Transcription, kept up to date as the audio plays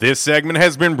This segment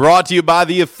has been brought to you by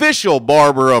the official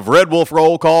barber of Red Wolf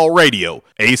Roll Call Radio,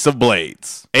 Ace of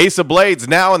Blades. Ace of Blades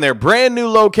now in their brand new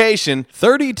location,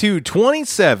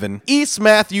 3227 East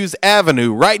Matthews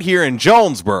Avenue, right here in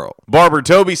Jonesboro. Barber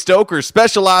Toby Stoker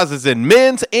specializes in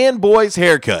men's and boys'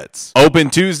 haircuts. Open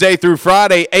Tuesday through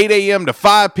Friday, 8 a.m. to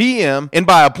 5 p.m. and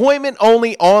by appointment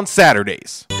only on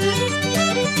Saturdays.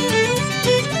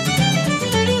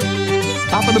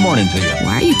 Top of the morning to you.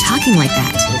 Why are you talking like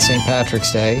that? It's St.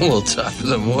 Patrick's Day. Well, top of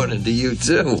the morning to you,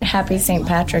 too. Happy St.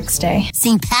 Patrick's Day.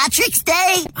 St. Patrick's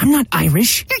Day? I'm not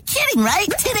Irish. You're kidding, right?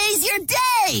 Today's your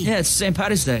day. Yeah, it's St.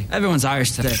 Patrick's Day. Everyone's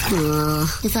Irish today.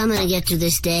 If I'm gonna get to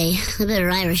this day, I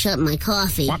better Irish up my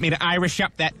coffee. Want me to Irish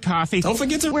up that coffee? Don't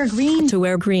forget to Wear green. To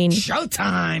wear green.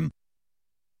 Showtime!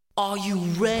 Are you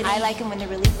ready? I like them when they're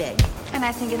really big. And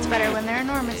I think it's better when they're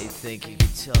enormous. They think you can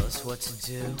tell us what to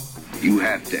do. You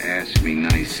have to ask me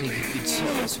nicely. You think you can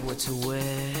tell us what to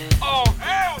wear. Oh,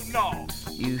 hell no!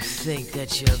 You think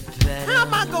that you're better. How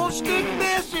am I gonna stick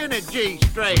this in a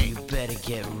G-string? You better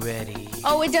get ready.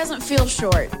 Oh, it doesn't feel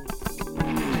short.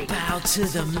 Bow to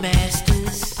the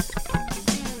masters.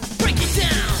 Break it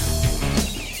down!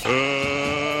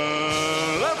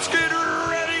 Let's get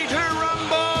ready to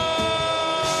rumble!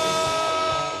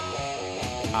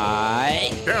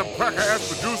 Damn cracker-ass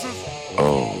producers.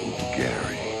 Oh,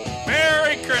 Gary.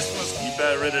 Merry Christmas! You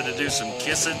about ready to do some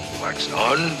kissing? Wax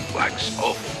on, wax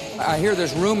off. I hear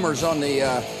there's rumors on the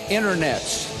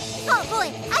internets. Oh,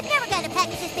 boy, I've never gotten a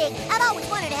package this big. I've always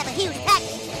wanted to have a huge package.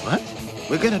 What?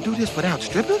 We're gonna do this without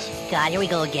strippers? God, here we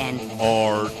go again.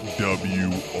 RWRC.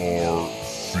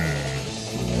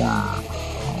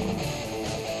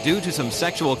 Due to some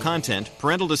sexual content,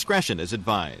 parental discretion is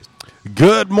advised.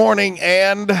 Good morning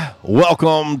and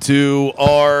welcome to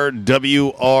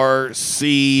RWRC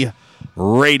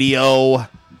Radio.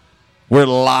 We're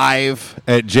live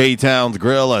at J-Town's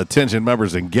Grill. Attention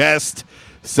members and guests,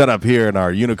 set up here in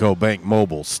our Unico Bank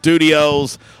Mobile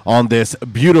Studios on this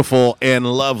beautiful and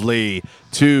lovely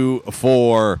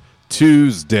 2-4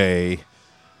 Tuesday.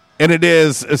 And it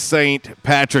is St.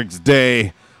 Patrick's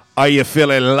Day. Are you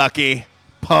feeling lucky,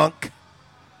 punk?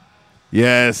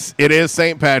 Yes, it is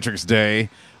St. Patrick's Day.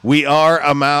 We are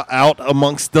out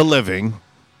amongst the living,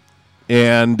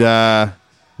 and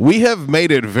we have made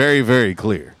it very, very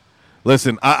clear.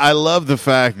 Listen, I love the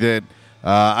fact that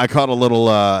I caught a little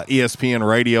ESPN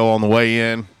radio on the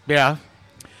way in. Yeah.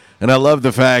 And I love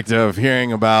the fact of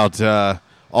hearing about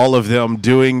all of them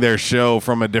doing their show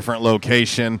from a different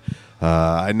location.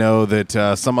 I know that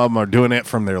some of them are doing it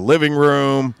from their living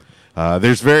room.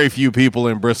 There's very few people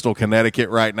in Bristol, Connecticut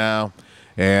right now,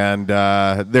 and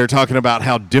they're talking about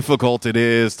how difficult it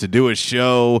is to do a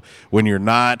show when you're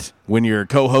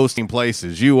co-hosting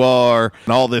places you are,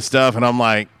 and all this stuff, and I'm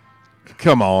like,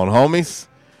 come on, homies.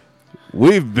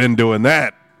 We've been doing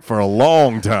that for a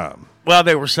long time. Well,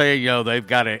 they were saying, they've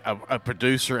got a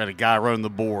producer and a guy running the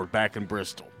board back in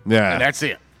Bristol. Yeah. And that's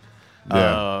it.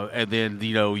 Yeah. And then,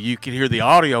 you can hear the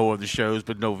audio of the shows,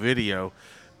 but no video.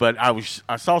 But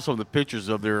I saw some of the pictures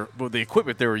of the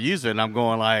equipment they were using, and I'm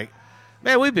going like,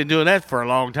 man, we've been doing that for a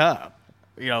long time.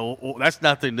 That's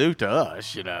nothing new to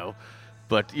us,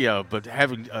 But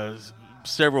having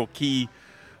several key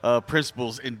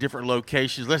principals in different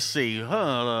locations. Let's see.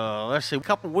 A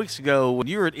couple of weeks ago, when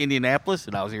you were in Indianapolis,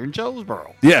 and I was here in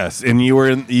Jonesboro. Yes, and you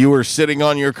were sitting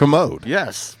on your commode.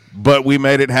 Yes, but we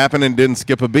made it happen and didn't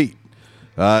skip a beat.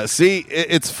 See,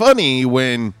 it's funny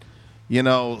when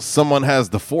someone has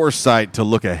the foresight to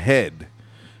look ahead,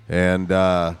 and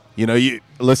you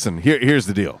listen. Here's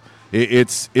the deal.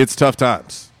 It's tough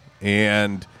times,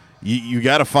 and you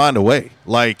got to find a way.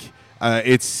 Like.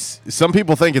 Some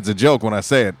people think it's a joke when I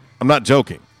say it. I'm not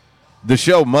joking. The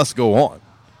show must go on.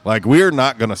 Like, we're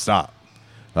not going to stop.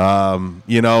 And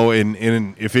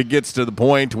if it gets to the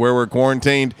point where we're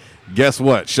quarantined, guess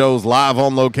what? Show's live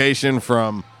on location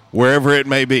from wherever it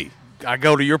may be. I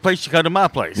go to your place, you come to my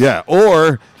place. Yeah,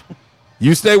 or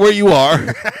you stay where you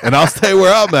are, and I'll stay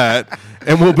where I'm at,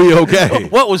 and we'll be okay.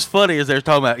 What was funny is they're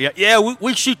talking about,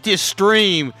 we shoot this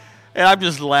stream. And I'm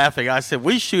just laughing. I said,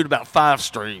 we shoot about 5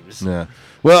 streams. Yeah.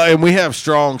 Well, and we have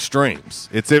strong streams.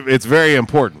 It's very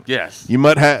important. Yes. You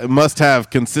must have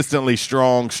consistently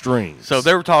strong streams. So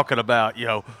they were talking about,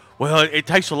 it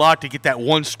takes a lot to get that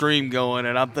one stream going.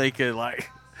 And I'm thinking, like,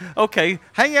 okay,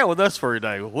 hang out with us for a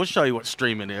day. We'll show you what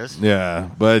streaming is. Yeah.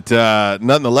 But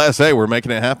nonetheless, hey, we're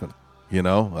making it happen. We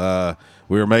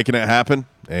were making it happen.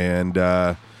 And,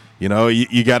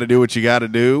 you got to do what you got to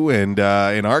do, and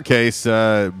in our case,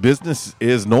 business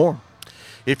is norm.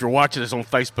 If you're watching us on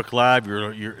Facebook Live,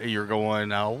 you're going,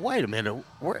 wait a minute,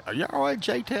 are you all at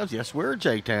J-Towns? Yes, we're at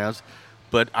J-Towns.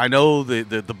 but I know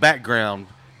the background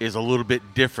is a little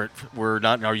bit different. We're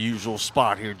not in our usual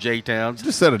spot here in J-Town.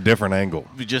 Just at a different angle.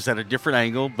 Just at a different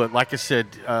angle. But like I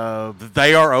said,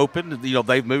 they are open.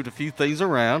 They've moved a few things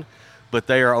around, but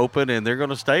they are open, and they're going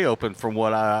to stay open from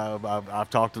what I've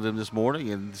talked to them this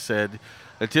morning and said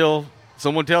until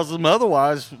someone tells them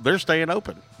otherwise, they're staying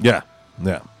open. Yeah.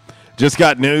 Just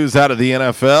got news out of the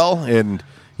NFL, and,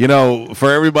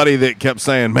 for everybody that kept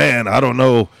saying, man, I don't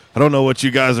know what you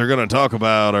guys are going to talk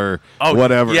about or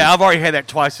whatever. Yeah, I've already had that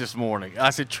twice this morning. I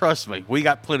said, trust me, we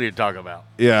got plenty to talk about.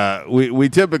 Yeah, we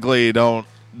typically don't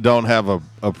have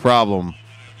a problem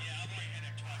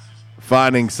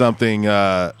finding something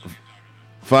to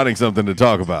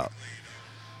talk about.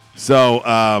 So,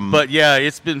 but yeah,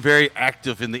 it's been very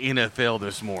active in the NFL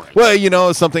this morning.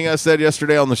 Well, something I said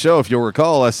yesterday on the show, if you'll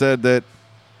recall, I said that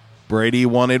Brady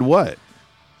wanted what?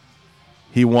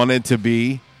 He wanted to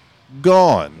be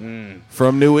gone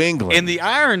from New England. And the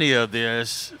irony of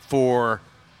this and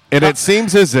it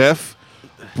seems as if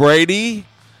Brady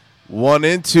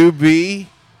wanted to be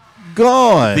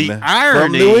gone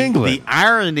from New England. The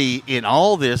irony in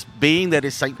all this being that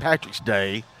it's St. Patrick's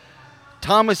Day,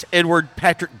 Thomas Edward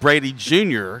Patrick Brady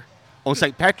Jr. on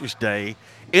St. Patrick's Day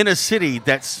in a city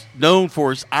that's known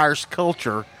for its Irish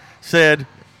culture said,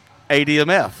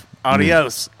 ADMF,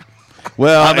 adios.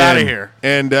 Well, I'm out of here.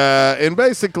 And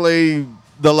basically,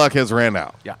 the luck has ran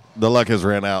out. Yeah. The luck has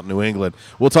ran out in New England.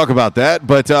 We'll talk about that.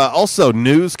 But also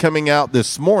news coming out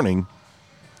this morning,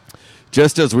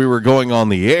 just as we were going on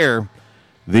the air,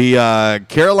 the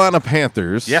Carolina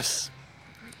Panthers, yes,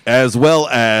 as well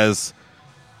as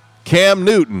Cam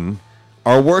Newton,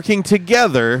 are working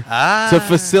together to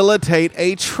facilitate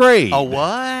a trade. A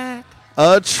what?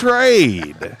 A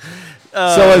trade.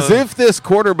 So as if this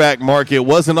quarterback market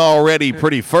wasn't already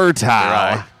pretty fertile.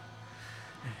 Right.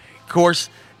 Of course,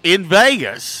 in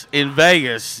Vegas,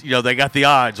 they got the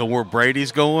odds on where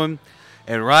Brady's going.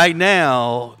 And right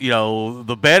now,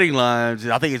 the betting lines,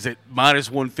 I think it's at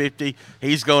minus 150.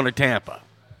 He's going to Tampa.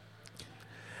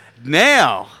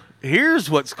 Now, here's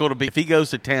what's going to be if he goes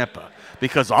to Tampa.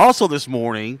 Because also this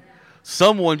morning,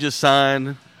 someone just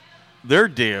signed their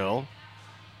deal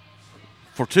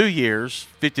for 2 years,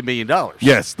 $50 million.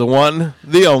 Yes, the one,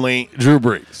 the only, Drew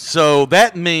Brees. So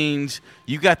that means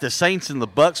you got the Saints and the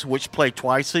Bucks, which play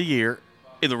twice a year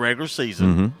in the regular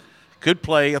season. Could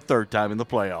play a third time in the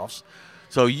playoffs.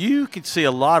 So you could see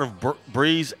a lot of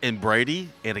Brees and Brady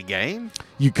in a game.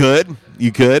 You could.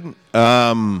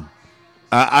 I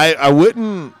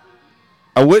wouldn't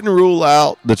rule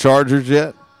out the Chargers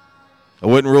yet. I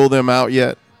wouldn't rule them out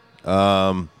yet.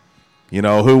 Who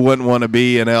wouldn't want to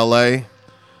be in L.A.?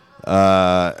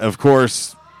 Of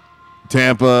course,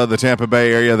 Tampa, the Tampa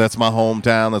Bay area, that's my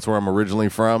hometown. That's where I'm originally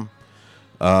from.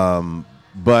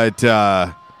 But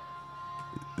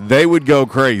they would go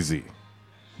crazy.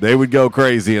 They would go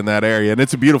crazy in that area, and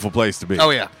it's a beautiful place to be.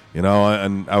 Oh, yeah.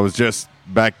 And I was just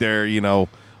back there,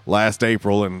 last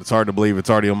April, and it's hard to believe it's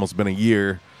already almost been a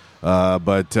year.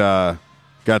 But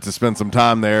got to spend some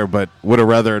time there, but would have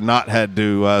rather not had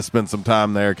to spend some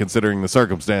time there considering the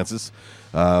circumstances.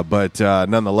 But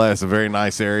nonetheless, a very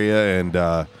nice area, and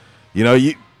the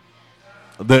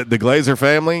Glazer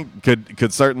family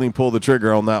could certainly pull the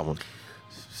trigger on that one.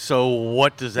 So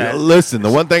what does that? Listen, the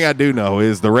one thing I do know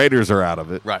is the Raiders are out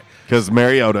of it, right? Because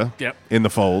Mariota, in the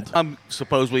fold.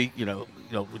 Supposedly,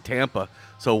 with Tampa.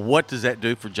 So what does that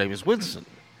do for Jameis Winston?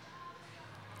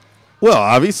 Well,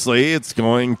 obviously, it's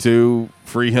going to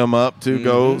free him up to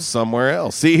go somewhere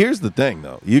else. See, here's the thing,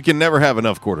 though. You can never have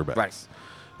enough quarterbacks. Right.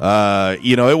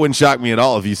 It wouldn't shock me at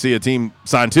all if you see a team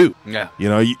sign two. Yeah.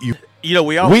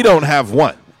 We don't have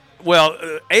one. Well,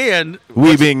 and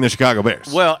we being the Chicago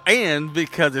Bears. Well, and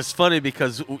because it's funny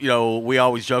because we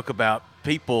always joke about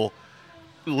people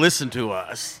listen to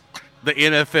us, the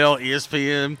NFL,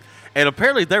 ESPN, and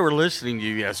apparently they were listening to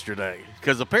you yesterday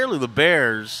because apparently the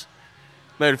Bears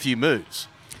made a few moves.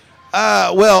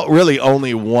 Well, really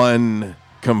only one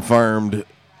confirmed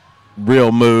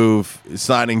real move,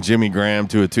 signing Jimmy Graham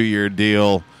to a 2-year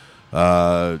deal.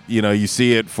 You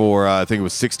see it for I think it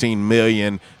was $16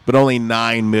 million, but only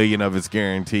 $9 million of it's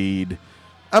guaranteed.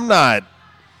 That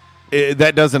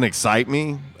doesn't excite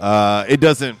me. It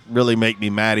doesn't really make me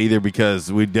mad either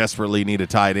because we desperately need a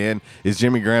tight end. Is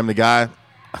Jimmy Graham the guy?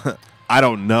 I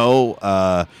don't know.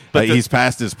 But he's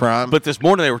past his prime. But this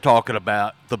morning they were talking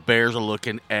about the Bears are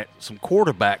looking at some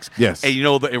quarterbacks. Yes. And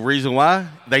the reason why?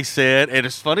 They said, and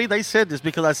it's funny they said this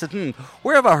because I said,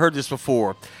 where have I heard this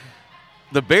before?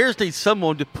 The Bears need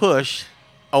someone to push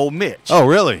old Mitch. Oh,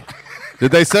 really?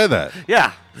 Did they say that?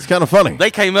 Yeah. It's kind of funny.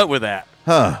 They came up with that.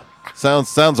 Huh.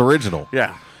 Sounds original.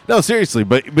 Yeah. No, seriously,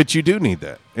 but you do need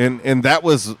that, and that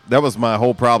was my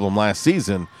whole problem last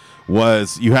season.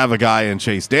 Was you have a guy in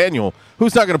Chase Daniel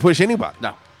who's not going to push anybody.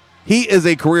 No, he is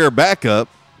a career backup.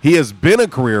 He has been a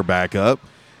career backup.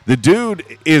 The dude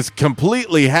is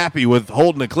completely happy with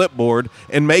holding a clipboard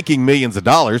and making millions of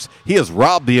dollars. He has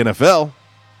robbed the NFL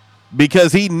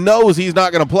because he knows he's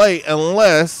not going to play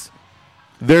unless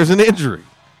there's an injury.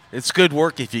 It's good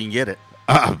work if you can get it.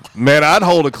 Man, I'd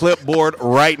hold a clipboard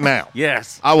right now.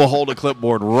 Yes. I will hold a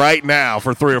clipboard right now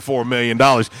for $3 or $4 million.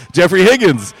 Jeffrey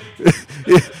Higgins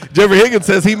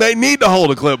says he may need to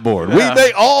hold a clipboard. Yeah. We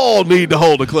may all need to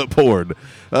hold a clipboard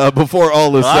before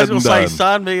all is said and done. I was going to say,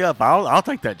 sign me up. I'll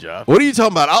take that job. What are you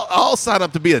talking about? I'll sign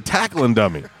up to be a tackling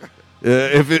dummy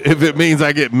if it means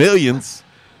I get millions.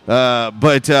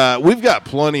 But we've got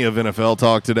plenty of NFL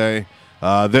talk today.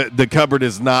 The cupboard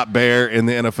is not bare in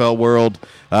the NFL world.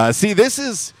 See, this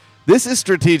is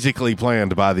strategically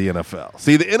planned by the NFL.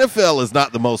 See, the NFL is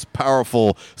not the most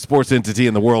powerful sports entity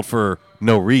in the world for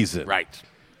no reason. Right.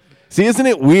 See, isn't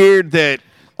it weird that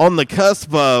on the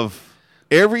cusp of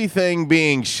everything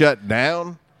being shut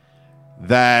down,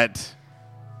 that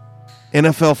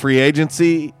NFL free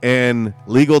agency and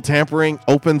legal tampering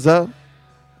opens up?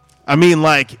 I mean,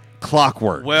 like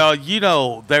clockwork. Well,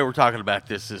 they were talking about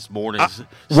this morning.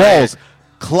 Walls,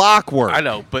 clockwork. I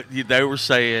know, but they were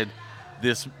saying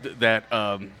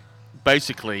that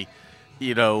basically,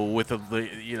 with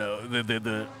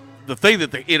the thing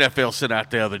that the NFL sent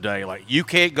out the other day, like you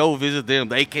can't go visit them,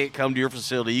 they can't come to your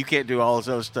facility, you can't do all this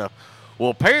other stuff. Well,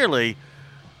 apparently,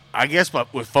 I guess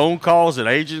with phone calls and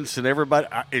agents and everybody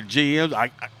and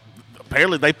GMs,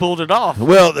 apparently they pulled it off.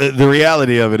 Well, the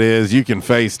reality of it is you can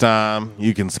FaceTime,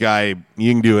 you can Skype,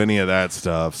 you can do any of that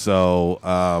stuff. So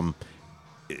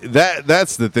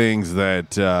that's the things that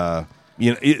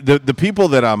the people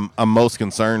that I'm most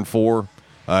concerned for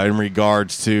in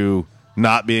regards to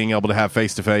not being able to have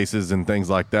face-to-faces and things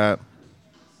like that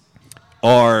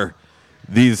are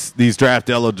these draft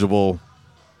eligible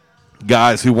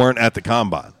guys who weren't at the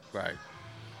combine, right?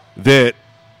 That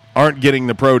aren't getting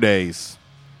the pro days,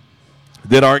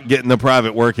 that aren't getting the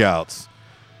private workouts.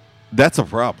 That's a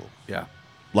problem. Yeah.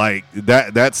 Like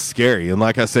that's scary. And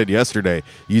like I said yesterday,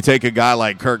 you take a guy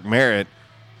like Kirk Merritt,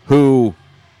 who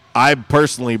I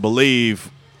personally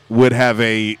believe would have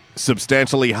a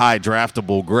substantially high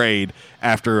draftable grade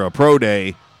after a pro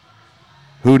day,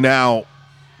 who now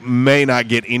may not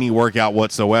get any workout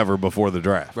whatsoever before the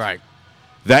draft. Right.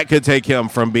 That could take him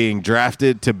from being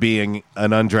drafted to being an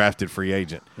undrafted free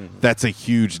agent. Mm-hmm. That's a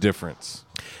huge difference.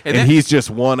 And he's just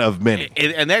one of many.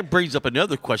 And that brings up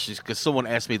another question, because someone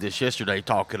asked me this yesterday,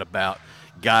 talking about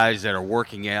guys that are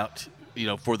working out,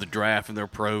 for the draft and their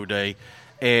pro day.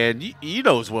 And you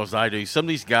know as well as I do, some of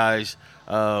these guys,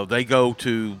 they go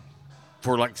to,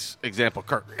 for like example,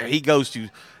 Kirk, he goes to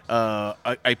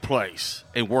a place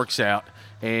and works out,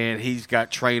 and he's got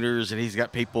trainers and he's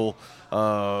got people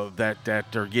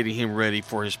that are getting him ready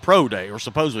for his pro day, or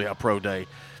supposedly a pro day.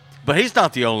 But he's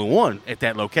not the only one at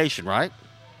that location, right?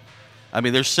 I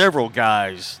mean, there's several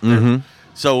guys. Mm-hmm.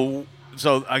 So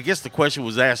I guess the question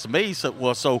was asked to me.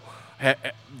 So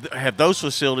have those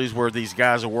facilities where these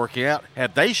guys are working out,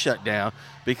 have they shut down?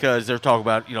 Because they're talking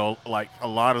about, like a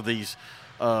lot of these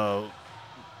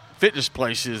fitness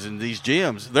places and these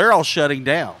gyms, they're all shutting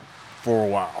down for a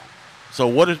while. So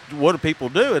what do people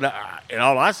do? And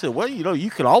all I said, well, you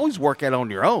can always work out on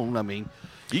your own. I mean,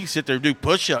 you can sit there and do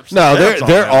push-ups. No,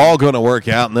 they're all going to work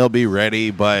out and they'll be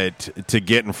ready, but to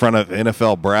get in front of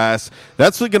NFL brass,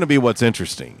 that's going to be what's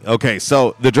interesting. Okay,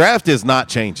 so the draft is not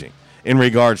changing in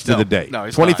regards to the date. No,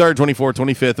 it's 23rd, 24th,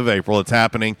 25th of April, it's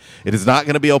happening. It is not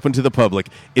going to be open to the public.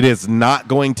 It is not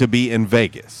going to be in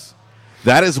Vegas.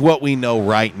 That is what we know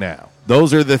right now.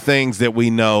 Those are the things that we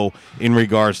know in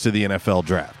regards to the NFL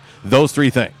draft. Those three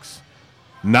things.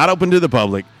 Not open to the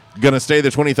public. Going to stay the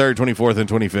 23rd, 24th, and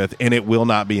 25th, and it will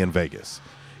not be in Vegas.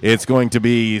 It's going to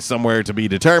be somewhere to be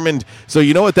determined. So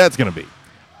you know what that's going to be?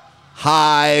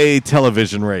 High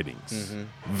television ratings. Mm-hmm.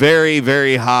 Very,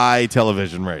 very high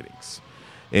television ratings.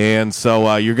 And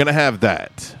so you're going to have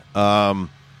that.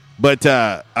 But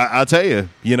I'll tell you,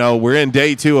 we're in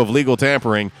day 2 of legal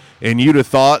tampering, and you'd have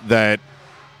thought that,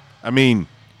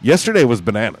 yesterday was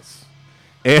bananas.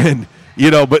 And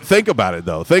but think about it,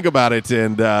 though. Think about it,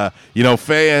 and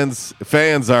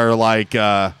fans are like,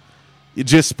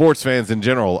 just sports fans in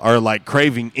general are like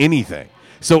craving anything.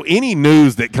 So any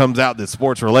news that comes out that's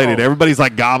sports related, everybody's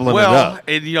like gobbling it up.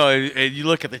 And and you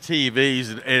look at the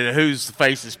TVs, and whose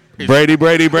face is Brady.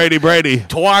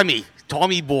 Twimey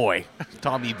Tommy boy.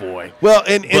 Well,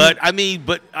 but I mean,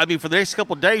 for the next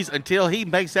couple of days until he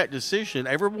makes that decision,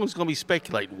 everyone's going to be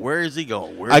speculating. Where is he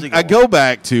going? I go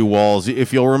back to Walls.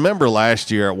 If you'll remember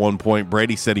last year, at one point,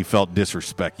 Brady said he felt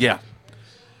disrespected. Yeah.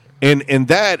 And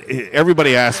that,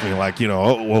 everybody asked me, like,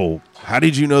 whoa, how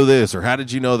did you know this or how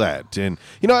did you know that? And,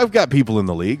 I've got people in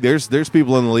the league. There's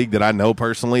people in the league that I know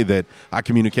personally that I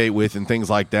communicate with and things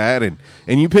like that. And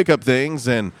you pick up things.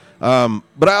 And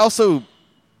but I also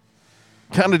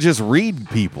kind of just read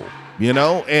people,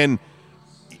 and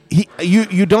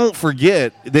you don't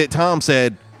forget that Tom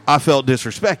said, I felt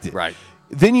disrespected. Right.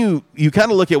 Then you kind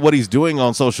of look at what he's doing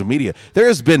on social media. There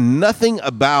has been nothing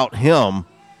about him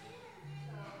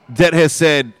that has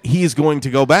said he's going to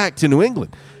go back to New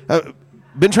England. I've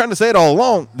been trying to say it all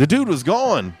along. The dude was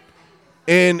gone.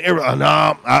 And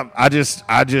I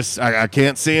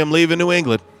can't see him leaving New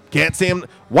England. Can't see him.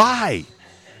 Why?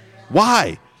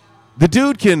 The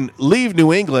dude can leave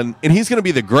New England, and he's going to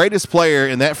be the greatest player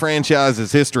in that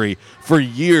franchise's history for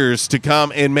years to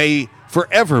come and may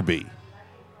forever be.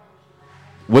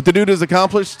 What the dude has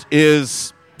accomplished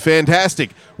is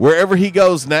fantastic. Wherever he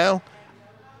goes now,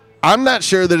 I'm not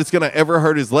sure that it's going to ever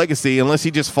hurt his legacy unless he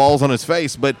just falls on his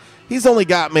face, but he's only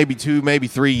got maybe 2, maybe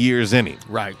 3 years in him.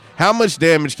 Right. How much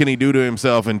damage can he do to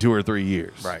himself in 2 or 3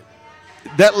 years? Right.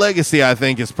 That legacy, I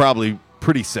think, is probably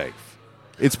pretty safe.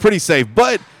 It's pretty safe.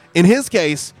 But in his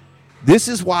case, this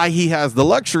is why he has the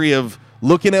luxury of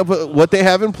looking at what they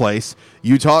have in place.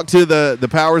 You talk to the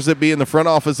powers that be in the front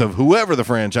office of whoever the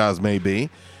franchise may be,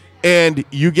 and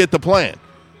you get the plan.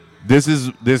 This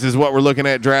is what we're looking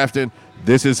at drafting.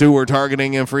 This is who we're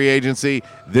targeting in free agency.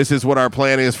 This is what our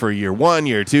plan is for year 1,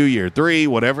 year 2, year 3,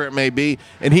 whatever it may be.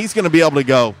 And he's going to be able to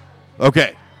go,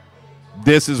 okay,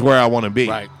 this is where I want to be.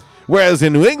 Right. Whereas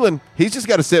in New England, he's just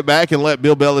got to sit back and let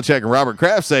Bill Belichick and Robert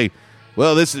Kraft say,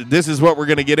 well, this is what we're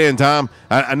going to get in, Tom.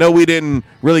 I know we didn't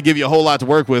really give you a whole lot to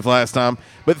work with last time,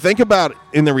 but think about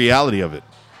in the reality of it.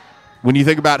 When you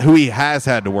think about who he has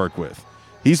had to work with.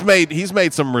 He's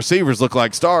made some receivers look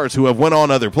like stars who have went on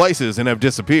other places and have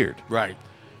disappeared. Right.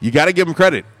 You got to give him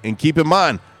credit. And keep in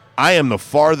mind, I am the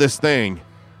farthest thing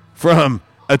from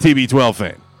a TB12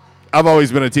 fan. I've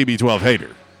always been a TB12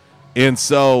 hater. And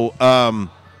so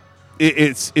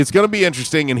it's going to be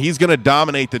interesting, and he's going to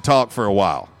dominate the talk for a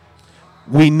while.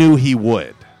 We knew he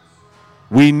would.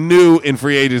 We knew in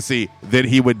free agency that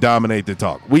he would dominate the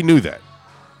talk. We knew that.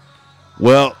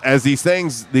 Well, as these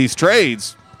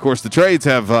trades, of course, the trades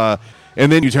have,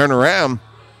 and then you turn around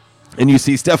and you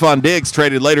see Stephon Diggs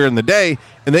traded later in the day,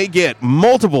 and they get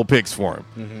multiple picks for him.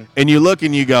 Mm-hmm. And you look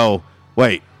and you go,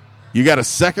 wait, you got a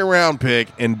second-round pick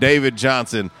and David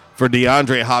Johnson for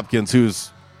DeAndre Hopkins,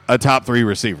 who's a top 3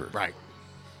 receiver. Right.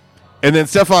 And then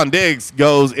Stephon Diggs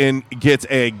goes and gets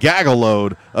a gaggle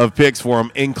load of picks for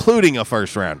him, including a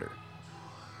first-rounder.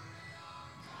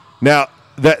 Now,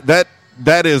 that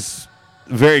is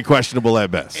very questionable at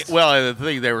best. Well, the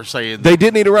thing they were saying, they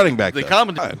did need a running back.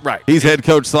 Right. He's head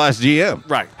coach / GM.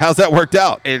 Right. How's that worked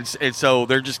out? And so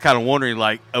they're just kind of wondering,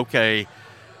 like, okay,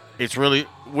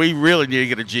 we really need to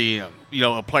get a GM,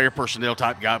 a player personnel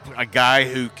type guy, a guy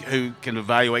who can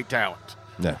evaluate talent.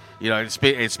 Yeah. And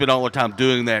spend all the time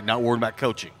doing that, not worrying about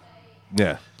coaching.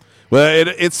 Yeah. Well,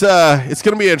 it's going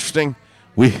to be interesting.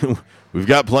 We've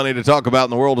got plenty to talk about in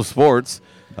the world of sports,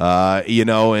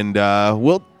 and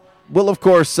we'll of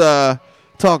course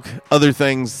talk other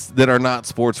things that are not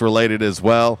sports related as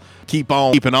well. Keep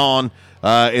on keeping on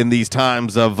in these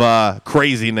times of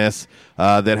craziness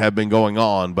that have been going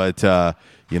on. But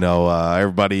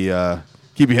everybody,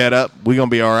 keep your head up. We're gonna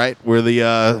be all right. We're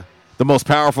the most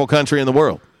powerful country in the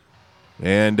world,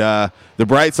 and the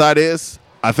bright side is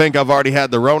I think I've already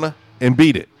had the Rona and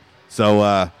beat it. So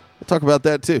we'll talk about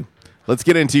that too. Let's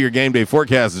get into your game day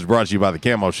forecast. Is brought to you by the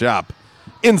Camo Shop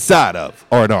inside of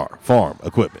R&R Farm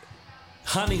Equipment.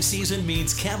 Hunting season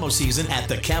means camo season at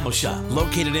the Camo Shop,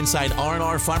 located inside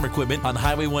R&R Farm Equipment on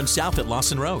Highway 1 South at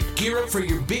Lawson Road. Gear up for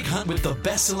your big hunt with the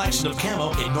best selection of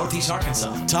camo in Northeast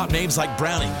Arkansas. Top names like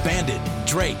Browning, Bandit,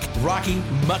 Drake, Rocky,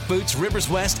 Muck Boots, Rivers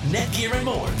West, Netgear, and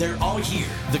more. They're all here.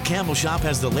 The Camo Shop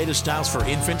has the latest styles for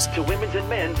infants to women's and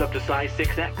men's up to size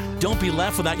 6X. Don't be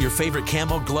left without your favorite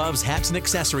camo gloves, hats, and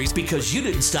accessories because you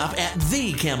didn't stop at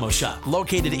the Camo Shop,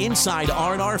 located inside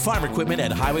R&R Farm Equipment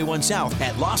at Highway 1 South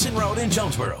at Lawson Road in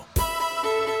Jonesboro.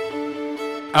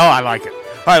 Oh, I like it.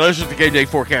 All right, let's just the game day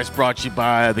forecast brought to you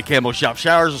by the Camo Shop.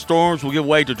 Showers and storms will give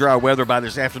way to dry weather by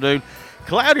this afternoon.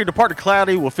 Cloudy to partly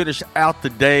cloudy. We'll finish out the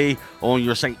day on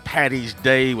your St. Patty's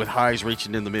Day with highs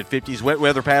reaching in the mid-50s. Wet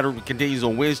weather pattern continues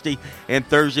on Wednesday and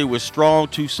Thursday with strong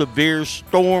to severe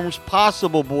storms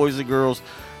possible, boys and girls.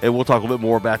 And we'll talk a little bit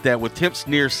more about that with temps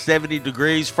near 70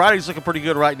 degrees. Friday's looking pretty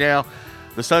good right now.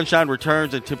 The sunshine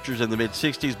returns and temperatures in the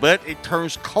mid-60s, but it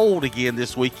turns cold again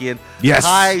this weekend. Yes.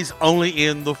 Highs only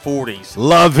in the 40s.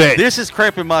 Love it. This is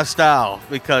cramping my style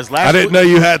because I didn't know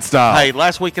you had style. Hey,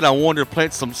 last weekend I wanted to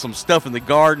plant some stuff in the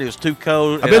garden. It was too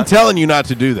cold. I've been telling you not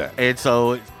to do that. And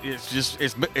so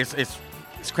it's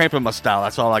cramping my style.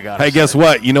 That's all I got. Hey, guess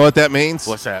what? You know what that means?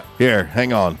 What's that? Here,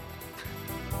 hang on.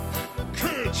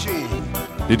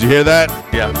 Did you hear that?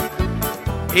 Yeah.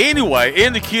 Anyway,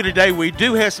 in the queue today, we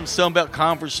do have some Sunbelt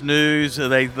Conference news.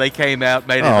 They came out,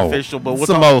 made it official. But it's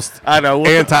the most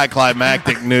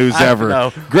anticlimactic news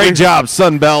ever. Great job,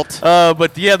 Sunbelt.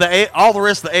 But yeah, all the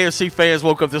rest of the AFC fans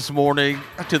woke up this morning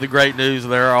to the great news.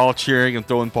 They're all cheering and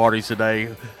throwing parties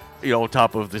today, on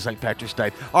top of the St. Patrick's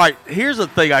Day. All right, here's the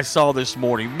thing I saw this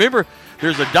morning. Remember,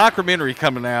 there's a documentary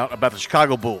coming out about the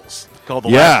Chicago Bulls called The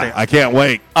Last Dance. I can't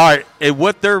wait. All right, and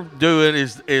what they're doing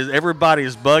is everybody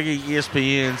is bugging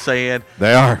ESPN saying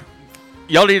they are.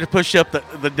 Y'all need to push up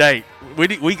the date.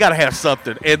 We got to have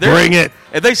something. And bring it.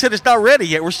 And they said it's not ready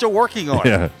yet. We're still working on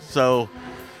it. So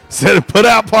said put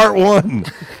out part 1.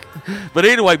 But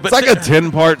anyway, it's like a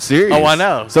 10-part series. Oh, I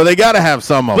know. So they got to have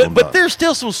some of them. But there's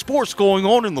still some sports going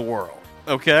on in the world.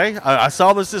 Okay, I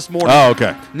saw this morning. Oh,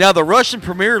 okay. Now the Russian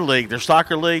Premier League, their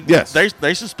soccer league, yes,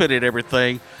 they suspended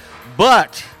everything,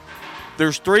 but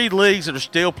there's 3 leagues that are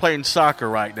still playing soccer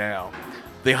right now: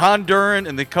 the Honduran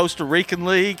and the Costa Rican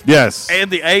League, yes, and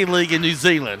the A League in New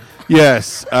Zealand.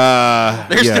 Yes,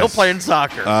 they're still playing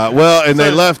soccer.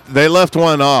 They left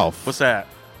one off. What's that?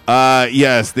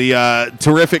 Yes, the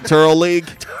Terrific Turtle League.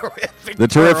 The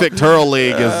Terrific Turtle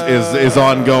League is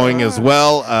ongoing as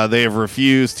well. They have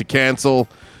refused to cancel,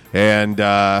 and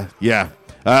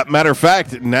matter of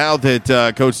fact, now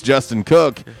that Coach Justin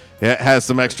Cook has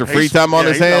some extra free time on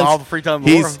his hands, all the free time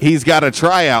he's got a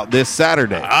tryout this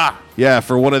Saturday.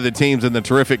 For one of the teams in the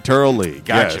Terrific Turtle League.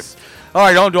 Gotcha. Yes. All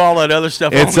right, don't do all that other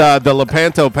stuff. It's the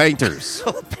Lepanto Painters.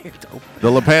 The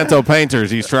Lepanto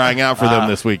Painters. He's trying out for them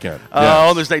this weekend.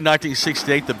 On this day,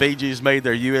 1968, the Bee Gees made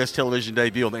their U.S. television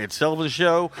debut on the Ed Sullivan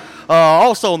Show.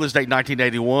 Also on this date,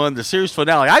 1981, the series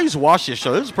finale. I used to watch this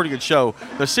show. This is a pretty good show.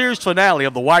 The series finale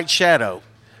of The White Shadow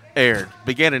aired.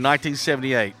 Began in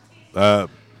 1978.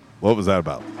 What was that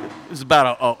about? It was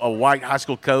about a white high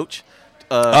school coach.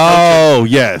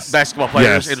 Yes. Basketball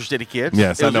players, inner city kids.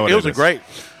 Yes, I know what it is. It was a great.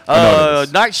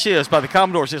 Night Shifts by the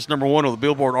Commodores hits number 1 on the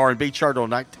Billboard R&B chart on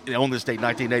this date,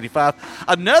 1985.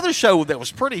 Another show that was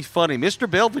pretty funny, Mr.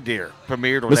 Belvedere,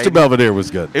 premiered on Mr. Belvedere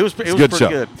was good. It was good pretty show.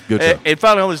 good. Good show. And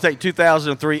finally on this date,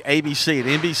 2003, ABC and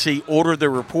NBC ordered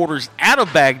their reporters out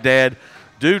of Baghdad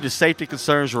due to safety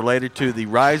concerns related to the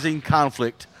rising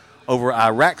conflict over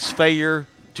Iraq's failure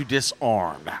to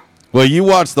disarm. Well, you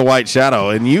watched The White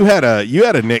Shadow, and you had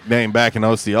a nickname back in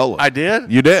Osceola. I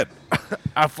did? You did.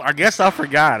 I guess I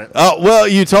forgot it. Oh, well,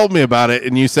 you told me about it,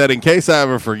 and you said, in case I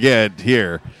ever forget,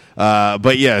 here.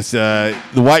 But yes, the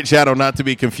White Shadow, not to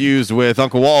be confused with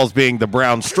Uncle Walls being the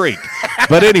brown streak.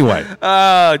 But anyway.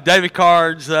 David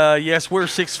Cards, yes, we're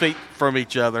 6 feet from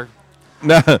each other.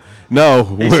 No,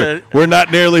 we're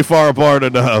not nearly far apart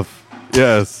enough.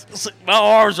 Yes. My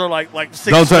arms are like 6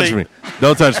 feet. Don't touch me.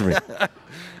 Don't touch me.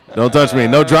 Don't touch me.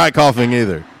 No dry coughing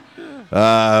either.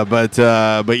 But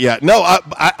yeah, no,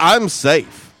 I'm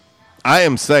safe. I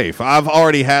am safe. I've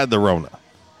already had the Rona.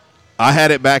 I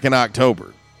had it back in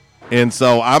October, and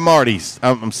so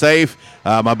I'm safe.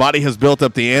 My body has built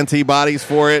up the antibodies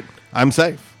for it. I'm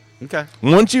safe. Okay.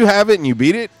 Once you have it and you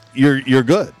beat it, you're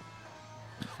good.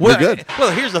 Well, you're good.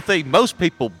 Well, here's the thing: most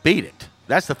people beat it.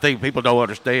 That's the thing people don't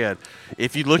understand.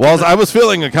 If you look, I was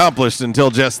feeling accomplished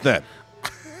until just then,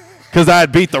 because I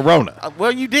had beat the Rona.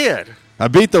 Well, you did. I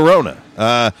beat the Rona.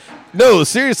 No,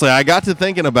 seriously, I got to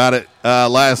thinking about it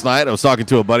last night. I was talking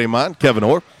to a buddy of mine, Kevin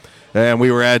Orr, and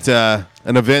we were at an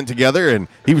event together, and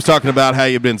he was talking about how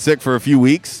you'd been sick for a few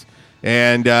weeks,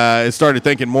 and I started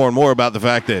thinking more and more about the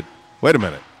fact that, wait a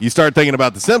minute, you start thinking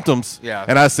about the symptoms,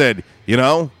 and I said,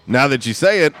 now that you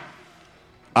say it,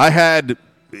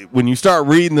 when you start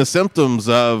reading the symptoms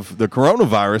of the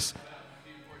coronavirus,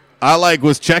 I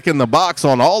was checking the box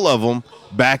on all of them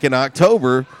back in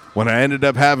October when I ended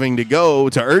up having to go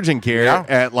to urgent care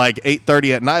at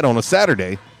 8:30 at night on a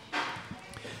Saturday.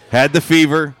 Had the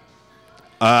fever,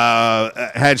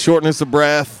 had shortness of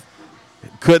breath,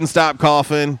 couldn't stop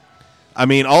coughing. I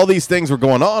mean, all these things were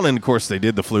going on, and of course they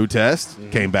did the flu test,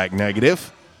 came back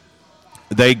negative.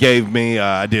 they gave me,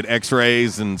 I did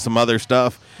x-rays and some other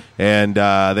stuff, and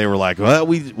they were like, well,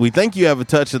 we think you have a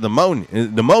touch of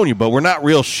pneumonia, but we're not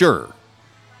real sure.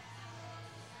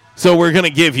 So we're going to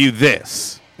give you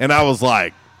this. And I was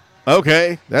like,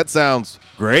 okay, that sounds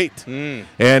great.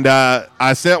 And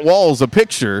I sent Walls a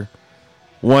picture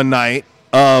one night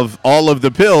of all of the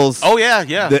pills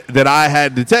that I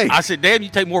had to take. I said, damn, you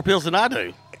take more pills than I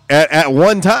do. At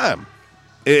one time.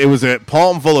 It was a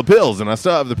palm full of pills, and I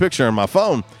still have the picture on my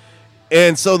phone.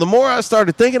 And so the more I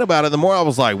started thinking about it, the more I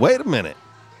was like, wait a minute.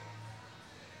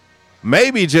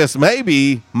 Maybe, just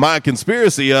maybe, my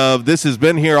conspiracy of this has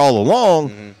been here all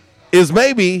along is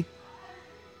maybe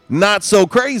not so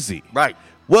crazy. Right.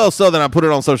 Well, so then I put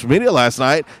it on social media last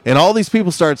night, and all these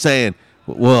people start saying,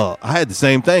 well, I had the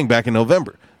same thing back in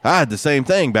November. I had the same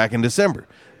thing back in December.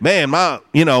 Man, my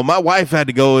wife had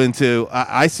to go into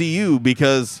ICU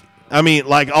because, I mean,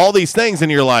 like all these things,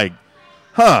 and you're like,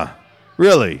 huh,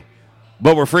 really?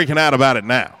 But we're freaking out about it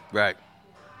now. Right.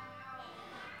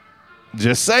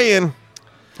 Just saying.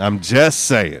 I'm just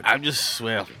saying. I'm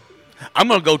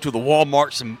going to go to the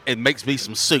Walmarts and make me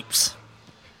some soups.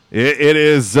 It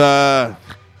is.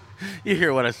 You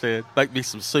hear what I said? Make me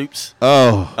some soups.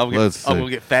 Oh, I'm going to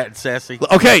get fat and sassy.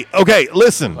 Okay,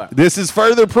 listen. What? This is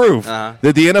further proof that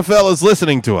the NFL is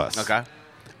listening to us. Okay.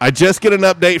 I just get an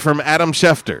update from Adam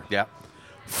Schefter. Yeah.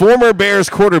 Former Bears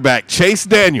quarterback Chase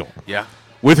Daniel. Yeah.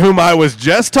 With whom I was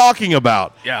just talking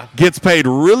about. Yeah. Gets paid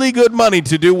really good money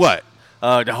to do what?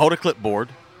 To hold a clipboard.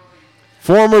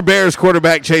 Former Bears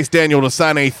quarterback Chase Daniel to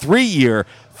sign a 3-year,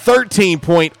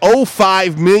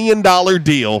 $13.05 million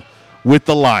deal with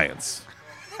the Lions.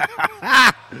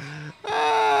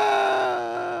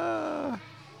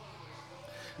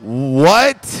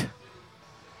 What?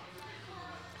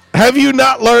 Have you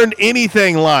not learned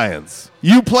anything, Lions?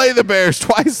 You play the Bears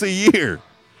twice a year.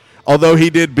 Although he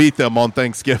did beat them on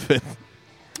Thanksgiving.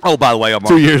 Oh, by the way,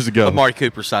 2 years ago. Amari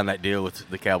Cooper signed that deal with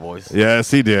the Cowboys. Yes,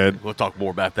 he did. We'll talk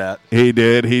more about that. He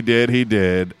did. We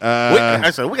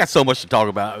got so much to talk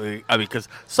about. It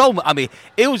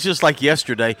was just like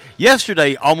yesterday.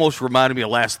 Yesterday almost reminded me of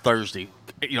last Thursday.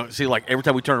 You know, it seemed like every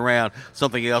time we turn around,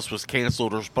 something else was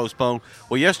canceled or postponed.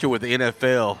 Well, yesterday with the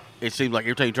NFL, it seemed like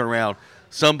every time you turn around,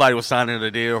 somebody was signing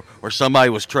a deal or somebody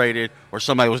was traded or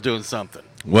somebody was doing something.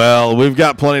 Well, we've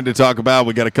got plenty to talk about.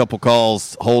 We got a couple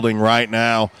calls holding right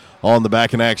now on the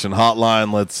Back in Action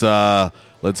hotline.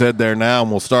 Let's head there now,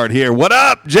 and we'll start here. What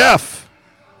up, Jeff?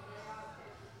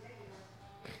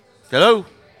 Hello.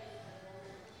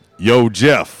 Yo,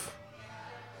 Jeff.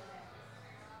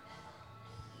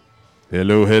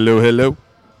 Hello. Hello.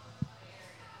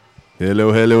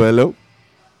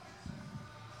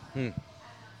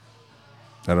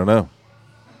 I don't know.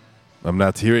 I'm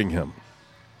not hearing him.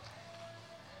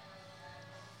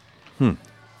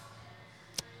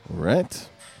 All right.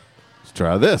 Let's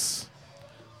try this.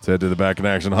 Let's head to the Back in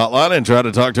Action hotline and try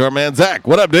to talk to our man, Zach.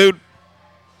 What up, dude?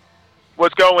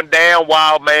 What's going down,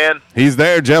 wild man? He's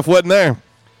there. Jeff wasn't there.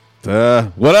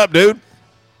 What up, dude?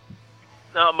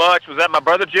 Not much. Was that my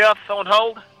brother Jeff on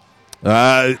hold?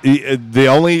 The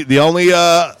only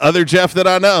other Jeff that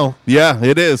I know. Yeah,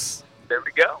 it is. There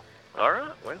we go. All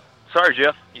right. Well, sorry,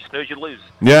 Jeff. You snooze, you lose.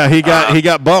 Yeah, he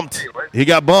got bumped. He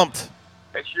got bumped.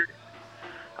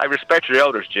 I respect your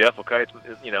elders, Jeff. Okay,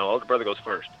 older brother goes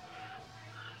first.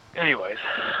 Anyways,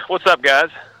 what's up, guys?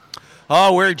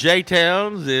 Oh, we're at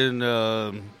J-Towns, and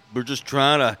we're just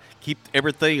trying to keep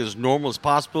everything as normal as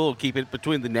possible, keep it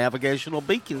between the navigational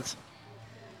beacons.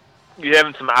 You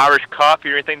having some Irish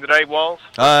coffee or anything today, Walls?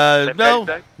 No.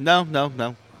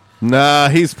 Nah,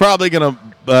 he's probably gonna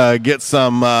get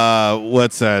some.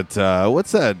 What's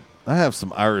that? I have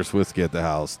some Irish whiskey at the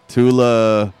house.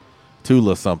 Tula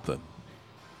something.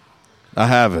 I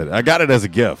have it. I got it as a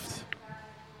gift.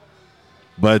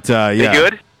 But yeah,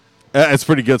 good. It's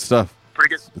pretty good stuff.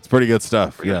 Pretty good. It's pretty good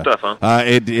stuff. Pretty good stuff, huh?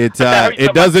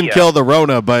 It doesn't kill the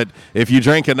Rona, but if you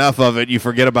drink enough of it, you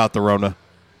forget about the Rona.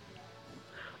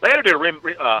 They had to do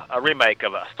a remake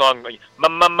of a song,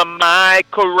 My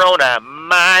Corona,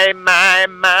 my.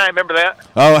 Remember that?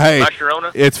 Oh, hey. My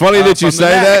Sharona? It's funny that you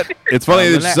say that. It's funny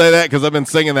that you say that because I've been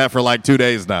singing that for like 2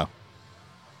 days now.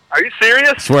 Are you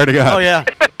serious? Swear to God. Oh, yeah.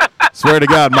 Swear to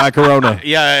God, My Corona.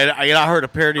 Yeah, and I heard a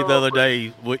parody the other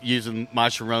day using My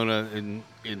Sharona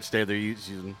instead they're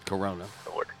using Corona.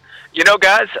 You know,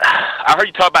 guys, I heard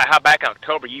you talk about how back in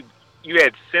October you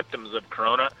had symptoms of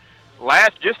Corona.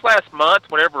 Last month,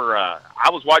 whenever I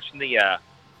was watching the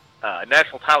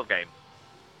national title game,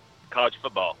 college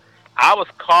football, I was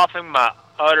coughing my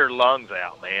utter lungs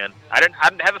out, man. I didn't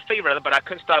have a fever, but I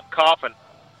couldn't stop coughing,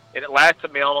 and it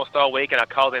lasted me almost all week. And I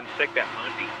called in sick that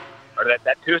Monday, or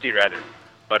that Tuesday rather.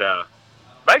 But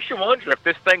makes you wonder if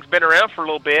this thing's been around for a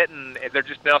little bit and they're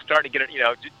just now starting to get it,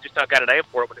 just not got a name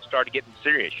for it when it started getting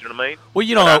serious. You know what I mean?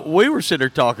 Well, we were sitting there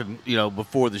talking,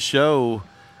 before the show,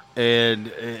 and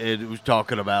it was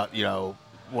talking about,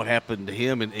 what happened to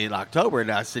him in October. And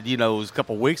I said, it was a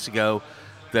couple of weeks ago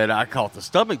that I caught the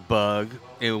stomach bug,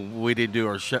 and we didn't do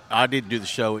our show. I didn't do the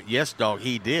show at Yes Dog.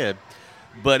 He did.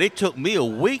 But it took me a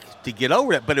week to get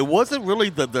over it. But it wasn't really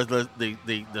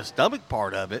the stomach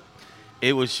part of it.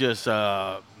 It was just,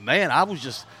 man, I was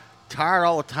just tired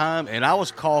all the time, and I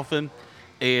was coughing,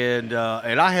 and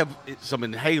I have some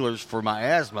inhalers for my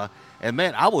asthma, and,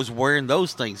 man, I was wearing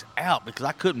those things out because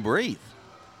I couldn't breathe.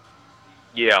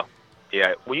 Yeah.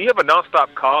 When you have a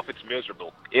nonstop cough, it's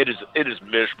miserable. It is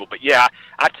miserable. But, yeah,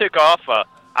 I took off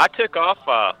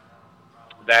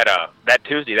that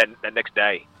Tuesday, that next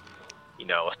day.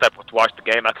 I stopped to watch the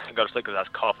game. I couldn't go to sleep because I was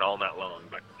coughing all night long.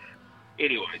 But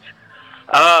anyways,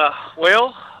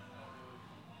 well,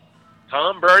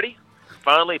 Tom Brady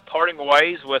finally parting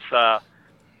ways with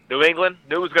New England.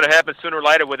 Knew it was going to happen sooner or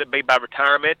later, whether it be by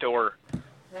retirement or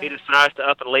he decides to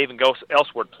up and leave and go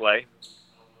elsewhere to play.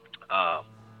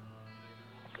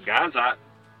 Guys, I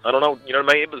don't know. You know what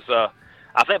I mean? It was.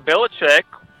 I think Belichick.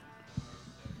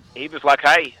 He was like,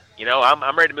 "Hey,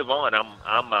 I'm ready to move on.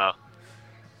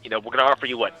 We're going to offer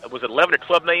you what? Was it 11 or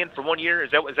 12 million for 1 year? Is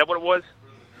that what it was?"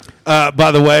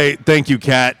 By the way, thank you,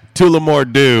 Kat.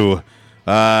 Tullamore Dew.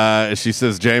 She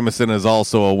says Jameson is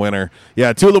also a winner.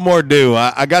 Yeah, Tullamore Dew.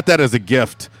 I got that as a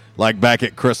gift, like back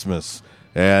at Christmas,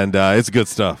 and it's good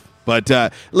stuff. But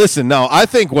listen, no, I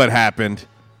think what happened.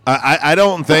 I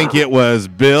don't think it was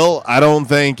Bill. I don't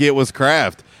think it was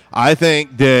Kraft. I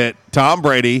think that Tom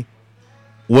Brady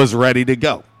was ready to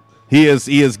go. He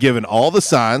has given all the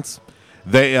signs.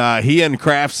 He and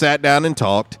Kraft sat down and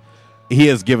talked. He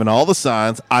has given all the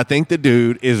signs. I think the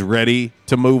dude is ready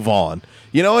to move on.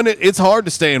 And it's hard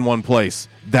to stay in one place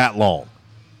that long.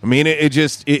 I mean, it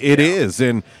is.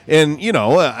 And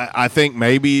I think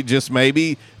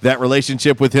maybe that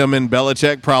relationship with him and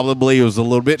Belichick probably was a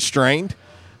little bit strained.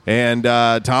 And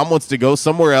Tom wants to go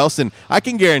somewhere else. And I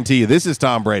can guarantee you this is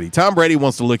Tom Brady. Tom Brady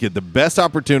wants to look at the best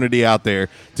opportunity out there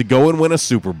to go and win a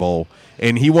Super Bowl.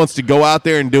 And he wants to go out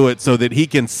there and do it so that he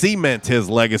can cement his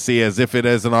legacy as if it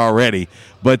isn't already.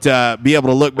 But be able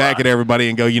to look back at everybody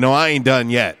and go, I ain't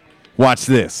done yet. Watch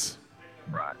this.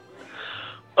 Right.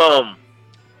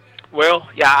 Well,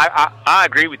 yeah, I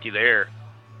agree with you there.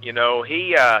 He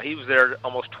was there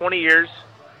almost 20 years.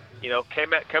 Came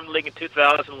to the league in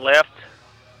 2000, left,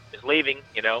 is leaving.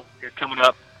 You're coming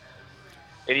up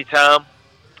anytime,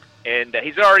 and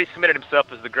he's already cemented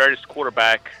himself as the greatest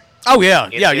quarterback. Oh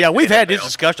yeah. We've had this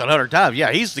discussion 100 times.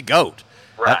 Yeah, he's the GOAT.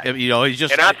 Right. He's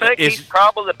just. And I think he's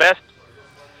probably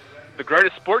the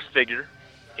greatest sports figure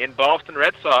in Boston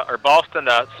Red Sox or Boston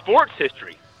sports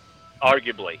history,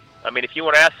 arguably. I mean, if you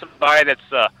want to ask somebody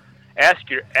that's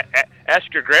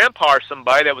ask your grandpa or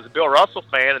somebody that was a Bill Russell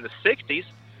fan in the '60s,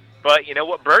 but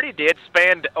what Brady did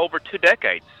spanned over 2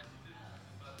 decades.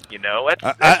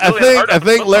 I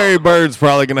think Larry Bird's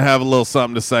probably going to have a little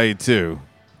something to say too.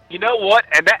 You know what?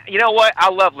 I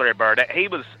love Larry Bird. He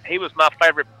was my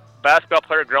favorite basketball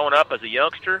player growing up as a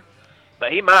youngster.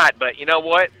 But he might. But you know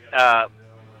what?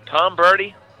 Tom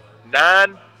Brady,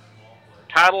 9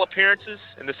 title appearances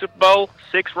in the Super Bowl,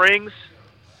 6 rings.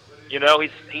 He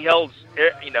holds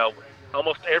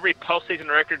almost every postseason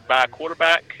record by a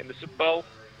quarterback in the Super Bowl.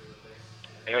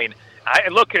 I mean,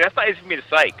 look here, that's not easy for me to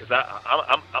say because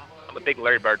I'm a big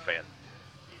Larry Bird fan.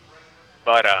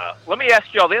 But let me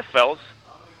ask y'all this, fellas.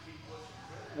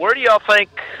 Where do y'all think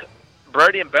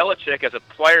Brady and Belichick as a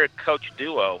player-coach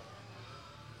duo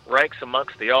ranks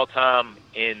amongst the all-time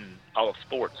in all of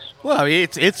sports? Well, I mean,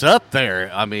 it's up there.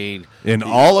 I mean, in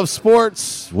all of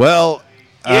sports? Well,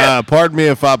 pardon me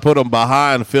if I put them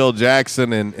behind Phil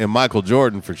Jackson and Michael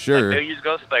Jordan for sure. I knew you was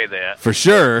going to say that. For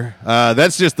sure.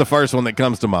 That's just the first one that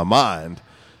comes to my mind.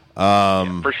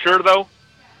 For sure, though?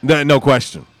 No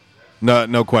question.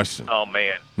 No question. Oh,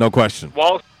 man. No question.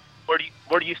 Walt, where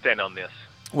do you stand on this?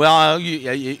 Well,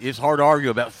 it's hard to argue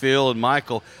about Phil and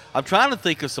Michael. I'm trying to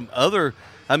think of some other.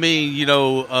 I mean,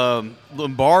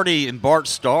 Lombardi and Bart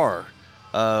Starr.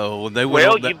 When they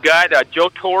you've got Joe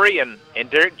Torre and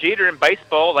Derek Jeter in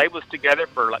baseball. They was together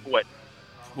for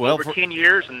over 10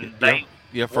 years, and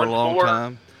for a long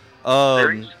time.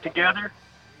 Series together.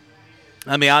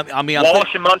 I mean,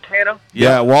 Walsh in Montana.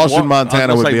 Yeah, Walsh in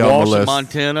Montana would be on the list.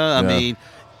 Montana. I mean,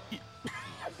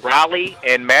 Riley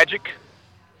and Magic.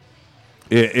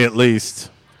 At least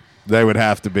they would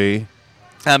have to be.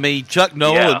 I mean, Chuck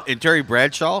Noll and Terry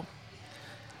Bradshaw.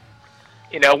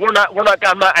 we're not.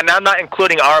 I'm not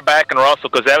including our back and Russell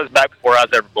because that was back before I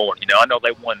was ever born. I know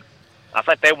they won. I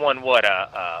think they won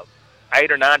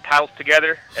 8 or 9 titles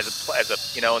together as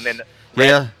a and then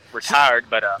retired.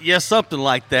 But something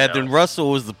like that. Then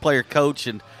Russell was the player coach,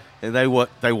 and they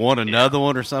won another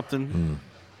one or something.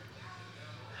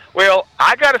 Well,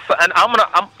 I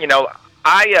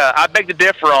beg to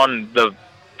differ on the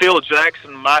Phil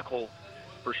Jackson, Michael.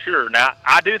 For sure. Now,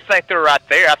 I do think they're right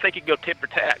there. I think you go tit for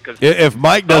tat. Cause if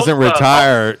Mike doesn't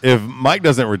retire,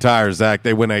 Zach,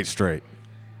 they win 8 straight.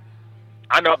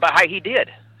 I know, but hey, he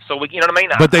did. So you know what I mean.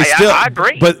 But I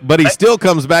agree. But he still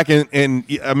comes back and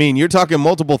I mean, you're talking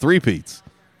multiple three-peats,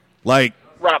 like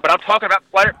right. But I'm talking about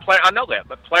player. I know that,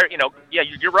 but player.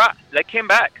 You're right. They came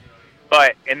back,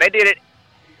 and they did it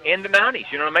in the '90s.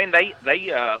 You know what I mean?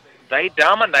 They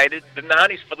dominated the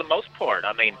 '90s for the most part.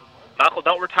 I mean. Michael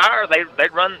don't retire.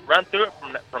 They'd run through it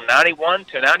from 91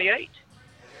 to 98.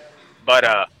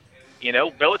 But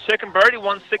Belichick and Brady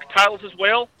won 6 titles as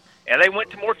well, and they went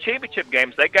to more championship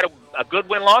games. They got a good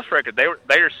win-loss record. They are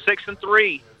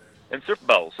 6-3 in Super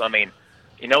Bowls. I mean,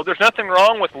 there's nothing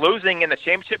wrong with losing in the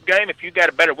championship game if you got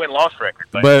a better win-loss record.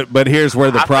 But here's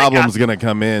where the problem's going to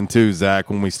come in too,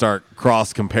 Zach. When we start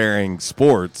cross-comparing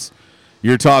sports,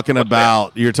 you're talking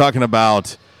about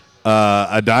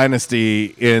a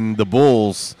dynasty in the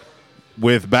Bulls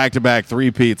with back-to-back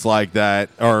three-peats like that,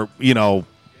 or,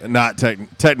 not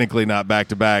technically not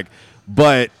back-to-back,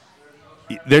 but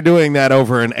they're doing that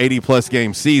over an 80-plus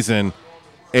game season,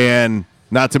 and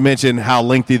not to mention how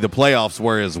lengthy the playoffs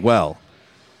were as well.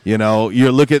 You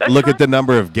look at the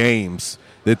number of games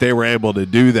that they were able to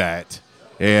do that,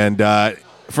 and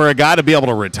for a guy to be able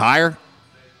to retire,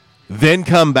 then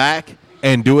come back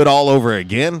and do it all over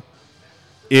again,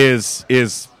 is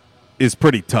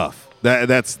pretty tough.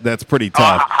 That's pretty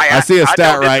tough. I see a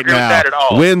stat right now.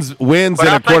 Wins in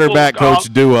a quarterback coach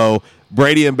duo.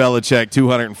 Brady and Belichick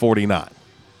 249.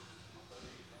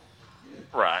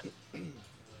 Right.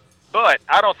 But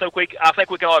I think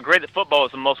we can all agree that football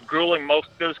is the most grueling, most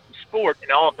physical sport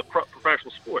in all of the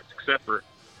professional sports, except for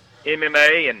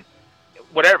MMA and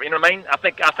whatever. You know what I mean? I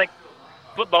think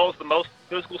football is the most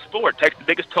physical sport. It takes the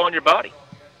biggest toll on your body.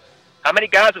 How many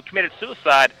guys have committed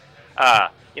suicide,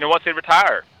 once they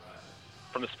retire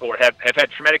from the sport, have had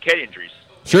traumatic head injuries?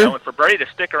 Sure. And for Brady to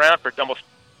stick around for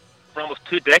almost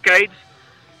 2 decades,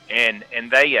 and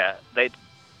they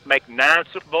make 9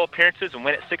 Super Bowl appearances and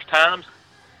win it 6 times,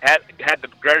 had the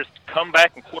greatest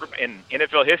comeback in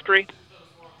NFL history.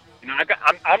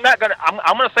 I'm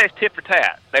gonna say it's tit for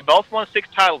tat. They both won 6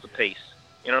 titles apiece.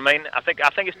 You know what I mean? I think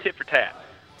it's tit for tat.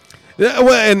 Yeah,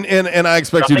 well, and I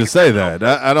expect you to say that.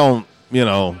 I don't.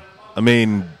 I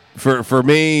mean, for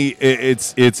me,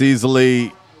 it's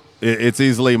easily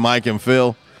Mike and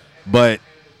Phil, but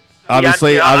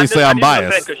obviously I'm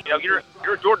biased. You're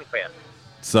a Jordan fan.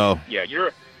 So yeah,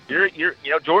 you're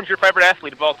Jordan's your favorite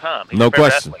athlete of all time. He's no your favorite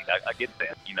question. Athlete. I get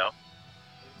that,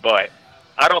 but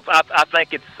I don't. I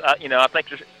think it's I think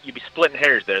you'd be splitting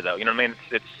hairs there, though. You know what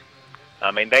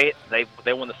I mean?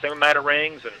 They won the same amount of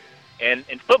rings, and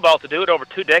in football to do it over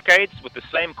 2 decades with the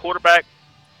same quarterback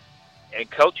and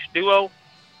coach duo,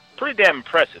 pretty damn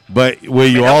impressive. But will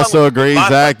you also agree,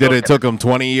 Zach, that it took them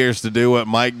 20 years to do what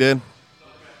Mike did?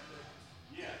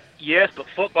 Yes, but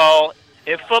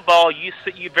in football, you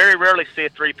very rarely see a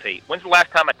three-peat. When's the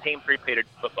last time a team three-peated in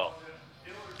football?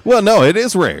 Well, no, it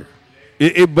is rare.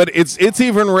 But it's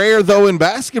even rare, though, in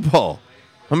basketball.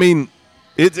 I mean,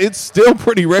 it's still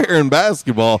pretty rare in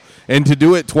basketball, and to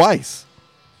do it twice.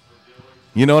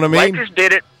 You know what I mean? Lakers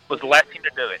did it, was the last team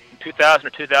to do it in 2000 or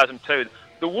 2002.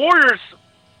 The Warriors,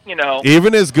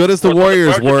 even as good as the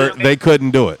Warriors were, they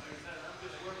couldn't do it.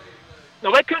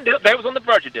 No, they couldn't do it. They was on the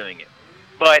verge of doing it.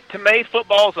 But to me,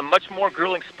 football is a much more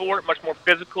grueling sport, much more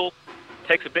physical.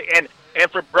 Takes a big and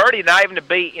for Brady not even to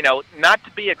be, not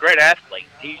to be a great athlete.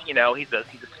 He's a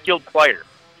skilled player.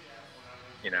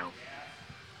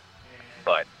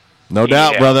 But no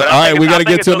doubt, brother. All right, we got to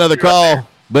get to another call.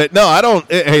 But no, I don't.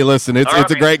 Hey, listen,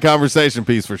 it's a great conversation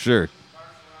piece for sure.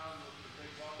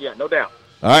 Yeah, no doubt.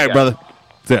 All right, brother.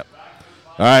 That's it.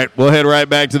 All right, we'll head right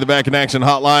back to the Back in Action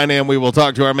hotline, and we will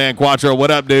talk to our man Quattro.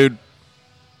 What up, dude?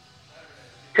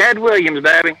 Ted Williams,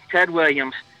 baby. Ted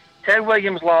Williams. Ted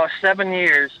Williams lost 7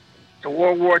 years to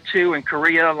World War II in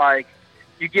Korea. Like,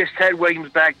 you give Ted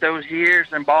Williams back those years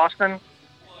in Boston,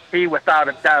 he, without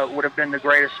a doubt, would have been the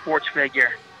greatest sports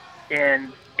figure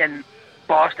in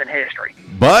Boston history.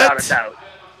 But without a doubt.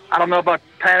 I don't know about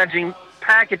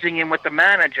packaging him with the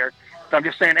manager, but I'm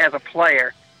just saying as a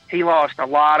player, he lost a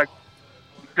lot of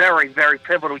very, very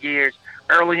pivotal years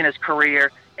early in his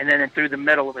career and then through the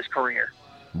middle of his career.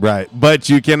 Right, but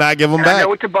you cannot give them And back. I know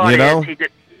what Tabata you know? is. He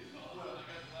did.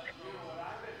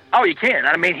 Oh, you can.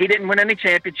 I mean, he didn't win any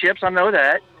championships. I know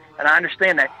that, and I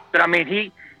understand that. But I mean,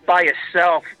 he by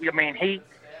himself. I mean, he.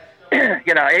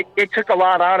 It took a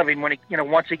lot out of him when he,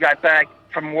 once he got back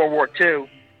from World War II.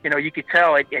 You could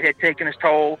tell it had taken his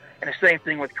toll. And the same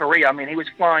thing with Korea. I mean, he was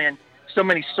flying so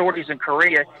many sorties in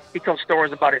Korea. He told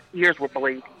stories about his ears were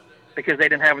bleeding because they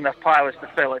didn't have enough pilots to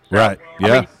fill it. So, Right. Yeah.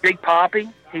 I mean, Big Poppy.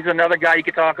 He's another guy you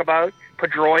could talk about.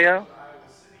 Pedroia.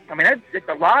 I mean, that's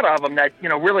a lot of them that,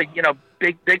 really,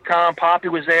 Big Tom, Poppy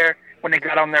was there when they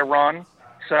got on their run.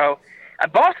 So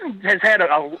Boston has had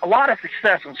a lot of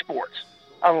success in sports.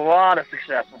 A lot of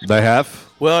success in sports. They have?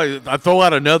 Well, I throw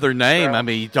out another name. I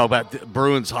mean, you talk about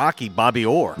Bruins hockey, Bobby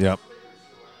Orr. Yep.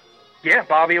 Yeah,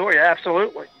 Bobby Orr, yeah,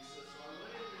 absolutely.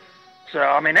 So,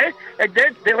 I mean, they've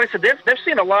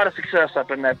seen a lot of success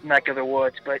up in that neck of the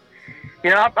woods. But,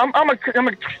 I'm gonna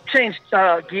change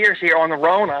gears here on the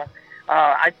Rona.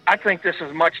 I think this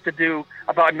is much to do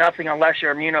about nothing unless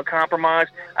you're immunocompromised.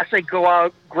 I say go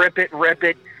out, grip it, rip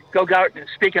it. Go out, and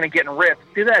speaking of getting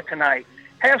ripped, do that tonight.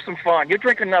 Have some fun. You'll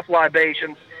drink enough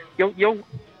libations. You'll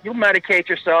medicate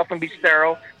yourself and be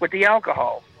sterile with the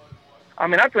alcohol. I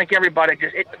mean, I think everybody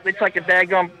it's like a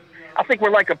daggum. I think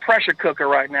we're like a pressure cooker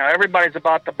right now. Everybody's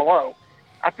about to blow.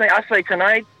 I say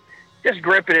tonight, just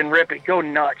grip it and rip it. Go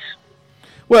nuts.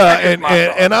 Well,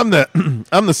 and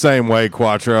I'm the same way,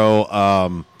 Quattro.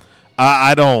 I'm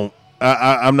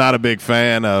not a big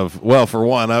fan of. Well, for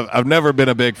one, I've never been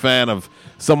a big fan of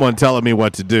someone telling me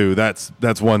what to do. That's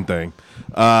one thing.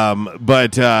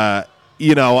 But I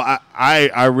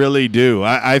really do.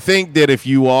 I think that if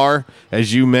you are,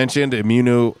 as you mentioned,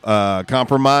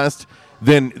 immunocompromised,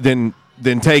 then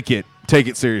take it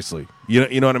seriously.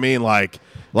 You know what I mean?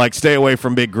 Like stay away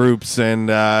from big groups, and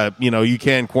you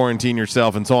can quarantine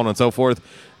yourself and so on and so forth.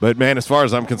 But man, as far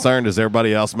as I'm concerned, as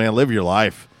everybody else, man, live your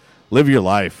life. Live your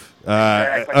life.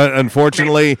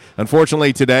 Unfortunately,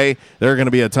 today there are going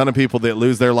to be a ton of people that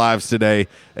lose their lives today,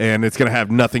 and it's going to have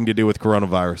nothing to do with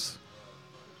coronavirus.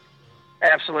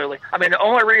 Absolutely. I mean, the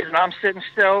only reason I'm sitting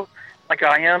still like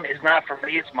I am is not for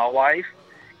me; it's my wife,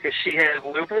 because she has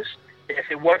lupus. If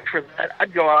it wasn't for that,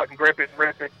 I'd go out and grip it and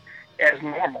rip it as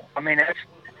normal. I mean, that's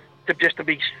just to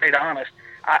be straight honest.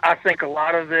 I think a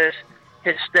lot of this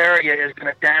hysteria is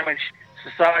going to damage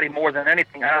society more than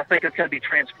anything. I think it's going to be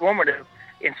transformative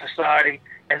in society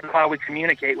as to how we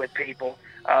communicate with people.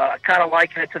 Kind of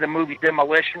liken it to the movie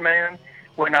Demolition Man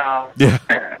when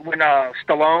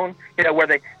Stallone, where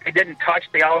they didn't touch,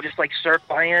 they all just like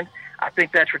circle hand. I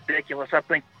think that's ridiculous. I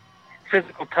think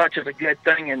physical touch is a good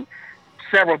thing in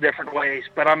several different ways.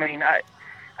 But I mean, I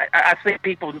think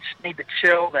people just need to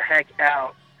chill the heck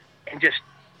out and just,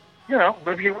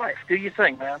 live your life, do your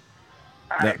thing, man.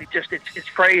 It's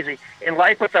crazy. In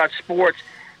life without sports,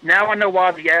 now I know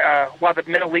why the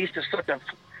Middle East is such a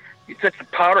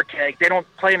powder keg. They don't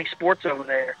play any sports over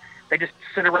there. They just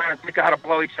sit around and think of how to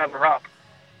blow each other up.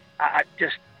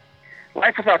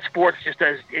 Life without sports is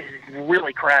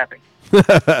really crappy.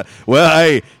 Well,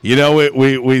 hey,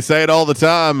 we say it all the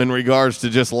time in regards to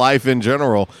just life in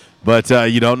general, but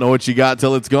you don't know what you got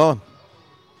till it's gone.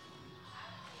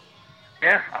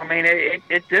 Yeah, I mean,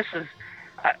 this is.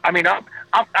 I mean,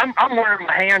 I'm wearing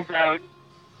my hands out.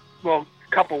 Well,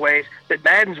 a couple ways. But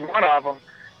Madden's one of them,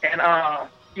 and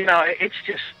it's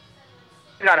just.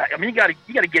 You gotta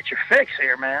get your fix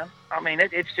here, man. I mean,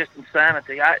 it's just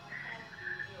insanity. I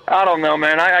don't know,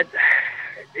 man.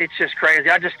 It's just crazy.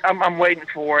 I'm waiting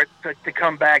for it to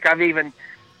come back. I've even,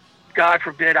 God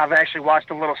forbid, I've actually watched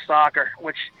a little soccer,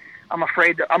 which I'm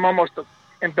almost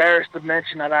embarrassed to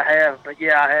mention that I have. But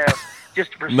yeah, I have.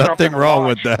 Just for nothing wrong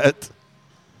with that.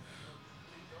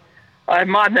 In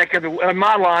my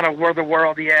my line of where the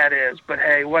world, yeah, it is. But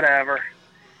hey, whatever.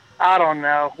 I don't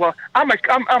know. Well, I'm a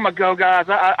go, guys.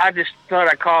 I just thought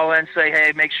I'd call in and say,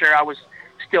 hey, make sure I was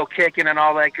still kicking and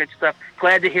all that good stuff.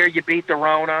 Glad to hear you beat the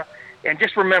Rona. And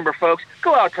just remember, folks,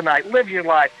 go out tonight, live your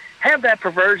life, have that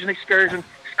perversion excursion,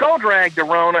 skull drag the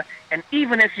Rona, and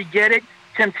even if you get it,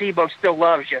 Tim Tebow still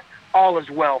loves you. All is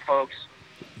well, folks.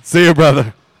 See you,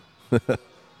 brother.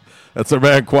 That's our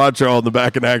man Quattro on the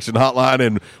Back in Action hotline,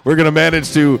 and we're going to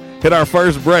manage to hit our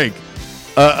first break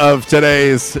of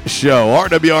today's show.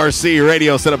 RWRC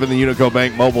radio set up in the Unico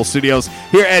Bank mobile studios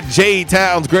here at J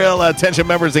Towns Grill. Attention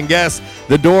members and guests,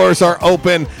 the doors are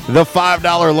open. The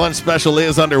 $5 lunch special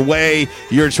is underway.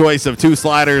 Your choice of 2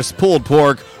 sliders, pulled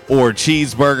pork, or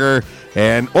cheeseburger.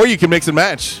 Or you can mix and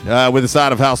match with a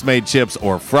side of house-made chips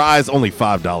or fries, only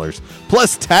 $5.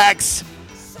 Plus tax,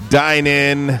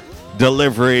 dine-in,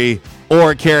 delivery,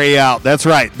 or carry out. That's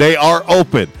right, they are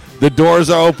open The doors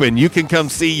are open. You can come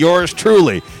see yours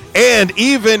truly. And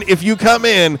even if you come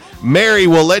in, Mary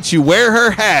will let you wear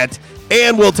her hat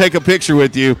and we'll take a picture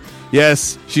with you.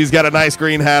 Yes, she's got a nice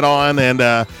green hat on and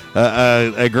a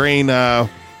green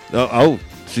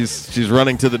she's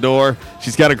running to the door.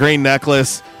 She's got a green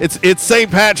necklace. It's St.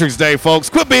 Patrick's Day, folks.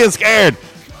 Quit being scared.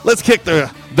 Let's kick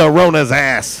the Rona's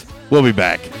ass. We'll be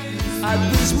back.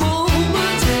 At this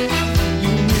moment, you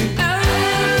need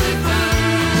everything.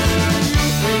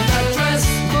 When I dress,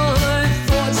 my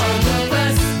thoughts are the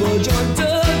best, but you're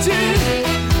dirty.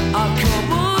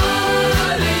 Come on.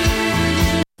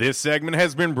 This segment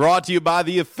has been brought to you by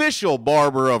the official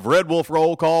barber of Red Wolf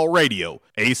Roll Call Radio,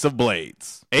 Ace of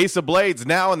Blades. Ace of Blades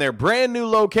now in their brand new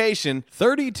location,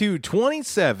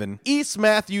 3227 East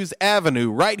Matthews Avenue,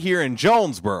 right here in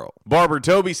Jonesboro. Barber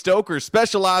Toby Stoker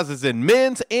specializes in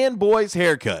men's and boys'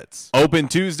 haircuts. Open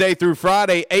Tuesday through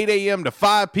Friday, 8 a.m. to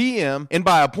 5 p.m. and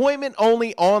by appointment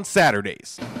only on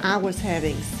Saturdays. I was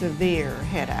having severe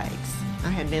headaches. I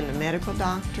had been to medical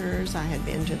doctors. I had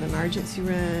been to the emergency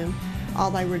room. All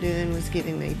they were doing was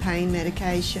giving me pain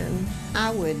medication.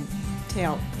 I would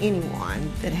tell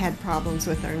anyone that had problems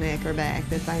with their neck or back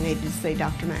that they needed to see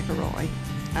Dr. McElroy.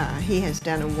 He has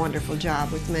done a wonderful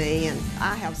job with me, and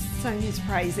I have sung his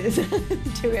praises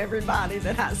to everybody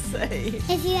that I see.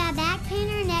 If you have back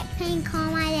pain or neck pain,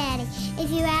 call my daddy.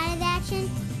 If you're out of action,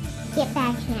 get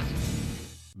back in action.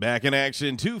 Back in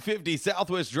action, 250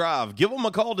 Southwest Drive. Give them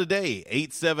a call today,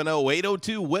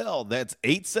 870-802-WELL. That's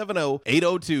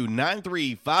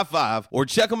 870-802-9355. Or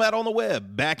check them out on the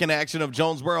web,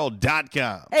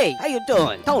 backinactionofjonesboro.com. Hey, how you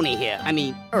doing? Tony here.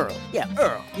 Earl. Yeah,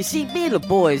 Earl. You see, me and the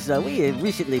boys, we have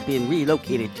recently been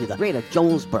relocated to the greater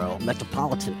Jonesboro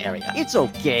metropolitan area. It's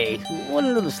okay.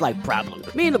 One little slight problem.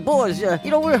 Me and the boys,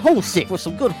 we're homesick for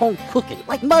some good home cooking,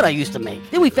 like Mother used to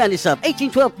make. Then we found this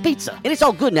 1812 pizza, and it's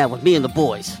all good now with me and the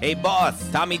boys. Hey,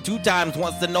 boss, Tommy 2 Times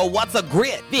wants to know what's a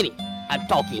grit. Vinny, I'm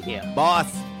talking here.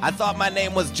 Boss, I thought my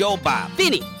name was Joe Bob.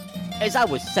 Vinny, as I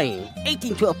was saying,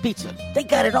 1812 Pizza, they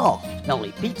got it all. Not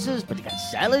only pizzas, but they got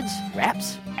salads,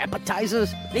 wraps,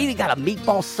 appetizers. They even got a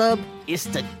meatball sub. It's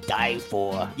to die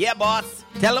for. Yeah, boss.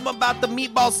 Tell them about the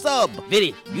meatball sub.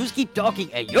 Vinny, you just keep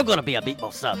talking and you're gonna be a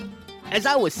meatball sub. As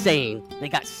I was saying, they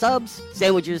got subs,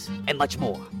 sandwiches, and much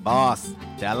more. Boss,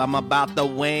 tell them about the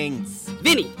wings.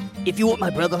 Vinny, if you want my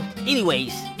brother,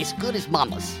 anyways, it's good as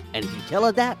mama's. And if you tell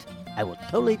her that, I will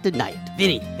totally deny it.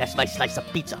 Vinny, that's my slice of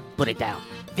pizza. Put it down.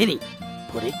 Vinny,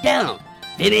 put it down.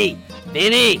 Vinny!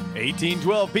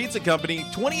 1812 Pizza Company,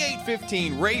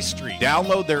 2815 Ray Street.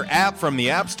 Download their app from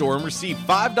the App Store and receive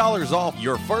 $5 off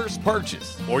your first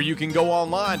purchase. Or you can go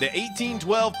online to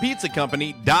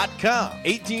 1812pizzacompany.com.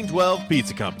 1812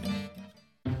 Pizza Company.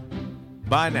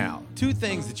 By now, two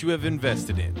things that you have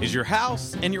invested in is your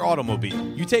house and your automobile.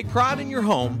 You take pride in your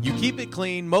home, you keep it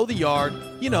clean, mow the yard,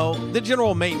 the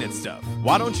general maintenance stuff.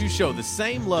 Why don't you show the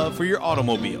same love for your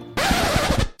automobile?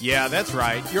 Yeah, that's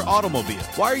right, your automobile.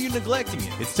 Why are you neglecting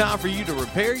it? It's time for you to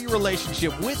repair your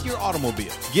relationship with your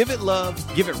automobile. Give it love,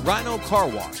 give it Rhino Car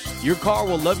Wash. Your car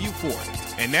will love you for it.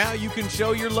 And now you can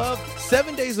show your love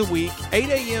 7 days a week, 8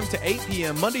 a.m. to 8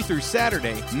 p.m. Monday through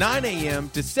Saturday, 9 a.m.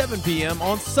 to 7 p.m.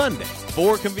 on Sunday.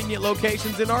 4 convenient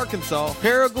locations in Arkansas,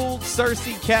 Paragould,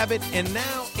 Searcy, Cabot, and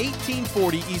now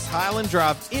 1840 East Highland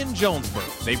Drive in Jonesboro.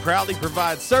 They proudly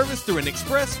provide service through an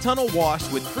express tunnel wash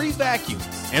with free vacuums.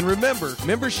 And remember,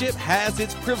 membership has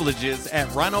its privileges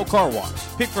at Rhino Car Wash.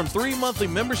 Pick from 3 monthly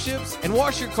memberships and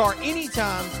wash your car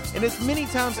anytime and as many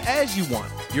times as you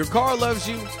want. Your car loves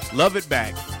you, love it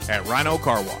back at Rhino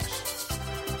Car Wash.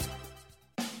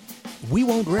 We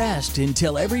won't rest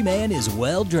until every man is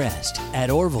well dressed at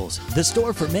Orville's, the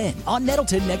store for men, on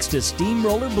Nettleton next to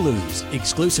Steamroller Blues.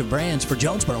 Exclusive brands for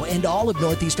Jonesboro and all of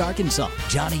Northeast Arkansas.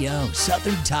 Johnny O,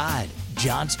 Southern Tide,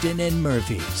 Johnston and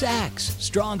Murphy, Saks,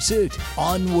 Strong Suit,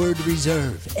 Onward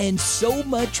Reserve, and so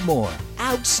much more.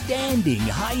 Outstanding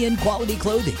high-end quality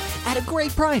clothing at a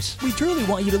great price. We truly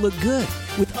want you to look good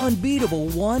with unbeatable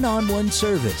one-on-one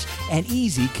service and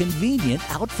easy, convenient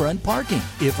out-front parking.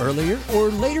 If earlier or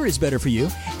later is better for you,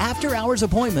 after-hours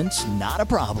appointments, not a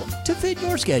problem. To fit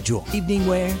your schedule. Evening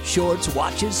wear, shorts,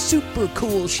 watches, super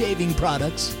cool shaving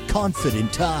products,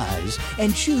 confident ties,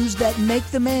 and shoes that make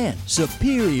the man.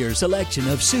 Superior selection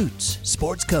of suits,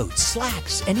 sports coats,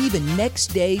 slacks, and even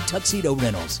next-day tuxedo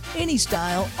rentals. Any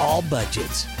style, all budgets.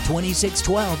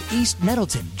 2612 East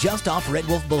Nettleton, just off Red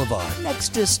Wolf Boulevard,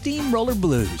 next to Steamroller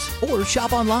Blues. Or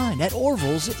shop online at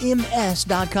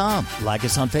orvillesms.com. Like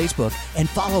us on Facebook and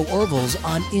follow Orville's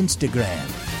on Instagram.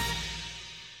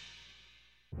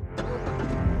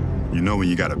 You know when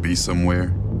you gotta be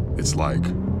somewhere, it's like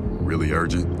really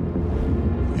urgent.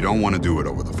 You don't want to do it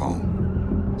over the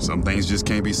phone. Some things just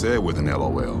can't be said with an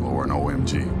LOL or an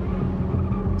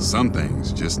OMG. Some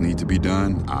things just need to be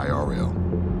done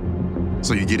IRL.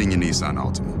 So you get in your Nissan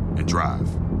Altima and drive.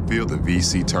 Feel the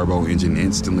VC turbo engine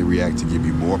instantly react to give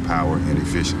you more power and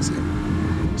efficiency,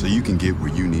 so you can get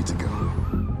where you need to go.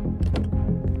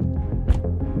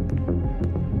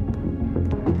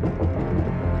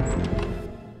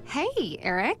 Hey,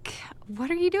 Eric.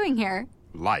 What are you doing here?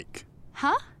 Like.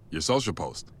 Huh? Your social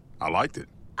post. I liked it.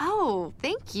 Oh,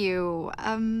 thank you.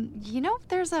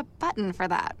 There's a button for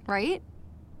that, right?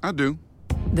 I do.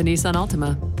 The Nissan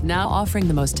Altima, now offering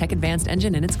the most tech-advanced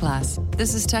engine in its class.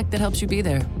 This is tech that helps you be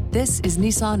there. This is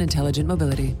Nissan Intelligent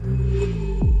Mobility.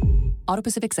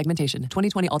 Auto-Pacific segmentation.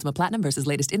 2020 Altima Platinum versus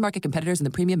latest in-market competitors in the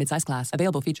premium midsize class.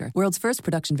 Available feature. World's first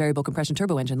production variable compression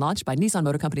turbo engine launched by Nissan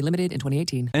Motor Company Limited in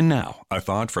 2018. And now, a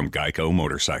thought from Geico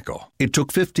Motorcycle. It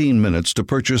took 15 minutes to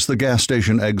purchase the gas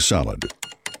station egg salad.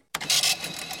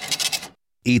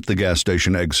 Eat the gas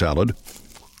station egg salad.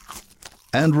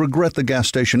 And regret the gas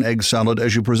station egg salad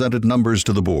as you presented numbers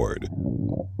to the board.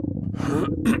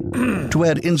 To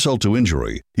add insult to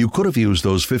injury, you could have used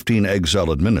those 15 egg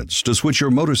salad minutes to switch your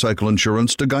motorcycle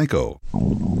insurance to Geico.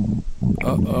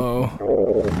 Uh-oh.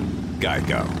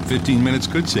 Geico. 15 minutes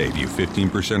could save you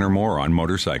 15% or more on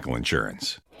motorcycle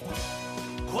insurance.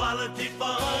 Quality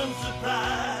Farm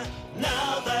Supply,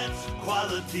 now that's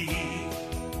quality.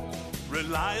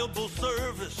 Reliable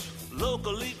service,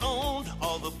 locally owned,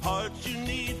 all the parts you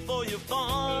need for your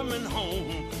farm and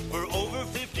home. For over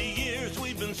 50 years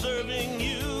we've been serving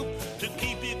you to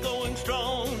keep you going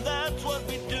strong. That's what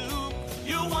we do.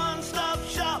 Your one-stop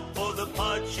shop for the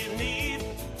parts you need.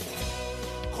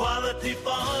 Quality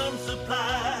Farm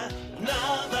Supply,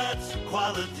 now that's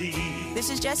quality. This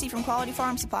is Jessie from Quality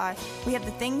Farm Supply. We have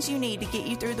the things you need to get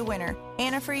you through the winter.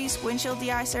 Antifreeze, windshield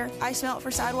deicer, ice melt for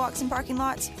sidewalks and parking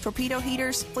lots, torpedo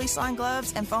heaters, fleece line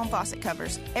gloves, and foam faucet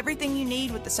covers. Everything you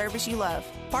need with the service you love.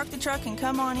 Park the truck and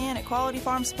come on in at Quality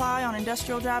Farm Supply on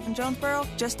Industrial Drive in Jonesboro,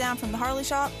 just down from the Harley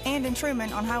Shop, and in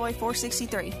Truman on Highway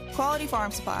 463. Quality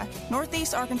Farm Supply,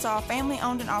 Northeast Arkansas, family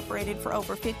owned and operated for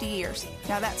over 50 years.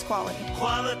 Now that's quality.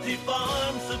 Quality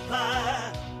Farm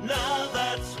Supply, now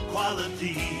that's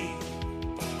quality.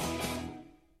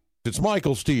 It's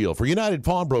Michael Steele for United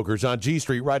Pawnbrokers on G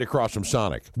Street right across from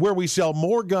Sonic, where we sell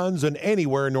more guns than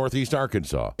anywhere in Northeast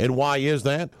Arkansas. And why is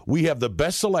that? We have the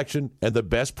best selection and the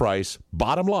best price,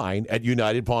 bottom line, at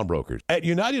United Pawnbrokers. At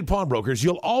United Pawnbrokers,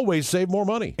 you'll always save more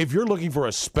money. If you're looking for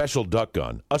a special duck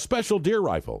gun, a special deer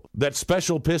rifle, that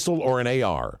special pistol, or an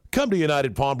AR, come to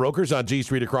United Pawnbrokers on G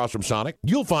Street across from Sonic.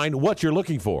 You'll find what you're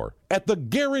looking for at the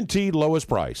guaranteed lowest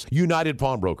price. United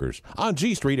Pawnbrokers on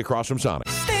G Street across from Sonic.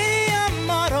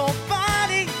 Auto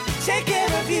Body, take care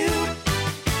of you.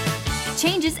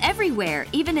 Changes everywhere,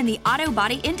 even in the auto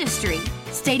body industry.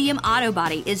 Stadium Auto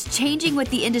Body is changing with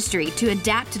the industry to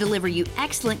adapt to deliver you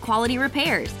excellent quality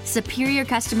repairs, superior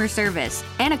customer service,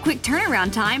 and a quick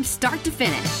turnaround time start to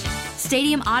finish.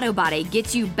 Stadium Auto Body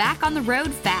gets you back on the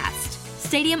road fast.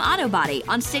 Stadium Auto Body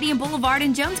on Stadium Boulevard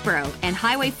in Jonesboro and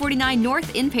Highway 49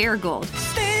 North in Paragould.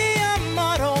 Stadium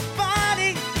Auto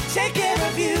Body, take care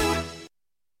of you.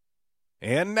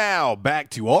 And now,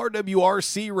 back to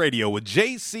RWRC Radio with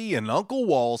JC and Uncle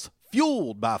Walls,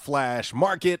 fueled by Flash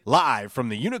Market, live from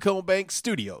the Unico Bank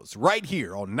Studios, right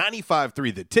here on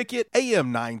 95.3 The Ticket,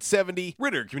 AM 970,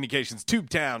 Ritter Communications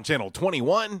Tubetown Channel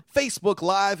 21, Facebook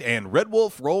Live, and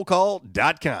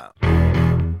RedWolfRollCall.com.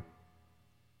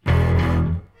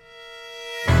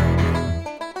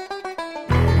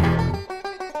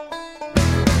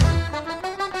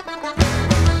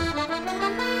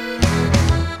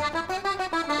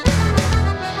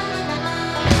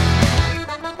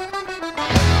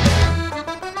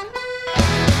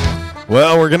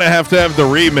 Well, we're going to have the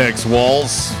remix,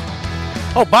 Walls.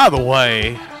 Oh, by the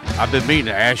way, I've been meaning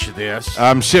to ask you this.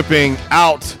 I'm shipping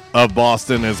out of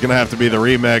Boston. It's going to have to be the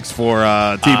remix for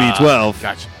TB12.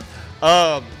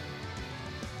 Gotcha.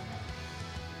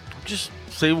 Just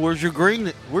see, where's your green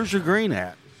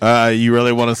at? You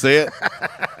really want to see it?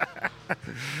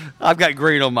 I've got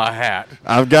green on my hat.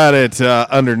 I've got it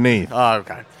underneath. Oh,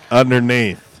 okay.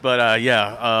 Underneath. But, we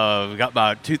got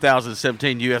my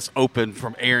 2017 U.S. Open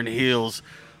from Aaron Hill's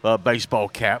baseball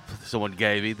cap someone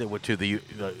gave me that went to the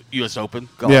U.S. Open.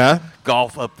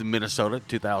 Golf up in Minnesota,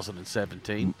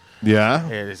 2017. Yeah.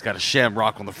 And it's got a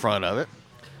shamrock on the front of it.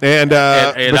 And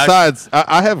besides,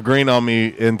 I have green on me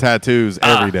in tattoos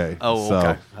every day. Oh, so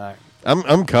okay. All right.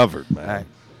 I'm covered, man. All right.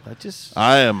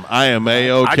 I am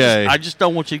A-okay. I just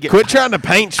don't want you to get. Quit trying to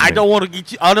paint me. I don't want to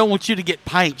get you. I don't want you to get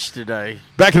pinched today.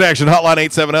 Back in action, hotline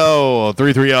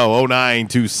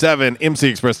 870-330-0927. MC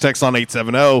Express text on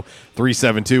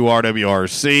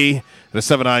 870-372-RWRC. The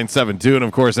 7972. And,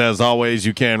 of course, as always,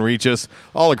 you can reach us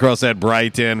all across that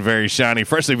bright and very shiny,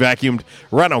 freshly vacuumed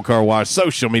Rhino Car Wash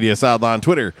social media sideline,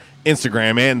 Twitter,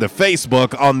 Instagram, and the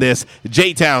Facebook on this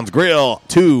J-Town's Grill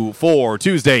 2-4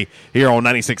 Tuesday here on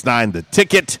 96.9 The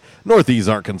Ticket, Northeast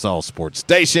Arkansas Sports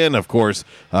Station. Of course,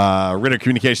 Ritter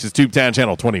Communications Tubetown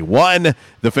Channel 21,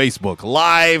 the Facebook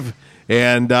Live,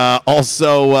 and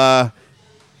also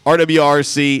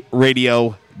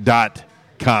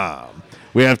RWRCradio.com.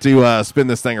 We have to spin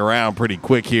this thing around pretty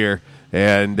quick here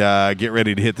and get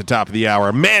ready to hit the top of the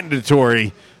hour.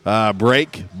 Mandatory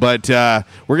break, but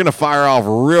we're going to fire off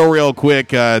real quick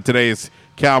today's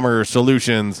Calmer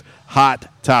Solutions hot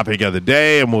topic of the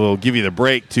day, and we'll give you the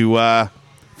break to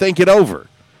think it over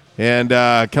and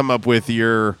come up with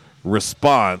your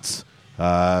response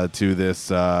to this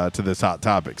hot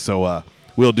topic. So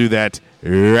we'll do that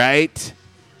right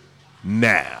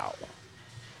now.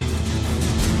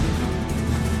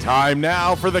 Time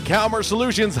now for the Calmer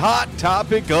Solutions hot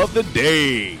topic of the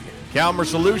day. Calmer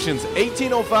Solutions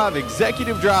 1805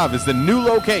 Executive Drive is the new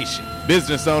location.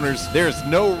 Business owners, there's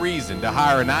no reason to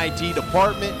hire an IT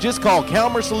department. Just call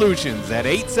Calmer Solutions at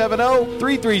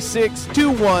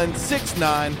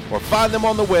 870-336-2169 or find them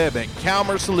on the web at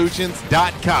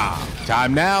calmersolutions.com.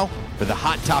 Time now for the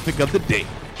hot topic of the day.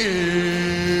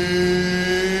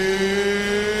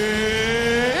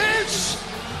 It's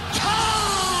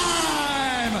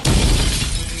time!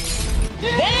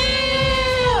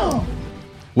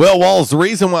 Well, Walls, the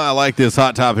reason why I like this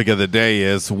hot topic of the day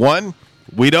is, one,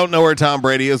 we don't know where Tom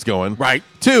Brady is going. Right.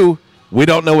 Two, we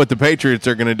don't know what the Patriots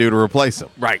are going to do to replace him.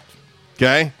 Right.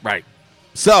 Okay? Right.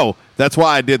 So that's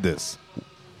why I did this.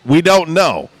 We don't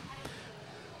know.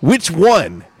 Which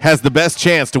one has the best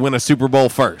chance to win a Super Bowl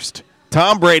first?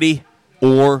 Tom Brady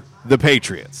or the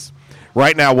Patriots?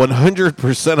 Right now,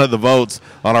 100% of the votes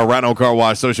on our Rhino Car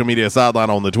Wash social media sideline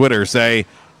on the Twitter say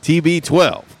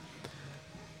TB12.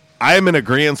 I am in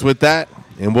agreement with that,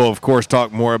 and we'll, of course,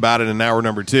 talk more about it in hour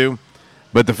number 2.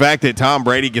 But the fact that Tom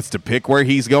Brady gets to pick where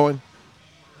he's going,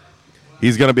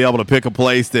 he's going to be able to pick a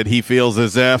place that he feels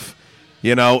as if,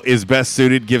 is best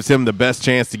suited, gives him the best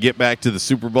chance to get back to the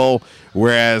Super Bowl.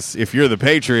 Whereas if you're the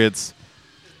Patriots,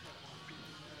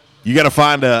 you got to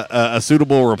find a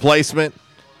suitable replacement.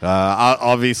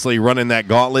 Obviously, running that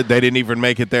gauntlet, they didn't even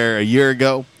make it there a year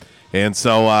ago. And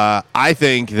so I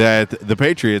think that the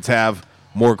Patriots have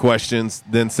more questions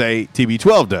than, say,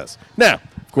 TB12 does. Now,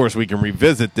 of course, we can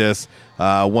revisit this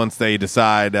once they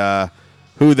decide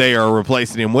who they are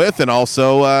replacing him with, and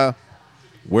also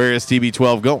where is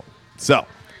TB12 going. So,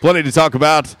 plenty to talk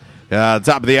about. Top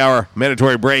of the hour,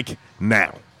 mandatory break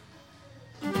now.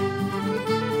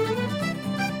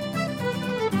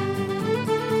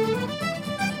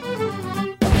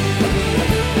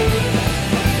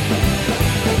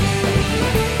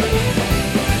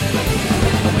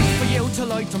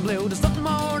 And blue. There's nothing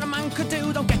more a man could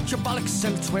do. Don't get your bollocks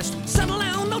in a twist. Settle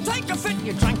down, don't take a fit.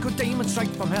 You drank a demon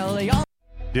straight from hell.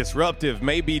 Disruptive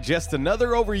may be just another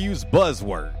overused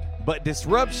buzzword, but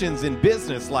disruptions in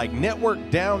business like network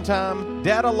downtime,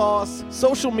 data loss,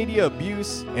 social media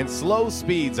abuse, and slow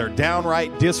speeds are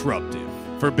downright disruptive.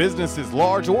 For businesses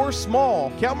large or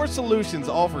small, Calmer Solutions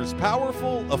offers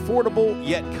powerful, affordable,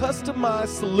 yet customized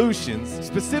solutions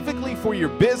specifically for your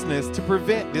business to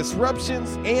prevent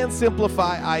disruptions and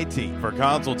simplify IT. For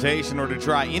consultation or to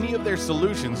try any of their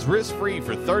solutions risk-free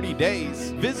for 30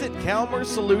 days, visit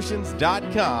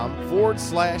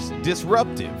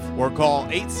calmersolutions.com/disruptive or call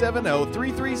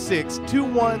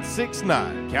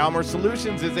 870-336-2169. Calmer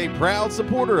Solutions is a proud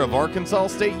supporter of Arkansas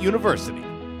State University.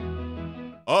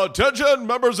 Attention,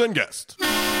 members and guests.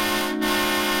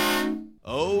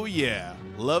 Oh, yeah.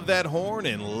 Love that horn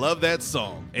and love that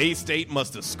song. A-State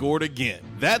must have scored again.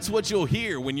 That's what you'll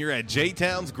hear when you're at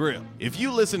J-Town's Grill. If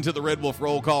you listen to the Red Wolf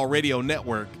Roll Call Radio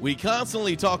Network, we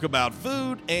constantly talk about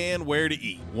food and where to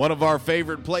eat. One of our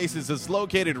favorite places is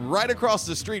located right across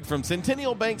the street from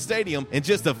Centennial Bank Stadium and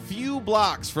just a few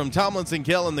blocks from Tomlinson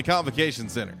Kell and the Convocation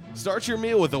Center. Start your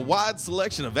meal with a wide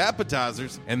selection of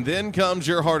appetizers, and then comes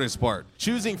your hardest part,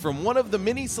 choosing from one of the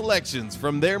many selections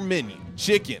from their menu.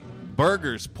 Chicken,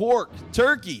 burgers, pork,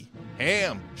 turkey,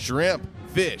 ham, shrimp,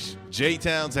 fish.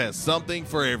 J-Town's has something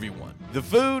for everyone. The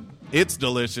food, it's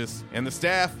delicious, and the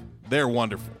staff, they're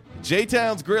wonderful.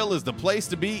 J-Town's Grill is the place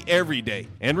to be every day.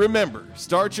 And remember,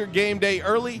 start your game day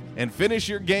early and finish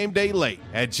your game day late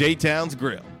at J-Town's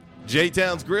Grill.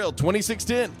 J-Town's Grill,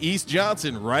 2610 East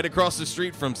Johnson, right across the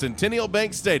street from Centennial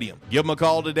Bank Stadium. Give them a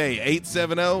call today,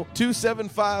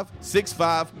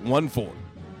 870-275-6514.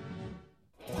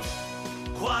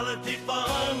 Quality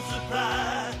Farm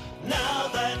Supply, now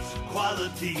that's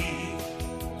quality.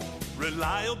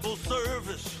 Reliable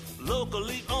service,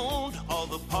 locally owned, all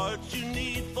the parts you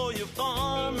need for your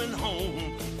farm and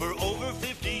home. For over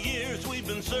 50 years we've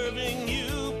been serving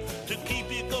you to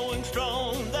keep you going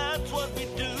strong, that's what we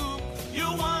do. Your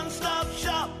one-stop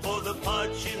shop for the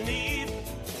parts you need.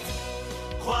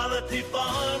 Quality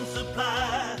Farm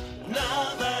Supply,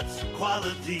 now that's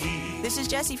quality. This is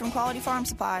Jesse from Quality Farm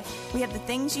Supply. We have the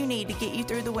things you need to get you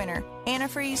through the winter.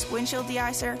 Antifreeze, windshield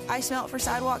deicer, ice melt for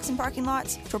sidewalks and parking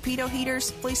lots, torpedo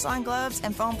heaters, fleece line gloves,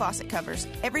 and foam faucet covers.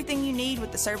 Everything you need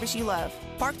with the service you love.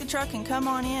 Park the truck and come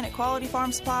on in at Quality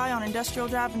Farm Supply on Industrial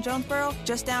Drive in Jonesboro,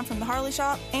 just down from the Harley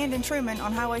Shop, and in Truman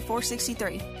on Highway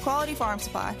 463. Quality Farm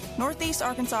Supply, Northeast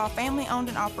Arkansas, family owned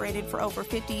and operated for over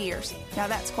 50 years. Now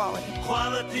that's quality.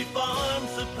 Quality Farm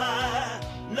Supply,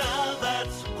 now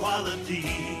that's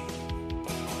quality.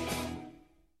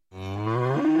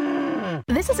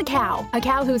 This is a cow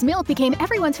whose milk became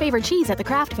everyone's favorite cheese at the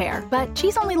craft fair. But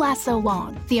cheese only lasts so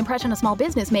long. The impression a small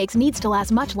business makes needs to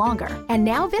last much longer. And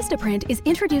now Vistaprint is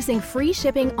introducing free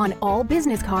shipping on all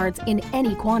business cards in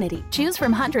any quantity. Choose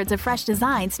from hundreds of fresh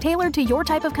designs tailored to your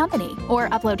type of company, or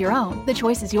upload your own. The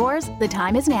choice is yours. The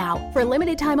time is now. For a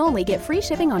limited time only, get free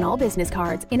shipping on all business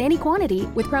cards in any quantity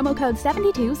with promo code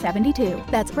 7272.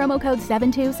 That's promo code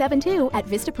 7272 at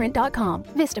Vistaprint.com.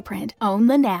 Vistaprint. Own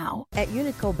the now. At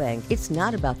Unico Bank, it's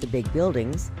not about the big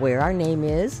buildings, where our name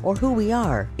is, or who we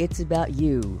are. It's about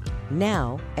you,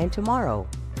 now and tomorrow.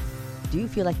 Do you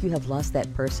feel like you have lost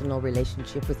that personal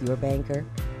relationship with your banker?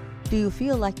 Do you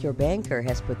feel like your banker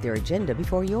has put their agenda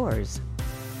before yours?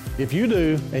 If you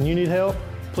do and you need help,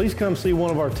 please come see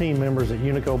one of our team members at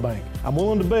Unico Bank. I'm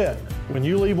willing to bet when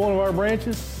you leave one of our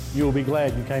branches, you will be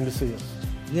glad you came to see us.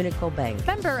 Unico Bank.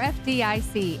 Member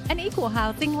FDIC, an equal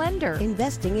housing lender.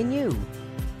 Investing in you.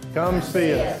 Come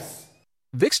see us.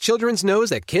 Vicks Children's knows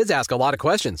that kids ask a lot of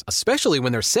questions, especially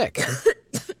when they're sick.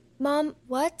 Mom,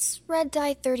 what's red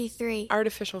dye 33?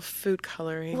 Artificial food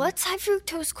coloring. What's high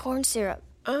fructose corn syrup?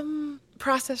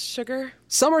 Processed sugar.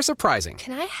 Some are surprising.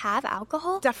 Can I have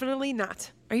alcohol? Definitely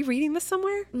not. Are you reading this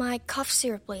somewhere? My cough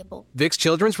syrup label. Vicks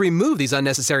Children's remove these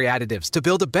unnecessary additives to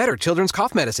build a better children's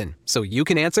cough medicine, so you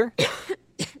can answer.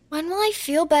 When will I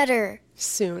feel better?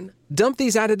 Soon. Dump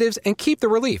these additives and keep the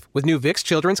relief with new Vicks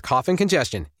Children's Cough and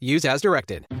Congestion. Use as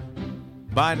directed.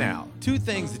 By now, two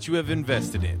things that you have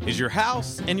invested in is your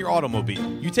house and your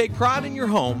automobile. You take pride in your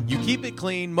home, you keep it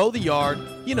clean, mow the yard,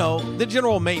 you know, the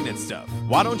general maintenance stuff.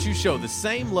 Why don't you show the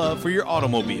same love for your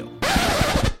automobile?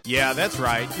 Yeah, that's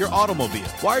right, your automobile.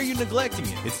 Why are you neglecting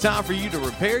it? It's time for you to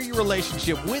repair your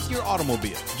relationship with your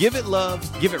automobile. Give it love,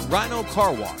 give it Rhino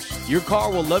Car Wash. Your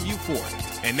car will love you for it.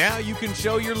 And now you can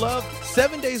show your love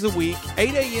 7 days a week,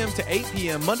 8 a.m. to 8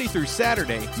 p.m. Monday through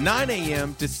Saturday, 9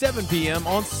 a.m. to 7 p.m.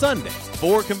 on Sunday.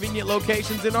 4 convenient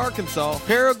locations in Arkansas: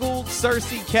 Paragould,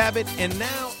 Searcy, Cabot, and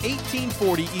now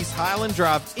 1840 East Highland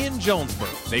Drive in Jonesboro.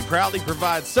 They proudly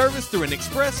provide service through an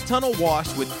express tunnel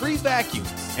wash with free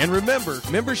vacuums. And remember,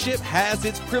 membership has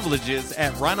its privileges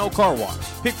at Rhino Car Wash.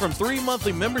 Pick from 3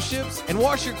 monthly memberships and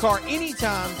wash your car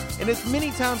anytime and as many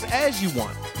times as you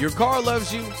want. Your car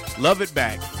loves you, love it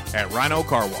back at Rhino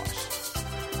Car Wash.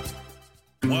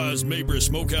 Why is Mabry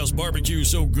Smokehouse Barbecue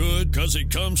so good? Because it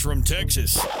comes from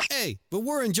Texas. Hey, but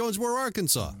we're in Jonesboro,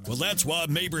 Arkansas. Well, that's why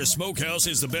Mabry Smokehouse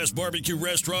is the best barbecue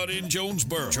restaurant in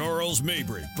Jonesboro. Charles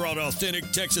Mabry brought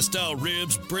authentic Texas-style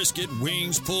ribs, brisket,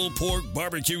 wings, pulled pork,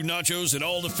 barbecue nachos, and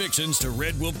all the fixings to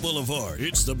Red Wolf Boulevard.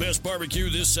 It's the best barbecue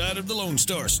this side of the Lone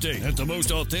Star State at the most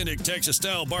authentic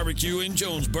Texas-style barbecue in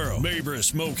Jonesboro. Mabry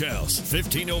Smokehouse,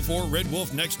 1504 Red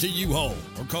Wolf next to U-Haul.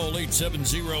 Or call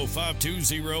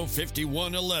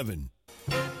 870-520-5111.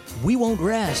 We won't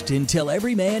rest until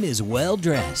every man is well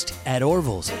dressed. At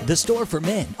Orville's, the store for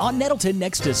men, on Nettleton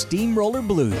next to Steamroller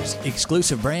Blues.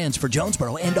 Exclusive brands for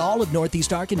Jonesboro and all of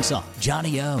Northeast Arkansas.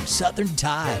 Johnny O, Southern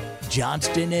Tide,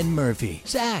 Johnston and Murphy,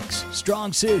 Saks,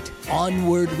 Strong Suit,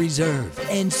 Onward Reserve,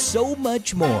 and so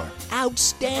much more.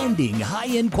 Outstanding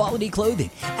high-end quality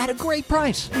clothing at a great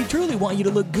price. We truly want you to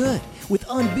look good with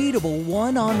unbeatable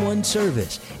one-on-one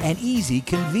service and easy,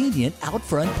 convenient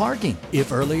out-front parking.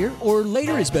 If earlier or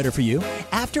later is better for you,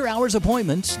 after-hours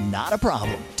appointments, not a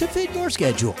problem. To fit your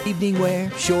schedule, evening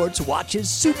wear, shorts, watches,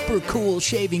 super cool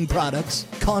shaving products,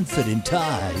 confident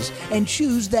ties, and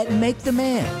shoes that make the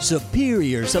man.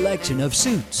 Superior selection of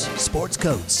suits, sports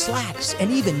coats, slacks,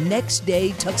 and even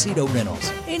next-day tuxedo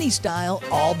rentals. Any style,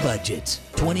 all budgets.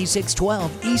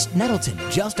 2612 East Nettleton,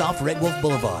 just off Red Wolf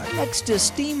Boulevard, next to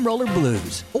Steamroller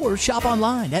Blues. Or shop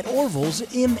online at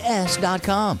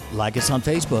orvilsms.com. Like us on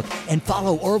Facebook and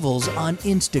follow Orville's on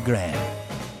Instagram.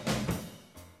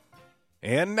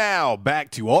 And now, back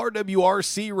to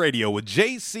RWRC Radio with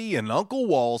JC and Uncle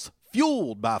Walls,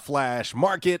 fueled by Flash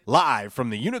Market, live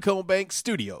from the Unico Bank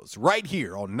Studios, right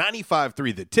here on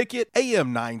 95.3 The Ticket,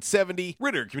 AM 970,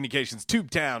 Ritter Communications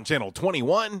Tubetown Channel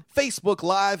 21, Facebook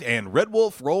Live, and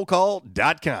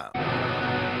RedWolfRollCall.com.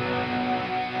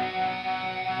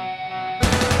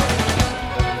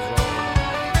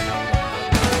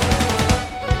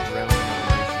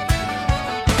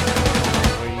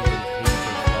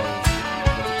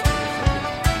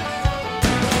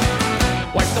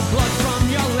 Wipe the blood from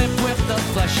your lip with the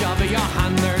flesh of your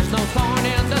hand. There's no thorn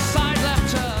in the side left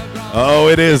to grow. Oh,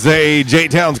 it is a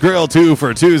J-Town's Grill 2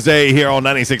 for Tuesday here on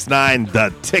 96.9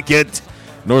 The Ticket,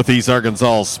 Northeast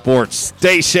Arkansas Sports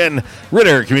Station,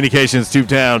 Ritter Communications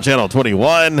Tubetown Channel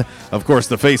 21, of course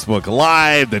the Facebook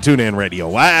Live, the TuneIn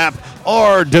Radio app,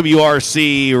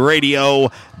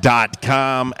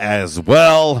 RWRCradio.com as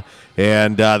well.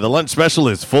 And the lunch special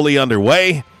is fully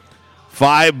underway.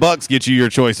 $5 gets you your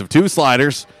choice of 2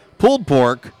 sliders, pulled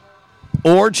pork,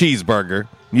 or cheeseburger.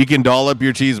 You can doll up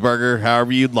your cheeseburger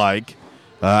however you'd like.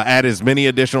 Add as many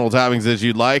additional toppings as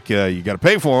you'd like. You got to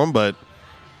pay for them, but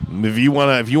if you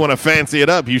want to fancy it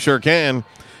up, you sure can.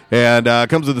 And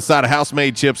comes with a side of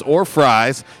house-made chips or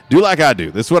fries. Do like I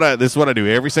do. This is what I do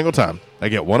every single time. I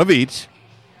get one of each.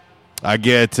 I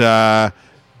get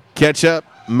ketchup,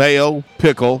 mayo,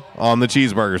 pickle on the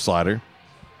cheeseburger slider.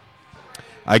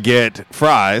 I get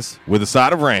fries with a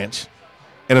side of ranch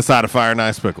and a side of fire and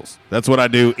ice pickles. That's what I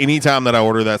do anytime that I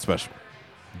order that special.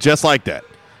 Just like that.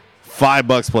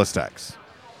 $5 plus tax.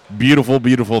 Beautiful,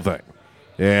 beautiful thing.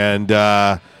 And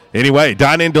anyway,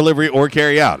 dine-in, delivery, or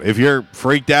carry out. If you're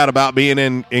freaked out about being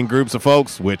in groups of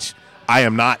folks, which I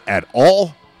am not at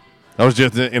all. I was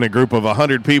just in a group of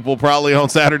 100 people probably on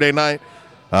Saturday night.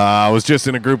 I was just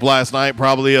in a group last night,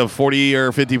 probably of 40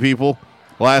 or 50 people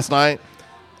last night.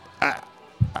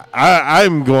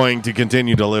 I'm going to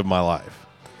continue to live my life.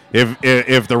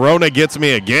 If the Rona gets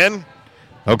me again,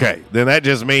 okay, then that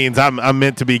just means I'm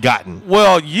meant to be gotten.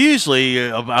 Well, usually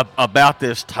about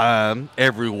this time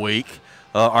every week,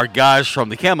 our guys from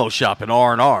the camo shop in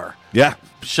R&R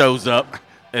shows up,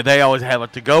 and they always have a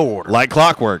to-go order. Like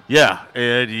clockwork. Yeah,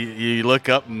 and you look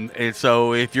up, and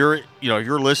so if you're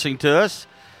listening to us,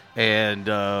 and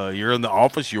you're in the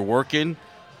office, you're working,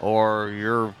 or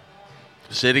you're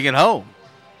sitting at home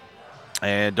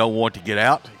and don't want to get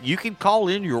out, you can call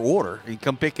in your order and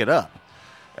come pick it up,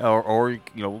 or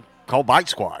call Bike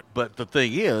Squad. But the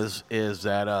thing is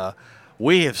that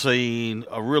we have seen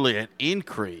really an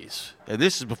increase, and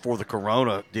this is before the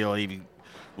Corona deal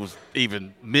was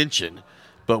even mentioned.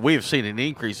 But we have seen an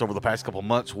increase over the past couple of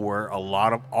months where a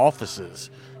lot of offices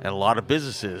and a lot of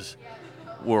businesses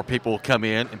where people come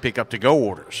in and pick up to-go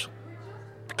orders.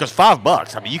 Because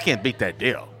 $5, I mean, you can't beat that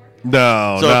deal.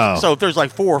 No. So if there's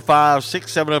like 4 or 5,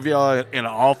 6, 7 of y'all in an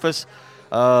office,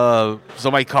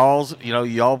 somebody calls,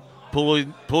 y'all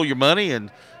pull your money and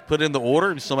put in the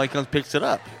order, and somebody comes picks it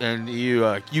up, and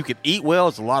you can eat well.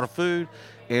 It's a lot of food,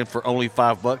 and for only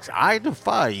 $5, I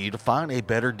defy you to find a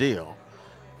better deal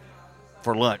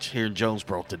for lunch here in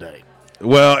Jonesboro today.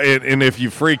 Well, and if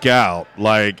you freak out,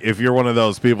 like if you're one of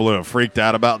those people who have freaked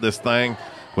out about this thing,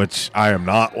 which I am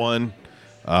not one.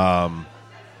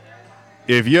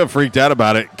 If you have freaked out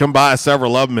about it, come buy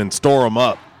several of them and store them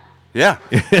up. Yeah.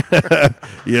 Put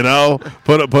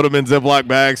them in Ziploc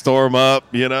bags, store them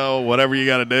up, whatever you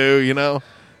got to do,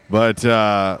 But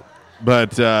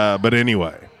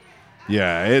anyway,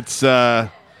 yeah, it's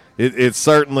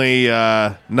certainly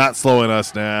not slowing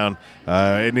us down.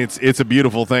 And it's a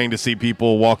beautiful thing to see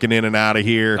people walking in and out of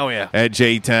here at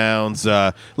J-Town's.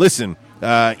 Listen,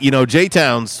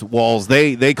 J-Town's walls,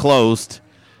 they closed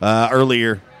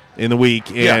earlier in the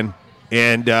week, and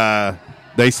they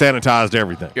sanitized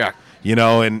everything. Yeah.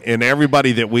 And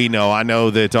everybody that we know, I know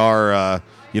that our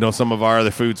some of our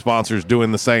other food sponsors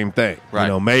doing the same thing.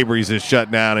 Right. Mabry's is shut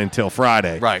down until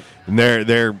Friday. Right. And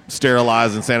they're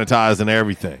sterilizing, sanitizing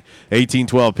everything.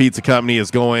 1812 Pizza Company is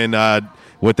going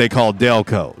what they call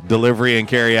Delco, delivery and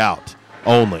carry out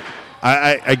only.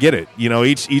 I get it.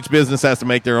 Each business has to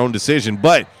make their own decision,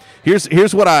 but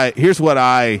here's what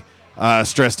I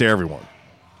stress to everyone.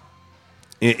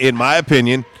 In my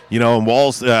opinion, in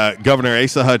Walls, Governor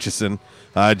Asa Hutchinson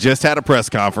just had a press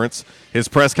conference. His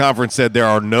press conference said there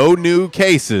are no new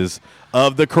cases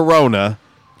of the corona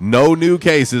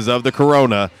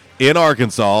in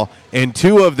Arkansas, and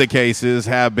 2 of the cases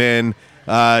have been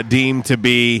deemed to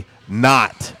be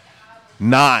not.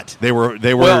 They were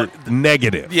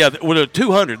negative. Yeah, with a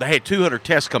 200, they had 200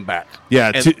 tests come back.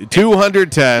 Yeah,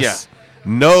 200 tests. Yeah.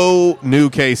 No new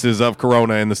cases of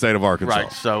corona in the state of Arkansas.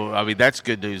 Right. So I mean, that's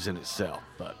good news in itself.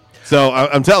 But so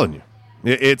I'm telling you,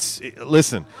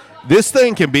 listen. This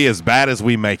thing can be as bad as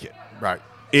we make it. Right.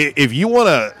 If you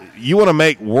wanna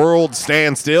make world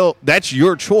stand still, that's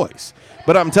your choice.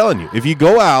 But I'm telling you, if you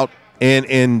go out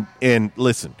and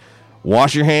listen,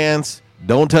 wash your hands.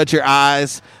 Don't touch your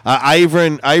eyes. I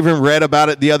even read about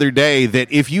it the other day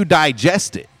that if you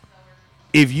digest it,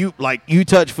 if you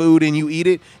touch food and you eat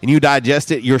it and you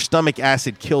digest it, your stomach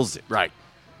acid kills it. Right.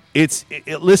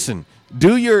 Listen,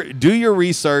 do your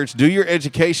research, do your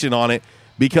education on it,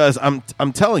 because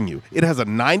I'm telling you, it has a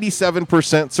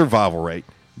 97% survival rate.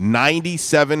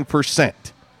 97%.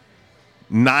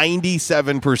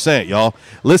 97%, y'all.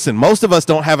 Listen, most of us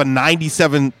don't have a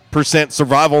 97%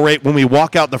 survival rate when we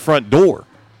walk out the front door.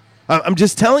 I'm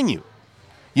just telling you.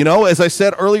 You know, as I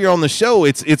said earlier on the show,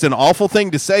 it's an awful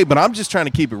thing to say, but I'm just trying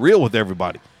to keep it real with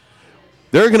everybody.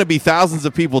 There are going to be thousands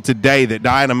of people today that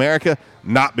die in America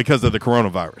not because of the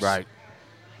coronavirus. Right.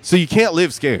 So you can't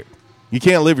live scared. You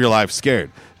can't live your life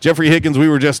scared. Jeffrey Higgins, we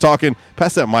were just talking.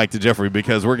 Pass that mic to Jeffrey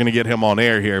because we're going to get him on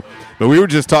air here. But we were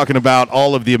just talking about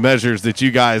all of the measures that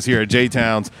you guys here at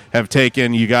J-Towns have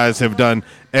taken. You guys have done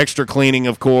extra cleaning,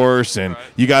 of course, and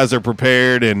you guys are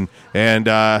prepared and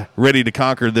ready to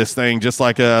conquer this thing just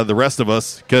like the rest of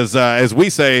us. Because as we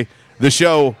say, the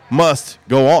show must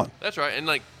go on. That's right. And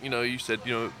like, you said,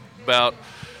 about –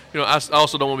 I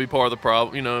also don't want to be part of the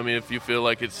problem. I mean, if you feel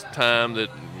like it's time that,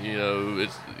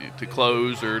 it's to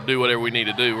close or do whatever we need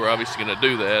to do, we're obviously going to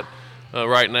do that.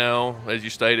 Right now, as you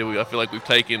stated, I feel like we've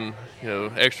taken,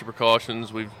 extra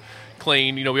precautions. We've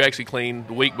cleaned, we actually cleaned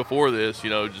the week before this,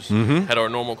 just had our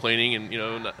normal cleaning.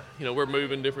 And, we're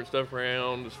moving different stuff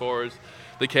around as far as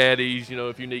the caddies,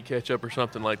 if you need ketchup or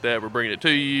something like that, we're bringing it to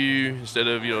you instead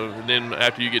of, and then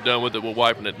after you get done with it, we're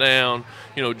wiping it down,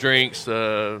 drinks,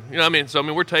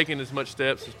 we're taking as much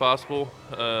steps as possible.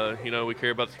 We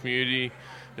care about the community.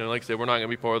 Like I said, we're not going to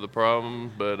be part of the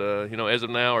problem, but, as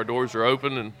of now, our doors are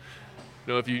open, and,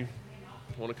 if you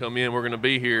want to come in, we're going to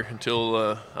be here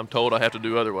until I'm told I have to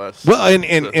do otherwise. Well,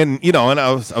 and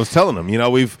I was telling them,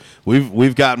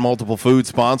 we've got multiple food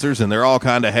sponsors, and they're all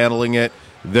kind of handling it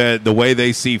the way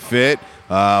they see fit.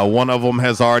 One of them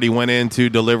has already went into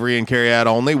delivery and carry out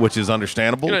only, which is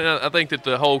understandable. I think that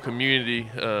the whole community.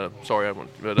 Sorry, I went.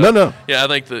 But, no. Yeah, I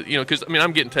think that because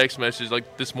I'm getting text messages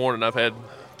like this morning. I've had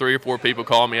 3 or 4 people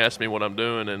call me, ask me what I'm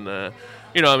doing, and I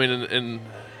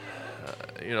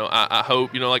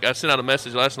hope like I sent out a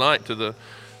message last night to the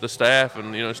staff,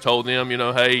 and just told them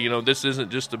hey this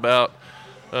isn't just about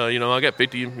I got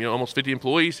 50 almost 50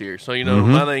 employees here, so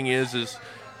my thing is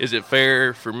it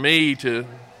fair for me to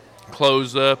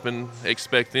close up and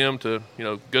expect them to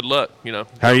good luck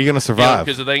how are you going to survive?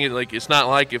 Because the thing is, like, it's not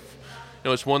like if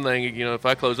it's one thing if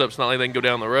I close up, it's not like they can go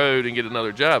down the road and get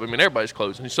another job. I mean, everybody's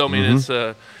closing, so I mean it's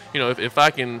if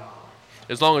I can,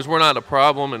 as long as we're not a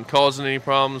problem and causing any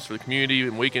problems for the community,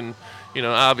 and we can I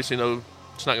obviously know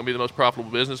it's not going to be the most profitable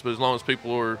business, but as long as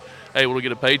people are able to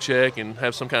get a paycheck and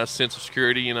have some kind of sense of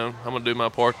security, I'm going to do my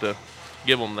part to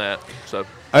give them that. So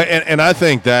and I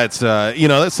think that's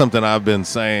that's something I've been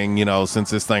saying since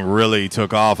this thing really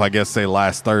took off. I guess say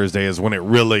last Thursday is when it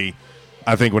really,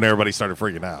 I think, when everybody started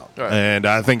freaking out. Right. And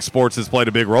I think sports has played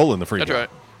a big role in the freak out.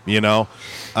 That's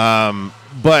right.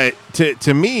 But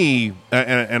to me,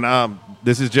 and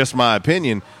this is just my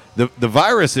opinion, the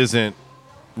virus isn't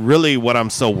really what I'm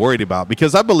so worried about,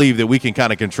 because I believe that we can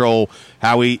kind of control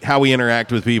how we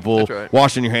interact with people. That's right.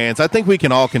 Washing your hands. I think we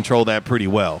can all control that pretty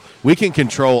well. We can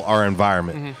control our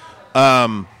environment.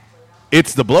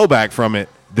 It's the blowback from it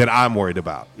that I'm worried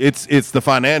about. It's the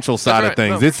financial side of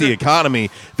things. It's the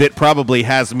economy that probably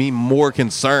has me more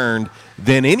concerned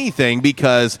than anything,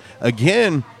 because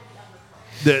again,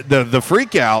 the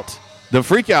freak out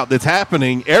that's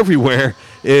happening everywhere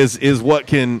is what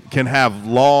can have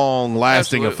long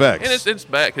lasting effects. And it's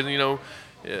bad because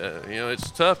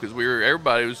it's tough because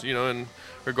everybody was and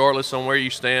regardless on where you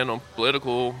stand on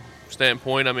political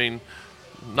standpoint, I mean,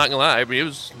 not gonna lie, I mean, it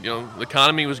was the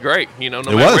economy was great, no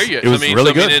matter where you. It was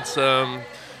really good. I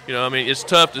mean, it's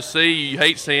tough to see. You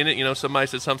hate seeing it. Somebody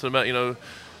said something about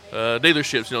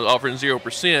dealerships offering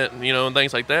 0%, and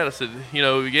things like that. I said,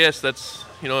 yes, that's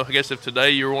I guess if today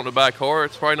you were wanting to buy a car,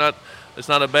 it's probably not. It's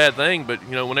not a bad thing, but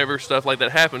whenever stuff like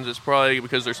that happens, it's probably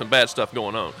because there's some bad stuff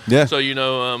going on. Yeah. So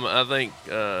I think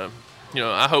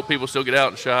I hope people still get out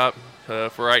and shop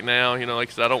for right now. Like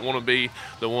I said, I don't want to be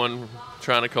the one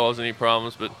trying to cause any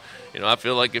problems, but I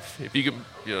feel like if you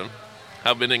could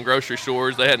I've been in grocery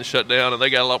stores. They hadn't shut down, and they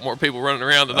got a lot more people running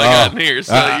around than they got in here.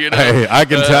 So, hey, I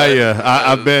can tell you,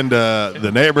 I've been to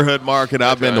the neighborhood market.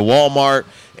 I've been to Walmart,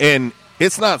 and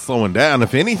it's not slowing down.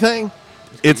 If anything,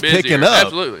 it's picking up.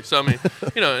 Absolutely. So, I mean,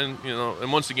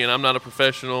 and once again, I'm not a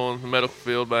professional in the medical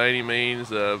field by any means,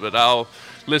 but I'll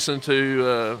listen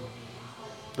to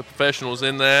the professionals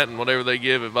in that and whatever they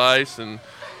give advice, and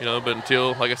but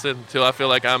until I feel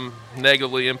like I'm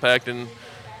negatively impacting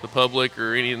the public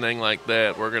or anything like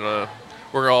that, we're gonna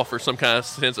offer some kind of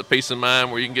sense of peace of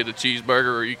mind where you can get a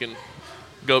cheeseburger, or you can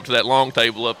go up to that long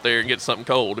table up there and get something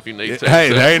cold if you need to. Hey,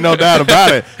 there ain't no doubt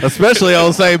about it, especially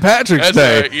on St. Patrick's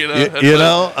Day. Right,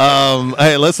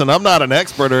 hey, listen, I'm not an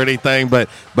expert or anything, but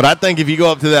I think if you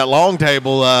go up to that long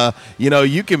table,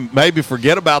 you can maybe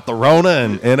forget about the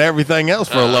Rona and everything else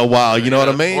for a little while. You know what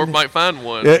I mean? Or might find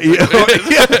one. Or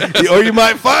you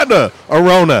might find a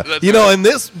Rona. And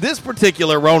this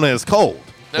particular Rona is cold.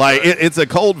 It's a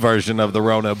cold version of the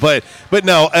Rona. But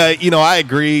no, I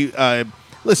agree.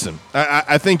 Listen,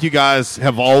 I think you guys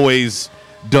have always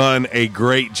done a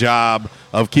great job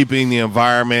of keeping the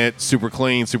environment super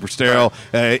clean, super sterile.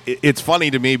 It's funny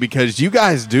to me because you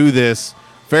guys do this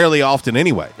fairly often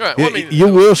anyway. Right. Well, you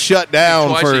will shut down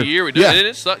twice for a year. We do, yeah. and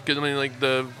it sucks because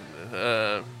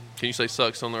can you say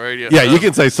sucks on the radio? Yeah, you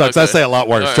can say sucks. Okay. I say a lot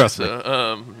worse. Right, trust me.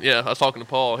 I was talking to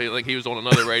Paul. He was on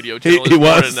another radio channel. he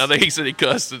was. And I think he said he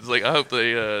cussed. It's like I hope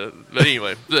they. But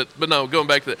anyway, but no, going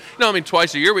back to that.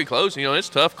 Twice a year we close. It's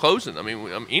tough closing.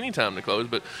 Any time to close,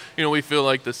 but we feel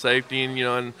like the safety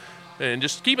and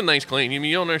just keeping things clean.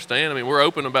 You don't understand. We're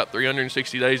open about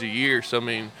 360 days a year. So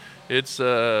it's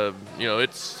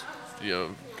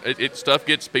it's stuff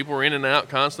gets people are in and out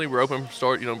constantly. We're open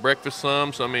start breakfast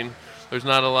some. So there's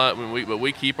not a lot but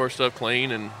we keep our stuff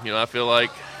clean, and I feel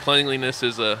like cleanliness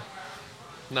is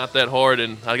not that hard,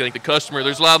 and I think the customer,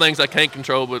 there's a lot of things I can't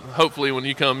control, but hopefully when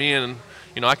you come in,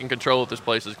 and I can control if this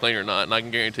place is clean or not, and I can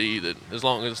guarantee you that as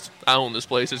long as I own this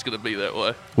place, it's going to be that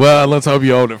way. Well, let's hope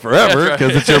you own it forever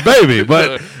because it's your baby.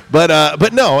 But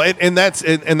no, and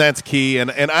that's key,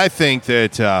 and I think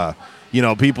that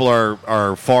people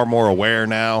are far more aware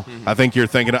now. Mm-hmm. I think you're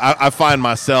thinking. I find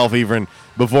myself even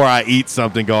before I eat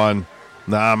something going,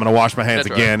 I'm going to wash my hands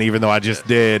again, even though I just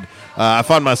did. I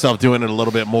find myself doing it a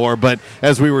little bit more. But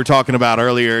as we were talking about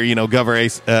earlier,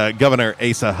 Governor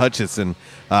Asa Hutchinson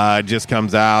just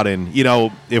comes out, and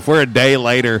if we're a day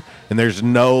later and there's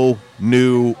no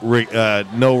new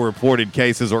no reported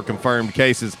cases or confirmed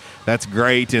cases, that's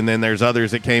great. And then there's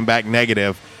others that came back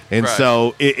negative, and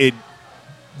so it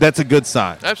that's a good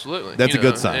sign. Absolutely, that's a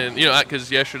good sign. And because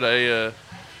yesterday.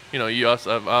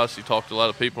 I've obviously talked to a lot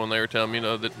of people, and they were telling me,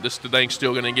 that this thing's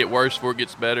still going to get worse before it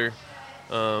gets better.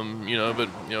 But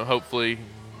hopefully,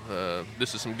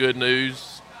 this is some good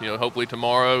news. Hopefully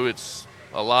tomorrow it's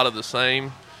a lot of the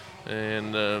same.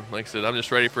 And like I said, I'm just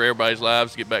ready for everybody's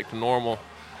lives to get back to normal.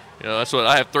 That's what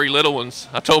I have 3 little ones.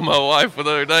 I told my wife the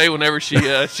other day whenever she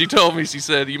told me, she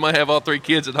said, you might have all 3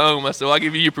 kids at home. I said, well, I'll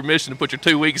give you your permission to put your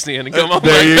 2 weeks in and come on.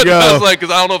 There you go. I was like,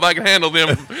 because I don't know if I can handle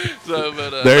them. So,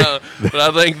 but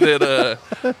I think that,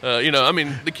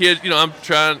 the kids, I'm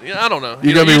trying, I don't know.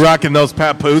 You're going to be rocking those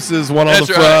papooses, one on the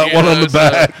front, one on the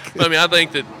back. I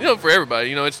think that, for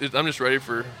everybody, I'm just ready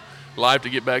for life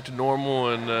to get back to normal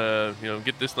and,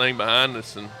 get this thing behind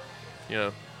us and,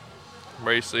 I'm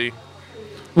ready to see.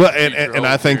 Well, and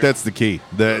I think that's the key.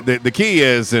 The key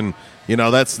is, and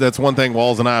that's one thing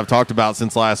Walls and I have talked about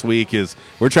since last week is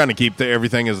we're trying to keep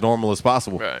everything as normal as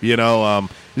possible. Right.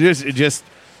 Just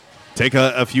take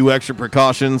a few extra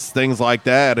precautions, things like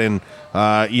that, and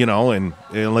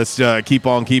and let's keep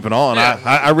on keeping on. Yeah.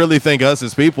 I really think us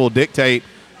as people dictate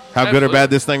how good or bad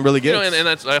this thing really gets. And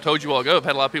that's I told you a while ago. I've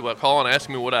had a lot of people that call and ask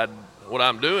me what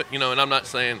I'm doing. And I'm not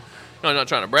saying I'm not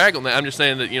trying to brag on that. I'm just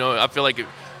saying that I feel like.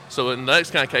 So in those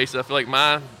kind of cases, I feel like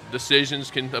my decisions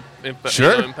can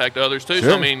impact others too.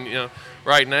 Sure. So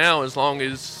right now, as long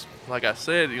as, like I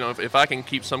said, if I can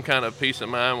keep some kind of peace of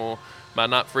mind, by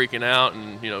not freaking out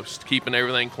and keeping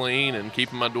everything clean and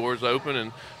keeping my doors open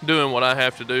and doing what I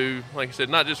have to do, like I said,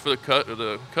 not just for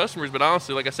the customers, but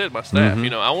honestly, like I said, my staff.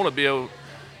 Mm-hmm. I want to be able.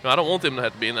 I don't want them to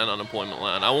have to be in that unemployment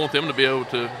line. I want them to be able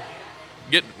to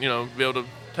be able to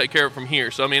take care of it from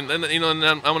here. So and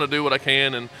I'm going to do what I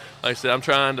can, and like I said, I'm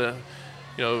trying to,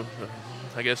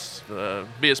 I guess,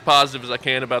 be as positive as I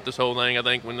can about this whole thing. I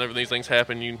think whenever these things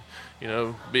happen, you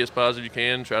be as positive as you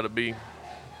can, try to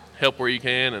help where you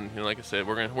can, and like I said,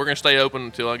 we're gonna stay open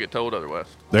until I get told otherwise.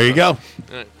 There you go.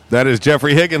 Right. That is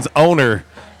Jeffrey Higgins, owner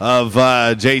of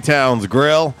J-Town's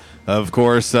Grill, of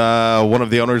course, one of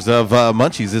the owners of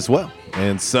Munchies as well,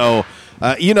 and so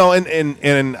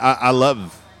and I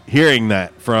love hearing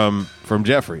that from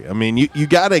Jeffrey. I mean, you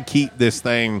got to keep this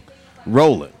thing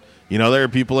rolling. You know, there are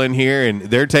people in here, and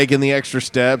they're taking the extra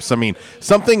steps. I mean,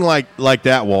 something like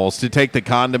that, Walls, to take the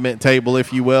condiment table,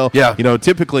 if you will. Yeah. You know,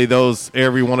 typically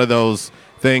every one of those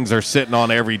things are sitting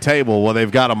on every table. Well,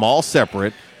 they've got them all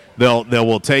separate. They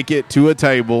will take it to a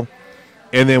table,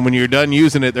 and then when you're done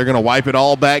using it, they're going to wipe it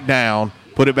all back down,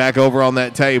 put it back over on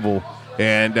that table,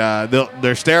 and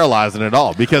they're sterilizing it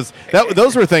all. Because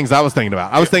those were things I was thinking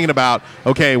about. I was thinking about,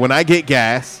 okay, when I get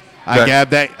gas, I grab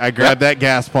that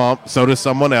gas pump. So does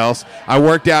someone else. I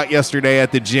worked out yesterday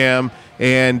at the gym,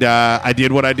 and I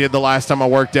did what I did the last time I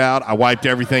worked out. I wiped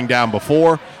everything down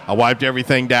before. I wiped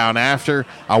everything down after.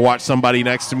 I watched somebody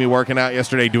next to me working out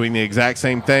yesterday doing the exact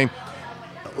same thing.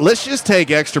 Let's just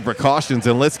take extra precautions,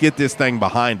 and let's get this thing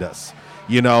behind us,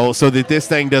 you know, so that this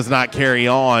thing does not carry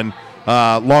on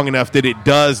long enough that it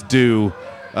does do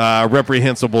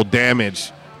reprehensible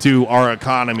damage to our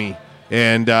economy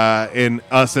and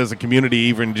us as a community,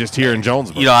 even just here in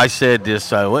Jonesboro. You know, I said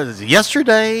this,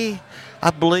 yesterday,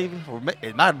 I believe, or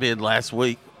it might have been last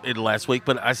week,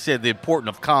 but I said the importance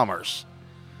of commerce.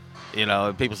 You know,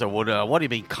 and people say, well, what do you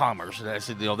mean commerce? And I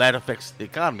said, you know, that affects the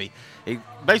economy.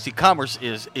 Basically, commerce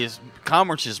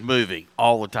is moving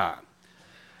all the time.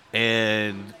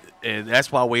 And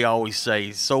that's why we always say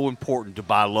it's so important to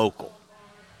buy local.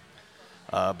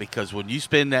 Because when you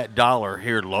spend that dollar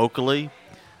here locally,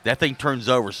 that thing turns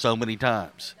over so many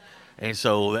times. And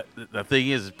so the thing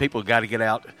is people got to get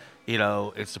out, you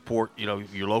know, and support, you know,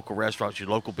 your local restaurants, your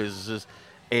local businesses,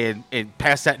 and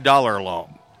pass that dollar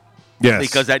along. Yes.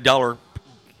 Because that dollar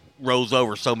rolls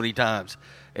over so many times.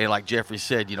 And like Jeffrey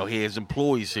said, you know, he has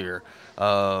employees here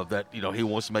that, you know, he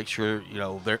wants to make sure, you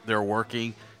know, they're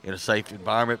working in a safe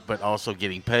environment, but also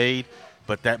getting paid.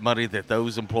 But that money that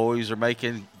those employees are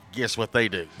making, guess what they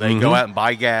do? They go out and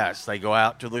buy gas. They go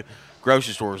out to the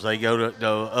grocery stores. They go to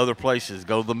other places,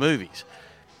 go to the movies.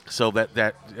 So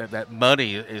that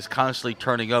money is constantly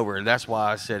turning over. And that's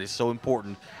why I said it's so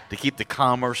important to keep the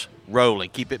commerce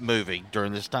rolling, keep it moving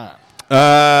during this time.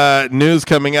 News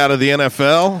coming out of the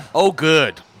NFL. Oh,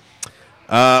 good.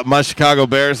 My Chicago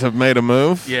Bears have made a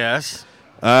move. Yes.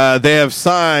 They have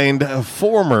signed a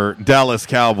former Dallas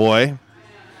Cowboy,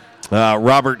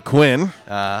 Robert Quinn,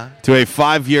 to a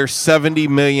 5-year, $70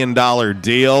 million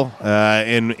deal.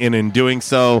 In doing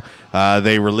so,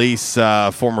 they release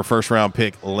former first-round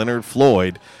pick Leonard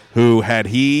Floyd, who, had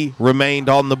he remained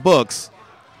on the books,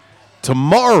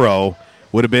 tomorrow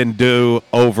would have been due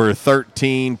over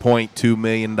 $13.2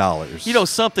 million. You know,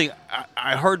 something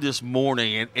I heard this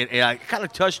morning, and I kind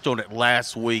of touched on it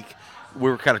last week. We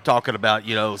were kind of talking about,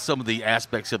 you know, some of the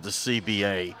aspects of the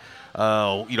CBA.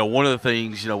 You know, one of the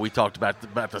things, you know, we talked about the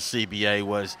CBA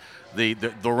was the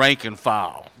rank and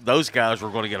file. Those guys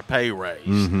were going to get a pay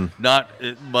raise, not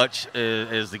as much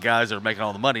as the guys that are making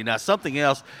all the money. Now, something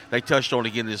else they touched on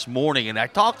again this morning, and I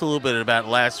talked a little bit about it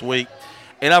last week,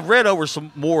 and I've read over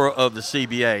some more of the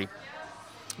CBA,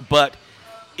 but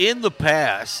in the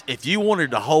past, if you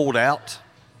wanted to hold out,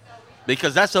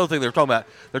 because that's the other thing they're talking about.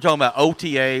 They're talking about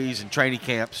OTAs and training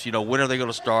camps. You know, when are they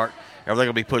going to start? Are they going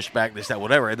to be pushed back? This, that,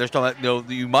 whatever. And they're talking about,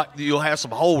 you know, you'll have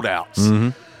some holdouts.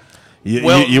 You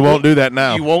won't do that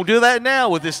now. You won't do that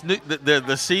now with this new, the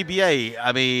CBA.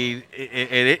 I mean,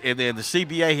 and then the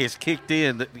CBA has kicked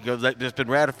in because that's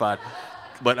been ratified.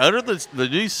 But under the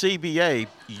new CBA,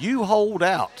 you hold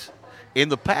out. In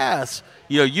the past,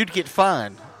 you know, you'd get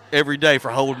fined every day for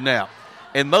holding out.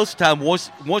 And most of the time,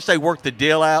 once they work the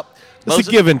deal out, it's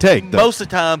a give and take. Most of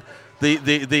the time,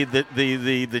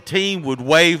 the team would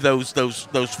waive those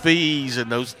fees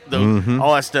and those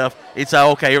all that stuff. It's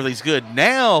okay, everything's good.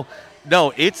 Now,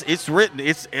 no, it's written.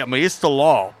 It's the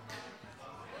law.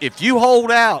 If you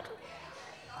hold out,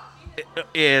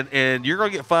 and you're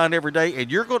going to get fined every day,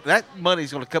 and that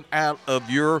money's going to come out of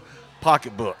your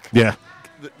pocketbook. Yeah.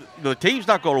 The team's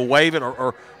not going to waive it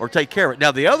or take care of it.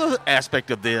 Now, the other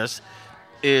aspect of this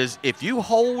is if you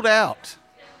hold out,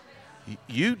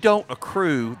 you don't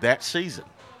accrue that season.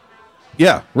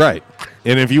 Yeah, right.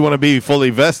 And if you want to be fully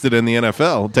vested in the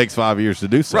NFL, it takes 5 years to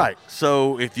do so. Right.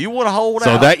 So if you want to hold out.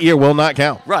 So that year will not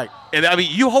count. Right. And, I mean,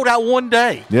 you hold out one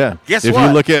day. Yeah. Guess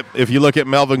what? If you look at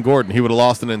Melvin Gordon, he would have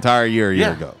lost an entire year a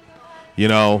year ago. You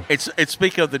know. It's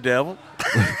speaking of the devil.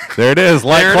 There it is.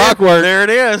 Like clockwork. There it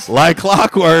is. Like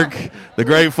clockwork. The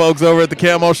great folks over at the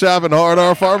Camo Shop and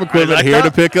R&R Farm Equipment here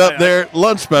to pick up their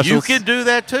lunch specials. You can do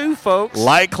that too, folks.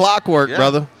 Like clockwork,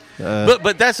 brother.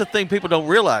 But that's the thing people don't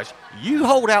realize. You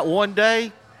hold out one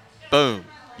day, boom,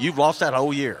 you've lost that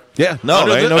whole year. Yeah, no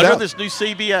under doubt. This new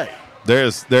CBA.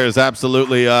 There's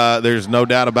absolutely there's no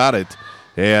doubt about it.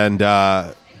 And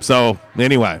so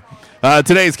anyway,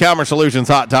 Today's Calmer Solutions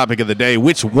hot topic of the day: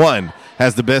 which one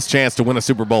has the best chance to win a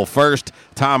Super Bowl first,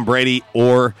 Tom Brady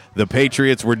or the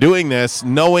Patriots? We're doing this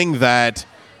knowing that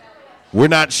we're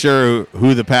not sure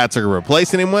who the Pats are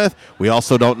replacing him with. We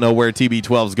also don't know where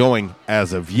TB12 is going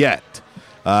as of yet.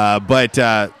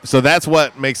 So that's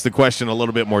what makes the question a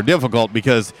little bit more difficult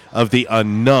because of the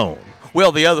unknown.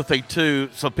 Well, the other thing, too,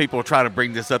 some people are trying to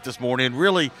bring this up this morning.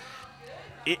 Really,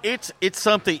 it's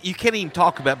something you can't even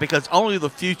talk about because only the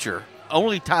future,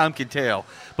 only time can tell.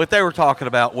 But they were talking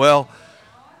about, well,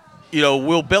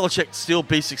 will Belichick still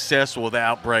be successful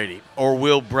without Brady? Or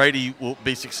will Brady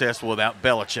be successful without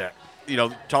Belichick?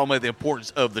 Talking about the importance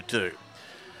of the two.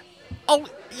 Oh,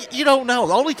 you don't know.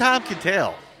 Only time can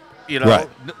tell. Right.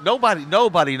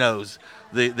 Nobody knows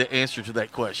the answer to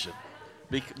that question.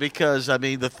 Because, I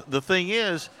mean, the thing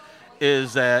is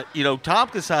that, Tom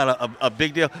can sign a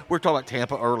big deal. We were talking about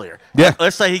Tampa earlier. Yeah.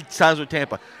 Let's say he signs with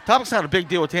Tampa. Tom can sign a big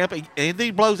deal with Tampa, and then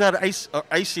he blows out an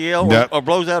ACL or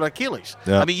blows out Achilles.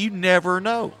 Yep. I mean, you never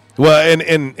know. Well,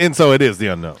 and so it is the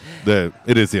unknown.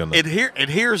 It is the unknown. And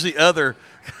here's the other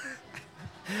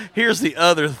here's the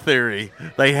other theory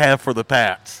they have for the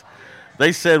Pats.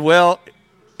 They said, well,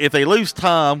 if they lose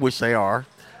Tom, which they are,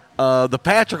 the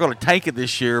Pats are going to tank it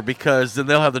this year because then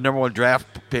they'll have the number 1 draft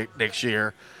pick next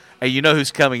year. And you know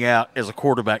who's coming out as a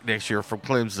quarterback next year from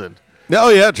Clemson? Oh,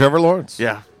 yeah, Trevor Lawrence.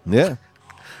 Yeah. Yeah.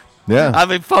 Yeah. I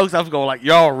mean, folks, I'm going like,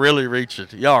 y'all are really reaching.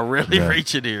 Y'all are really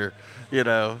reaching here,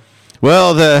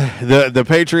 Well, the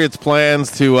Patriots'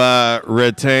 plans to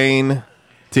retain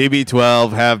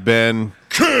TB12 have been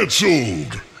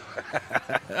canceled.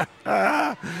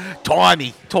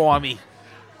 Tommy's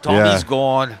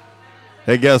gone.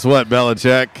 Hey, guess what,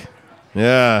 Belichick?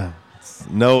 Yeah,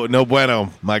 no bueno,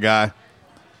 my guy.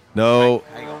 No.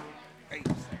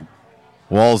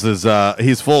 Walls is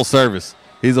he's full service.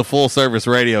 He's a full service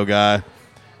radio guy.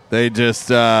 They just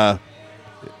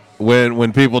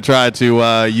when people try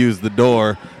to use the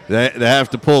door, they have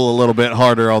to pull a little bit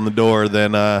harder on the door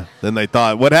than they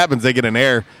thought. What happens? They get an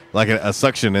air like a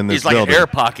suction in this It's like building. an air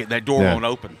pocket. That door won't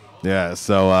open. Yeah.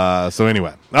 So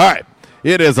anyway, all right.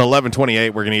 It is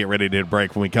 11:28. We're going to get ready to hit a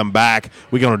break. When we come back,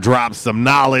 we're going to drop some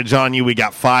knowledge on you. We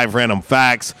got 5 random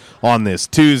facts on this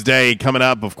Tuesday. Coming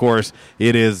up, of course,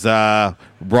 it is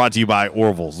brought to you by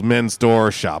Orville's Men's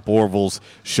Store. Shop Orville's.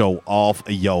 Show off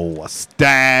your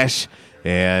stash.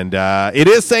 And it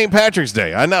is St. Patrick's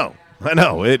Day. I know.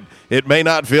 It may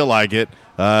not feel like it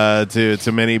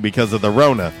to many because of the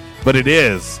Rona. But it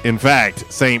is, in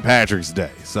fact, St. Patrick's Day.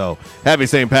 So happy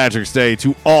St. Patrick's Day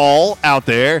to all out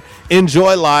there.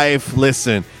 Enjoy life.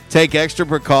 Listen, take extra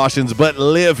precautions, but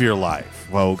live your life,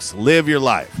 folks. Live your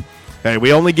life. Hey,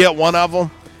 we only get one of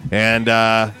them, and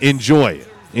enjoy it.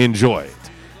 Enjoy it.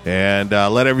 And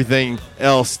let everything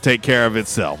else take care of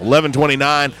itself.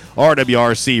 11:29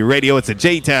 RWRC Radio. It's a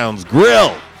J-Town's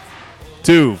Grill.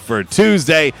 2 for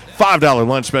Tuesday. $5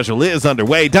 lunch special is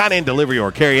underway. Dine in, delivery,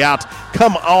 or carry out.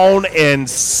 Come on and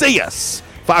see us.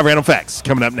 5 random facts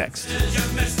coming up next.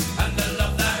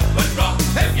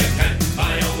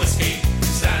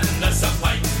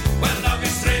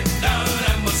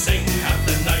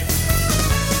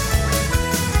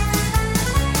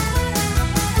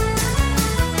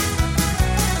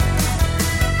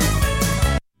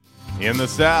 In the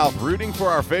South, rooting for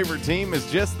our favorite team is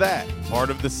just that,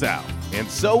 part of the South. And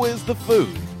so is the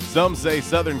food. Some say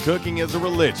Southern cooking is a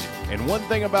religion. And one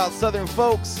thing about Southern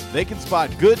folks, they can spot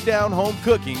good down-home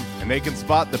cooking, and they can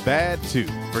spot the bad, too.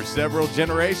 For several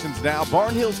generations now,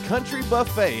 Barnhill's Country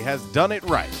Buffet has done it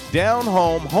right.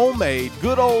 Down-home, homemade,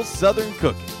 good old Southern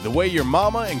cooking. The way your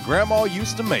mama and grandma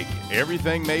used to make it.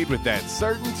 Everything made with that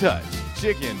certain touch.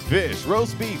 Chicken, fish,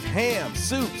 roast beef, ham,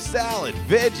 soup, salad,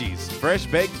 veggies, fresh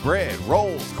baked bread,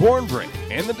 rolls, cornbread,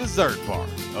 and the dessert bar.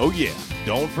 Oh yeah,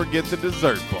 don't forget the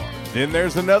dessert bar. Then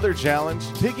there's another challenge,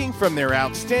 picking from their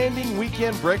outstanding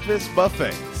weekend breakfast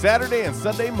buffet. Saturday and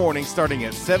Sunday morning starting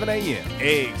at 7 a.m.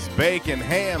 Eggs, bacon,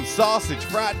 ham, sausage,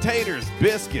 fried taters,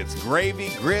 biscuits,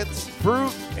 gravy, grits,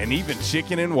 fruit, and even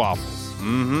chicken and waffles.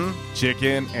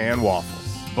 Chicken and waffles.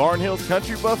 Barnhill's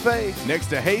Country Buffet next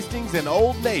to Hastings and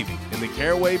Old Navy in the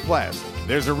Caraway Plaza.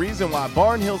 There's a reason why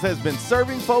Barnhill's has been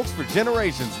serving folks for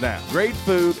generations now. Great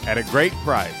food at a great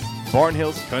price.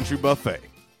 Barnhill's Country Buffet.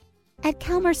 At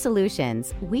Calmer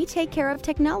Solutions, we take care of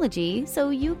technology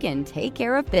so you can take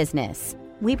care of business.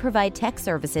 We provide tech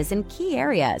services in key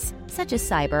areas such as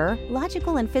cyber,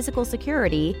 logical and physical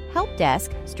security, help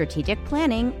desk, strategic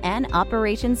planning, and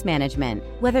operations management.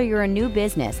 Whether you're a new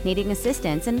business needing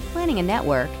assistance in planning a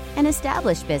network, an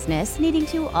established business needing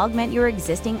to augment your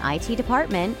existing IT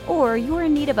department, or you're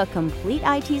in need of a complete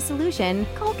IT solution,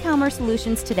 call Calmer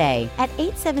Solutions today at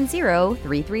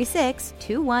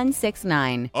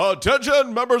 870-336-2169.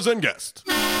 Attention, members and guests.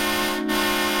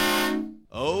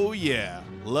 Oh, yeah.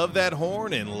 Love that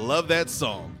horn and love that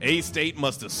song. A-State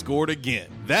must have scored again.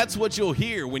 That's what you'll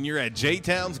hear when you're at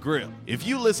J-Town's Grill. If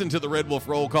you listen to the Red Wolf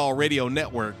Roll Call Radio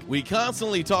Network, we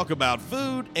constantly talk about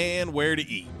food and where to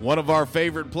eat. One of our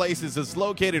favorite places is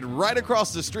located right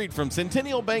across the street from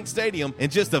Centennial Bank Stadium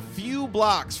and just a few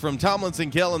blocks from Tomlinson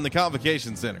Kell and the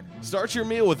Convocation Center. Start your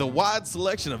meal with a wide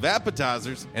selection of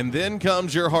appetizers, and then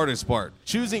comes your hardest part,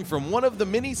 choosing from one of the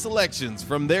many selections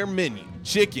from their menu.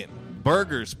 Chicken,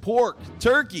 burgers, pork,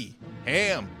 turkey,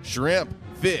 ham, shrimp,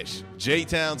 fish.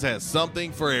 J-Town's has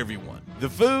something for everyone. The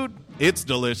food, it's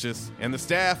delicious, and the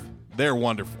staff, they're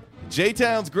wonderful.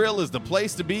 J-Town's Grill is the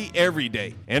place to be every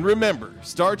day. And remember,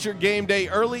 start your game day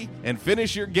early and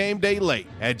finish your game day late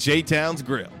at J-Town's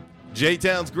Grill.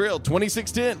 J-Town's Grill,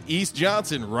 2610 East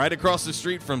Johnson, right across the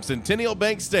street from Centennial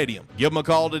Bank Stadium. Give them a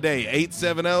call today,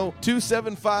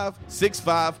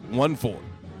 870-275-6514.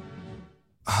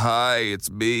 Hi, it's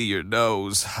me, your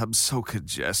nose. I'm so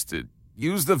congested.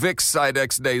 Use the Vicks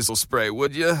Sidex nasal spray,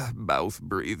 would you? Mouth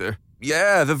breather.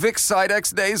 Yeah, the Vicks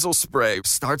Sidex nasal spray.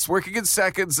 Starts working in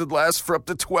seconds and lasts for up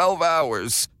to 12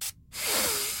 hours.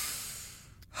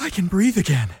 I can breathe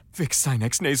again. Vicks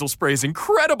Sinex nasal spray is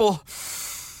incredible.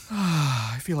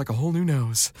 I feel like a whole new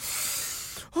nose.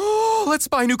 Oh, let's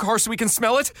buy a new car so we can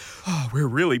smell it. Oh, we're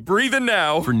really breathing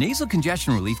now. For nasal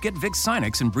congestion relief, get Vicks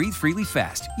Sinex and breathe freely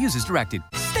fast. Use as directed.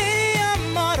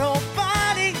 Stadium Auto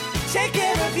Body, take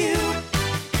care of you.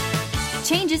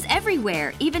 Changes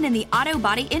everywhere, even in the auto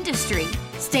body industry.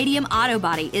 Stadium Auto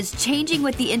Body is changing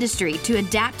with the industry to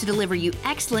adapt to deliver you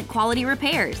excellent quality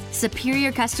repairs,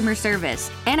 superior customer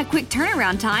service, and a quick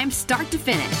turnaround time start to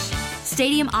finish.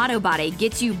 Stadium Auto Body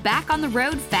gets you back on the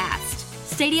road fast.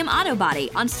 Stadium Auto Body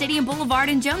on Stadium Boulevard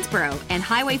in Jonesboro and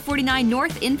Highway 49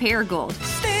 North in Paragould.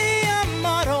 Stadium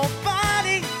Auto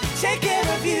Body, take care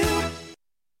of you.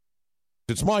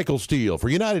 It's Michael Steele for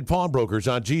United Pawnbrokers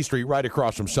on G Street right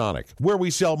across from Sonic, where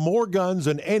we sell more guns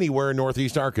than anywhere in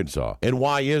Northeast Arkansas. And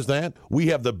why is that? We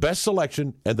have the best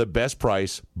selection and the best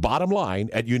price, bottom line,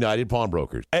 at United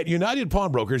Pawnbrokers. At United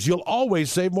Pawnbrokers, you'll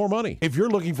always save more money. If you're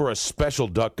looking for a special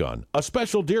duck gun, a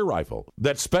special deer rifle,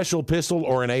 that special pistol,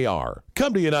 or an AR,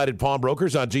 come to United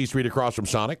Pawnbrokers on G Street across from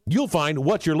Sonic. You'll find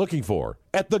what you're looking for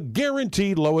at the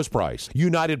guaranteed lowest price.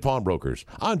 United Pawnbrokers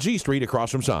on G Street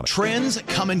across from Sonic. Trends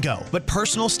come and go, but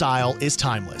personal style is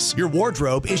timeless. Your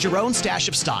wardrobe is your own stash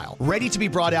of style, ready to be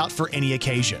brought out for any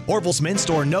occasion. Orville's Men's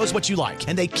Store knows what you like,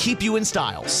 and they keep you in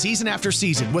style season after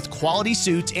season with quality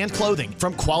suits and clothing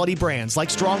from quality brands like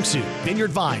Strong Suit,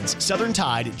 Vineyard Vines, Southern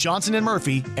Tide, Johnson &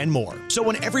 Murphy, and more. So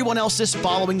when everyone else is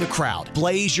following the crowd,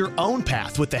 blaze your own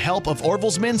path with the help of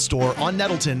Orville's Men's Store on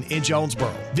Nettleton in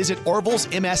Jonesboro. Visit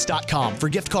orvillesms.com for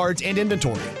gift cards and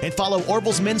inventory, and follow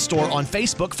Orville's Men's Store on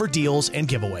Facebook for deals and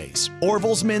giveaways.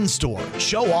 Orville's Men's Store.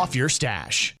 Show off your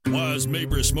stash. Why is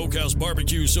Mabry Smokehouse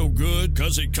Barbecue so good?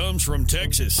 Because it comes from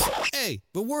Texas. Hey,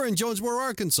 but we're in Jonesboro,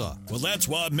 Arkansas. Well, that's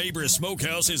why Mabry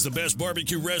Smokehouse is the best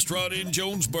barbecue restaurant in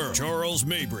Jonesboro. Charles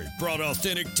Mabry brought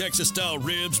authentic Texas-style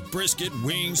ribs, brisket,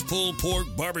 wings, pulled pork,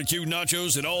 barbecue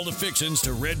nachos, and all the fixings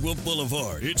to Red Wolf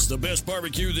Boulevard. It's the best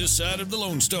barbecue this side of the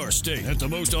Lone Star State at the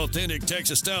most authentic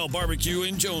Texas-style barbecue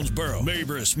in Jonesboro.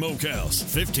 Mabry Smokehouse,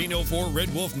 1504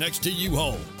 Red Wolf next to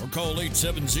U-Haul, or call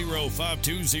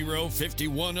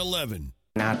 870-520-5111.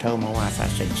 And I told my wife, I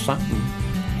said, something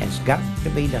has got to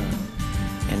be done.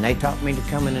 And they taught me to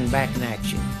come in and back in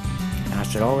action. And I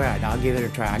said, all right, I'll give it a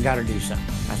try. I got to do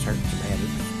something. I was hurting so bad,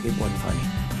 it wasn't funny.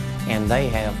 And they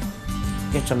have,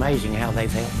 it's amazing how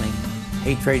they've helped me.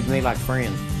 He treated me like a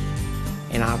friend.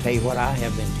 And I'll tell you what, I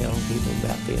have been telling people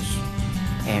about this.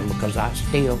 And because I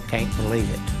still can't believe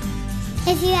it.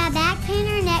 If you have back pain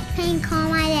or neck pain, call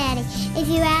my daddy. If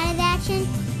you're out of action,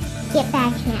 get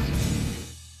back in.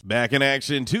 Back in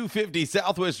action, 250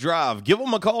 Southwest Drive. Give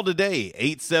them a call today,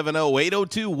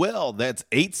 870-802-WELL. That's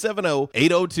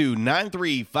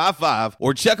 870-802-9355.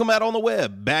 Or check them out on the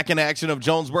web,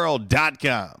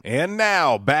 backinactionofjonesboro.com. And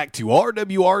now, back to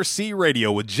RWRC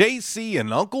Radio with JC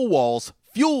and Uncle Walls,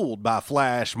 fueled by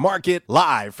Flash Market,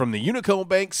 live from the Unico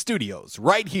Bank Studios,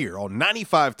 right here on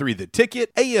 95.3 The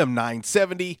Ticket, AM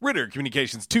 970, Ritter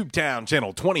Communications Tubetown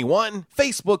Channel 21,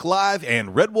 Facebook Live, and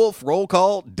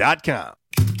RedWolfRollCall.com.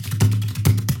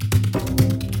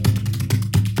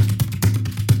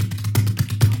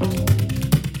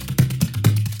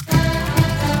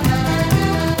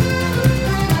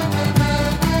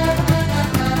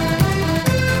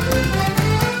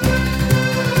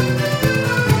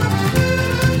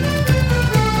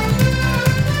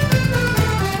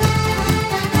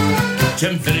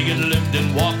 Tim Finnegan lived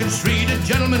in Walking Street, a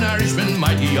gentleman Irishman,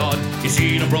 mighty odd. He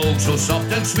seen a brogue so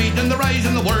soft and sweet, and the rise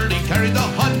in the world he carried the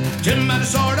hod. Tim had a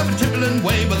sort of a tippling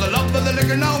way, but the love of the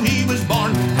liquor now he was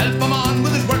born. Help him on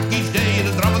with his work each day, and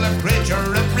the drum of the creature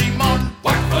every morn.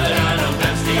 Whack for the piano,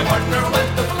 dance to your partner, with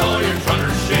the floor your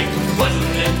trotters shake.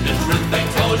 Wasn't it the truth they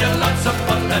told you? Lots of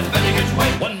fun that Finnegan's way.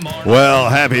 One more. Well,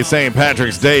 happy St.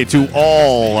 Patrick's Day to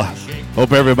all.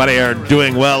 Hope everybody are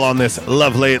doing well on this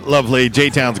lovely, lovely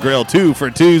J-Town's Grill 2 for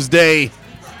Tuesday.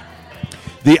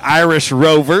 The Irish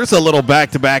Rovers, a little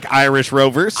back-to-back Irish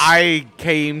Rovers. I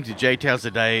came to J-Town's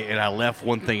today, and I left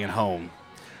one thing at home.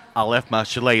 I left my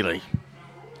shillelagh.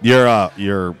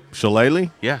 Your shillelagh?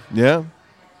 Yeah. Yeah?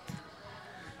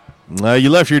 You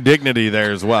left your dignity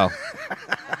there as well.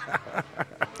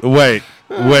 Wait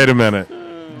a minute.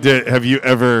 Have you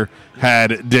ever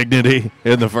had dignity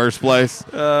in the first place?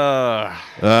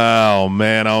 Oh,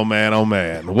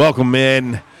 man. Welcome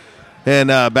in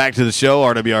and back to the show.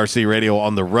 RWRC Radio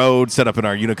on the road, set up in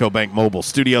our Unico Bank mobile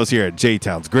studios here at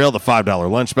J-Town's Grill. The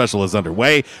 $5 lunch special is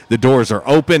underway. The doors are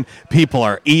open. People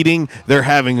are eating. They're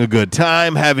having a good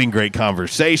time, having great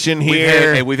conversation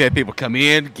here. We've had people come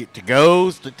in, get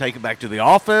to-goes, to take it back to the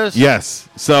office. Yes.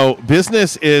 So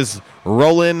business is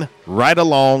rolling right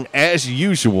along as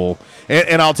usual.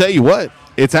 And I'll tell you what,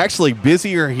 it's actually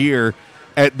busier here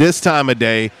at this time of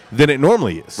day than it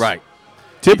normally is. Right.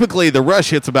 Typically, the rush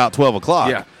hits about 12 o'clock.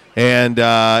 Yeah. And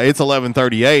it's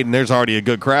 11:38, and there's already a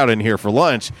good crowd in here for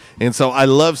lunch. And so I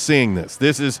love seeing this.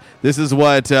 This is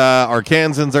what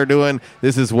Arkansans are doing.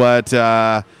 This is what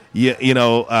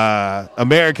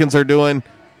Americans are doing.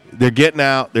 They're getting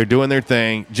out. They're doing their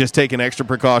thing, just taking extra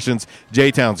precautions.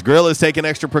 J-Town's Grill is taking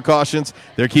extra precautions.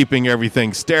 They're keeping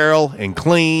everything sterile and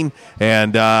clean.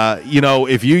 And,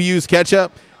 if you use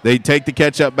ketchup, they take the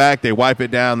ketchup back, they wipe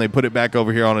it down, they put it back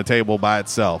over here on a table by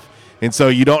itself. And so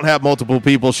you don't have multiple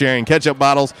people sharing ketchup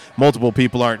bottles. Multiple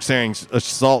people aren't sharing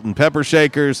salt and pepper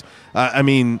shakers.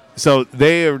 So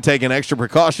they are taking extra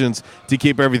precautions to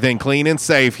keep everything clean and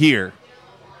safe here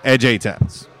at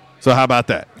J-Town's. So how about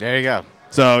that? There you go.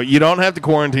 So you don't have to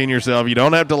quarantine yourself. You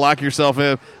don't have to lock yourself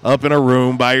up in a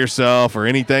room by yourself or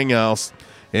anything else.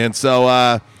 And so,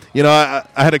 I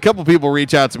had a couple people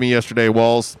reach out to me yesterday,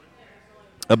 Walls,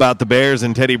 about the Bears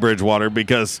and Teddy Bridgewater,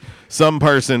 because some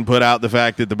person put out the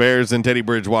fact that the Bears and Teddy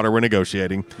Bridgewater were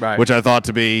negotiating, right, which I thought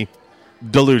to be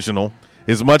delusional.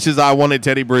 As much as I wanted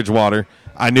Teddy Bridgewater,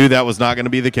 I knew that was not going to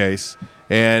be the case.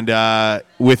 And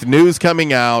with news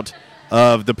coming out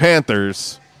of the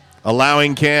Panthers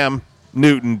allowing Cam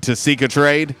Newton to seek a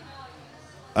trade,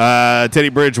 Teddy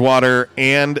Bridgewater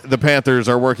and the Panthers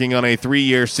are working on a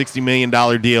 3-year, $60 million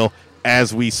deal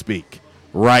as we speak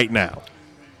right now.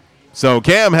 So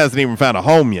Cam hasn't even found a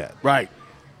home yet. Right.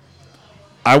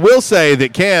 I will say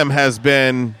that Cam has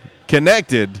been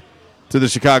connected to the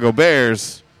Chicago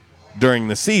Bears during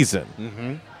the season.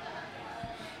 Mm-hmm.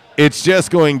 It's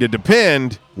just going to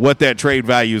depend what that trade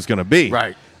value is going to be.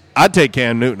 Right. I'd take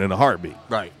Cam Newton in a heartbeat.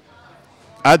 Right.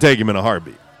 I'd take him in a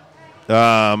heartbeat.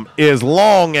 As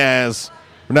long as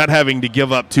we're not having to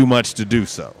give up too much to do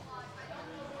so.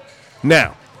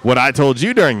 Now, what I told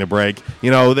you during the break,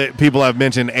 that people have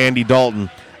mentioned Andy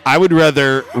Dalton. I would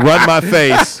rather run my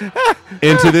face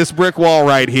into this brick wall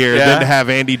right here than to have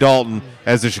Andy Dalton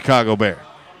as a Chicago Bear.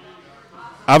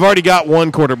 I've already got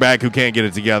one quarterback who can't get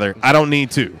it together. I don't need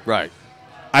two. Right.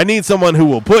 I need someone who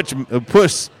will push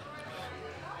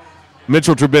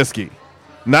Mitchell Trubisky.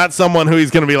 Not someone who he's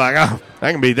going to be like, I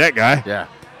can beat that guy. Yeah.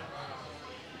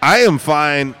 I am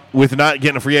fine with not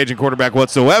getting a free agent quarterback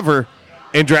whatsoever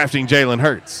and drafting Jalen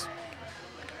Hurts.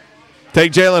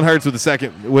 Take Jalen Hurts in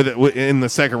the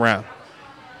second round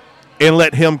and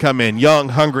let him come in. Young,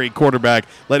 hungry quarterback.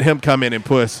 Let him come in and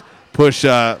push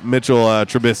Mitchell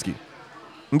Trubisky.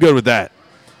 I'm good with that.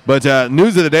 But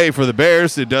news of the day for the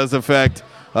Bears, it does affect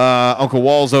Uncle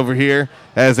Walls over here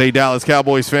as a Dallas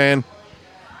Cowboys fan.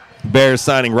 Bears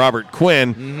signing Robert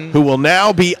Quinn, who will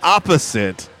now be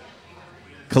opposite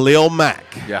Khalil Mack.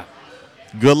 Yeah.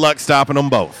 Good luck stopping them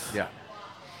both. Yeah.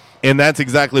 And that's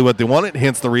exactly what they wanted,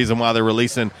 hence the reason why they're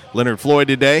releasing Leonard Floyd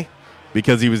today,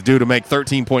 because he was due to make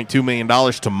 $13.2 million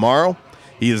tomorrow.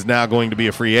 He is now going to be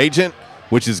a free agent,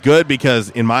 which is good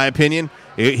because, in my opinion,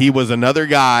 he was another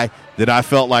guy that I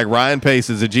felt like Ryan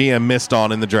Pace as a GM missed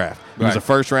on in the draft. He was a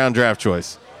first-round draft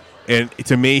choice. And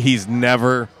to me, he's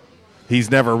never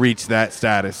reached that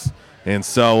status. And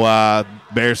so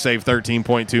Bears saved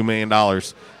 $13.2 million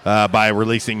by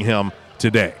releasing him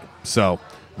today. So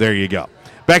there you go.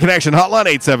 Back in action hotline,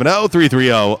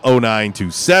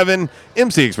 870-330-0927.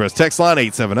 MC Express text line,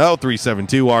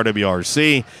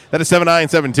 870-372-RWRC. That is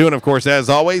 7972. And, of course, as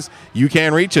always, you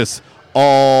can reach us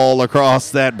all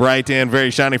across that bright and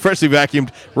very shiny, freshly vacuumed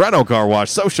Rhino Car Wash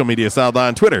social media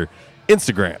sideline, Twitter,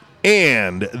 Instagram,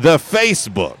 and the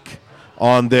Facebook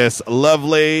on this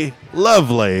lovely,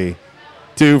 lovely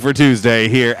 2 for Tuesday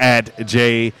here at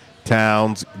J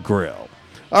Towns Grill.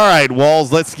 All right,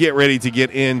 Walls, let's get ready to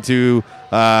get into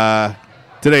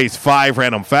today's 5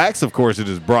 random facts. Of course, it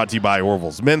is brought to you by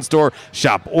Orville's Men's Store.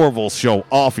 Shop Orville's, show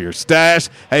off your stash.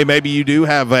 Hey, maybe you do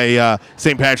have a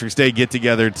St. Patrick's Day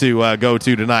get-together to go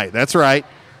to tonight. That's right.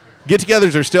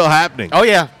 Get-togethers are still happening. Oh,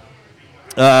 yeah.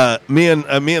 Me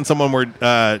and someone were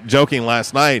joking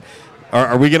last night.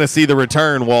 Are we going to see the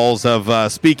return, Walls, of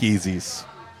speakeasies?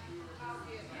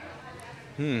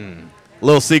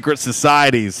 Little secret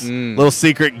societies, little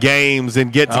secret games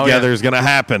and get-togethers going to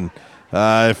happen.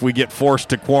 If we get forced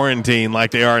to quarantine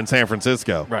like they are in San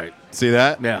Francisco. Right. See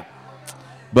that? Yeah.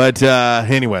 But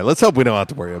anyway, let's hope we don't have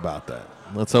to worry about that.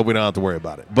 Let's hope we don't have to worry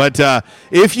about it. But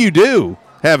if you do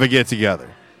have a get-together,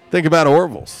 think about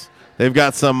Orville's. They've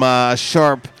got some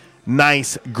sharp,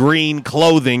 nice green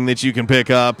clothing that you can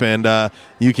pick up, and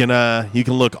you can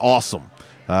look awesome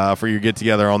for your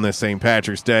get-together on this St.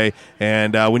 Patrick's Day.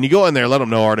 And when you go in there, let them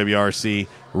know RWRC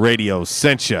Radio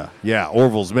sent you. Yeah,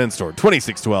 Orville's Men's Store,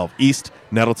 2612 East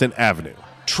Nettleton Avenue.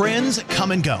 Trends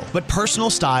come and go, but personal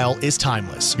style is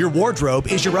timeless. Your wardrobe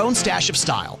is your own stash of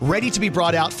style, ready to be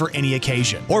brought out for any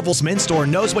occasion. Orville's Men's Store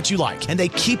knows what you like, and they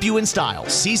keep you in style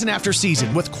season after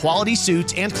season with quality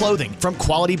suits and clothing from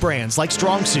quality brands like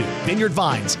Strong Suit, Vineyard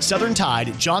Vines, Southern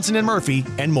Tide, Johnson & Murphy,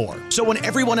 and more. So when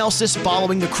everyone else is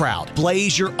following the crowd,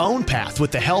 blaze your own path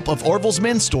with the help of Orville's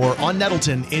Men's Store on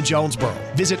Nettleton in Jonesboro.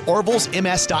 Visit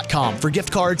orvillesms.com for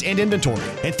gift cards and inventory,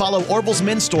 and follow Orville's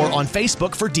Men's Store on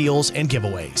Facebook for deals and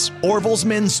giveaways. Orville's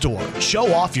Men's Store.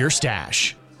 Show off your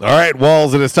stash. All right,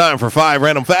 Walls, it is time for 5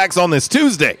 random facts on this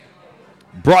Tuesday.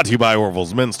 Brought to you by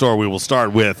Orville's Men's Store. We will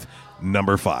start with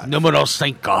number 5. Numero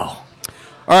 5. All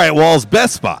right, Walls,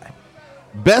 Best Buy.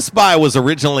 Best Buy was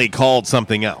originally called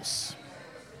something else.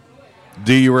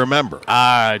 Do you remember?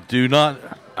 I do not.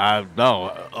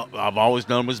 No, I've always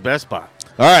known them as Best Buy.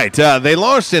 All right, they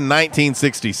launched in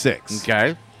 1966.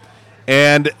 Okay.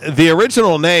 And the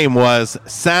original name was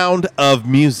Sound of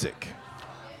Music.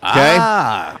 Okay?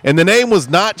 And the name was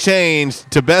not changed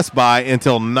to Best Buy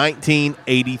until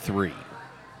 1983.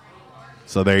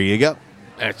 So there you go.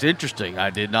 That's interesting. I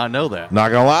did not know that.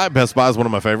 Not going to lie, Best Buy is one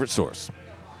of my favorite stores.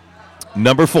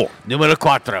 Number 4. Numero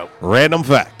 4. Random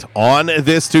fact on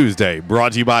this Tuesday,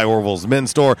 brought to you by Orville's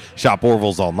Men's Store. Shop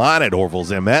Orville's online at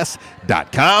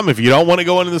orvillesms.com. If you don't want to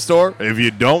go into the store, if you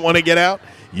don't want to get out,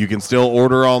 you can still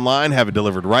order online, have it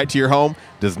delivered right to your home.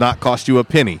 Does not cost you a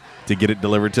penny to get it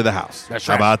delivered to the house. That's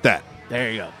right. How about that?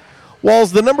 There you go.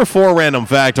 Walls, the number 4 random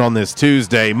fact on this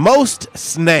Tuesday, most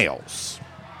snails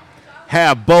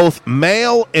have both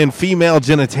male and female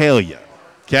genitalia,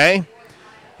 okay?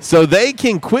 So they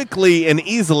can quickly and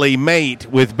easily mate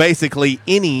with basically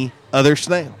any other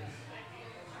snail.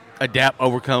 Adapt,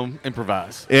 overcome,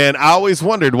 improvise. And I always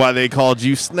wondered why they called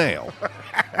you Snail.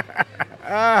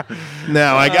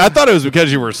 Now, I thought it was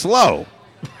because you were slow,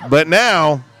 but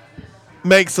now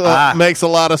makes a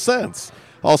lot of sense.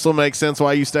 Also makes sense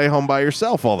why you stay home by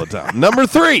yourself all the time. Number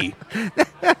 3.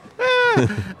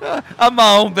 I'm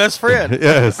my own best friend.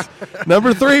 Yes.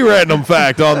 Number 3 random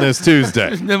fact on this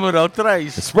Tuesday. Numero 3.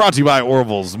 It's brought to you by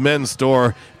Orville's Men's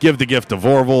Store. Give the gift of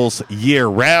Orville's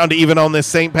year-round, even on this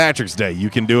St. Patrick's Day. You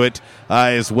can do it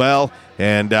as well.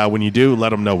 And when you do, let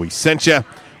them know we sent you.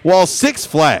 Well, Six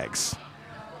Flags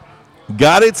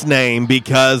got its name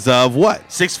because of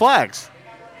what? Six Flags.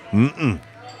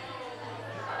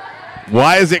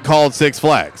 Why is it called Six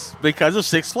Flags? Because of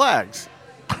Six Flags.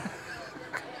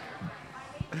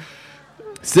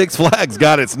 Six Flags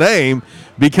got its name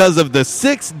because of the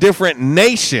 6 different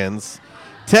nations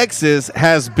Texas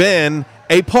has been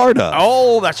a part of.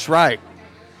 Oh, that's right.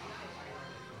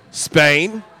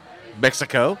 Spain,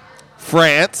 Mexico,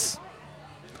 France,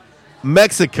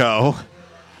 Mexico,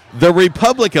 the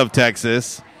Republic of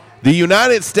Texas, the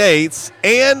United States,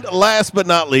 and last but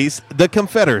not least, the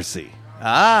Confederacy.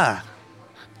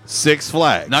 Six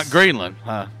Flags. Not Greenland,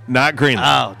 huh? Not Greenland.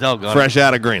 Oh, doggone. Fresh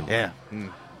out of Greenland. Yeah.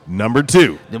 Number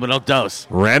 2. Numero 2.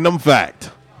 Random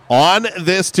fact on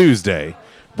this Tuesday,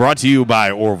 brought to you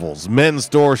by Orville's Men's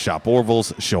Store. Shop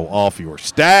Orville's, show off your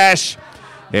stash.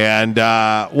 And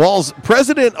Walls,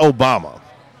 President Obama,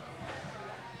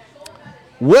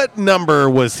 what number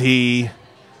was he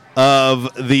of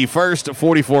the first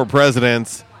 44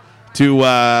 presidents to,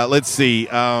 let's see,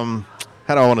 how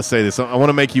do I want to say this? I want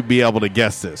to make you be able to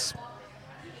guess this.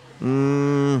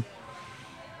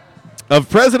 Of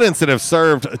presidents that have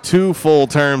served 2 full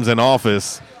terms in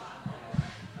office,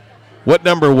 What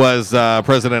number was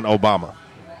President Obama?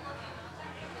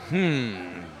 2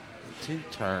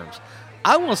 terms.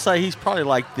 I want to say he's probably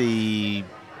like the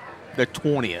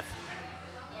 20th.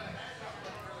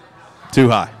 Too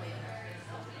high.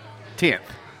 10th.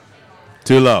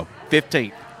 Too low.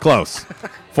 15th. Close.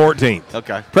 14th.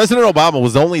 Okay. President Obama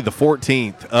was only the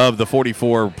 14th of the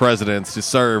 44 presidents to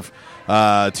serve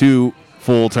 2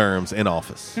 full terms in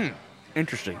office.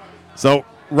 Interesting. So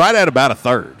right at about a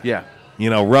third. Yeah.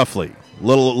 Roughly.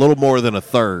 Little more than a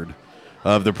third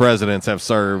of the presidents have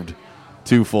served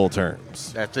 2 full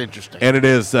terms. That's interesting. And it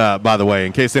is, by the way,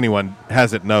 in case anyone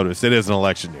hasn't noticed, it is an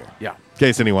election year. Yeah. In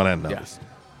case anyone hadn't noticed.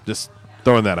 Just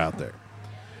throwing that out there.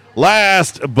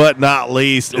 Last but not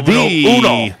least,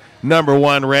 the number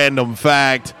 1 random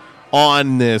fact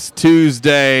on this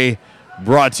Tuesday,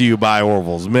 brought to you by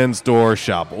Orville's Men's Store.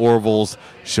 Shop Orville's.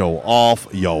 Show off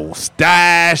your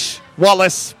stash.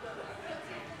 Wallace.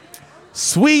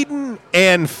 Sweden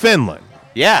and Finland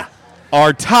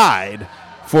are tied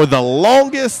for the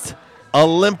longest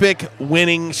Olympic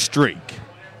winning streak.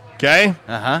 Okay?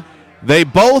 Uh-huh. They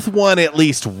both won at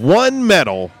least 1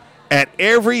 medal at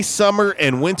every Summer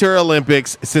and Winter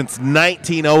Olympics since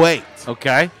 1908.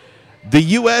 Okay. The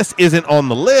U.S. isn't on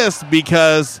the list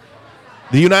because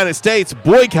the United States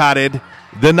boycotted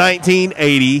the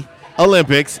 1980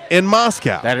 Olympics in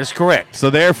Moscow. That is correct. So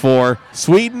therefore,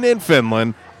 Sweden and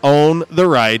Finland own the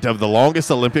right of the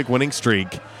longest Olympic winning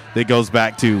streak that goes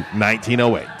back to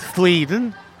 1908.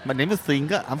 Sweden. My name is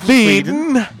Singa. I'm from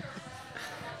Sweden.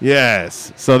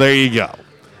 Yes. So there you go.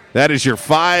 That is your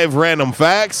 5 random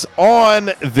facts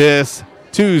on this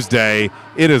Tuesday.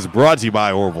 It is brought to you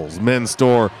by Orville's Men's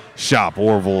Store. Shop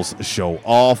Orville's. Show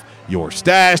off your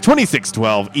stash.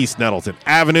 2612 East Nettleton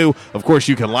Avenue. Of course,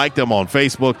 you can like them on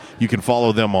Facebook. You can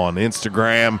follow them on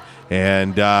Instagram.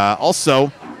 And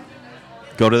also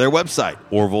go to their website,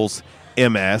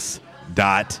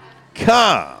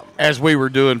 orvillesms.com. As we were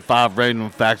doing 5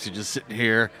 random facts, you're just sitting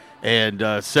here,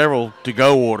 and several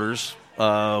to-go orders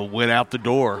went out the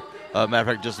door. Matter of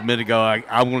fact, just a minute ago,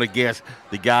 I want to guess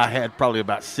the guy had probably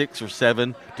about 6 or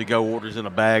 7 to-go orders in a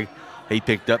bag. He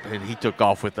picked up and he took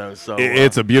off with those. So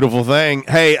it's a beautiful thing.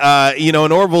 Hey,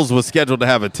 and Orville's was scheduled to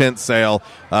have a tent sale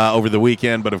over the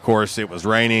weekend, but of course it was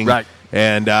raining. Right.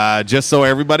 And just so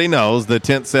everybody knows, the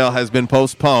tent sale has been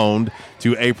postponed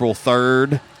to April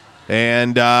 3rd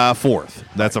and 4th.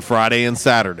 That's a Friday and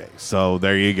Saturday. So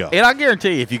there you go. And I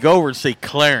guarantee you, if you go over and see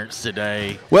Clarence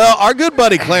today. Well, our good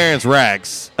buddy Clarence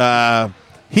Rax,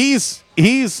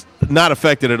 he's not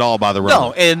affected at all by the rain.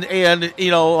 No, and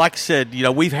like I said,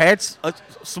 we've had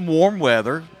some warm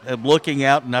weather. I'm looking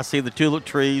out, and I see the tulip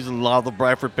trees and a lot of the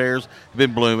Bradford pears have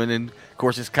been blooming. And, of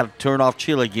course, it's kind of turned off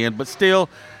chill again. But still,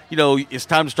 it's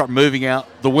time to start moving out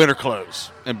the winter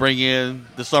clothes and bring in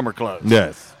the summer clothes.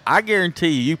 Yes. I guarantee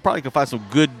you probably can find some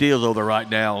good deals over there right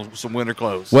now, some winter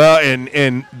clothes. Well,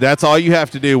 and that's all you have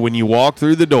to do when you walk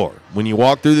through the door. When you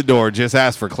walk through the door, just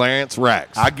ask for Clarence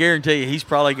Rax. I guarantee you he's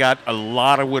probably got a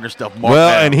lot of winter stuff marked Well,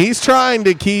 out. and he's trying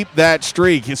to keep that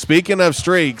streak. Speaking of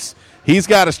streaks, he's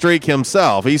got a streak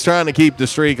himself. He's trying to keep the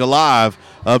streak alive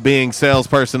of being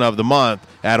salesperson of the month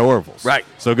at Orville's. Right.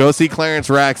 So go see Clarence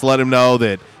Rax. Let him know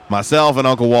that myself and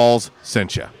Uncle Walls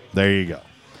sent you. There you go.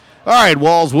 All right,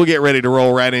 Walls, we'll get ready to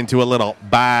roll right into a little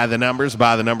By the Numbers.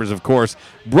 By the Numbers, of course,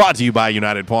 brought to you by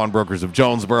United Pawnbrokers of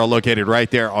Jonesboro, located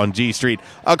right there on G Street,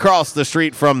 across the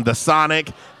street from the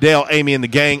Sonic. Dale, Amy, and the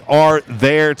gang are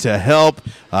there to help.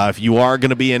 If you are going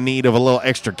to be in need of a little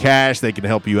extra cash, they can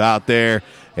help you out there.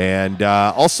 And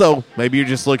also, maybe you're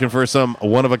just looking for some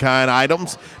one-of-a-kind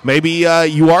items. Maybe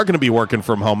you are going to be working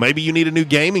from home. Maybe you need a new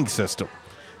gaming system.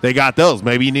 They got those.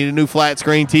 Maybe you need a new flat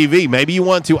screen TV. Maybe you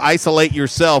want to isolate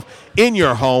yourself in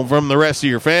your home from the rest of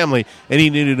your family and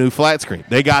you need a new flat screen.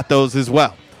 They got those as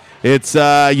well. It's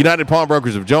United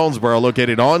Pawnbrokers of Jonesboro,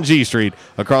 located on G Street,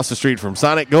 across the street from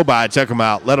Sonic. Go by, check them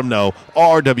out. Let them know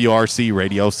RWRC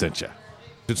Radio sent you.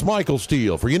 It's Michael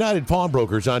Steele for United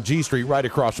Pawnbrokers on G Street right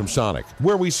across from Sonic,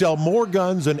 where we sell more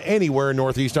guns than anywhere in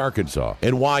Northeast Arkansas.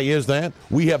 And why is that?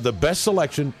 We have the best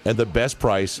selection and the best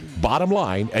price, bottom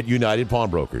line, at United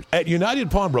Pawnbrokers. At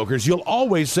United Pawnbrokers, you'll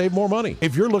always save more money.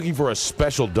 If you're looking for a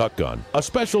special duck gun, a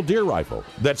special deer rifle,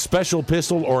 that special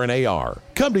pistol, or an AR,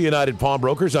 come to United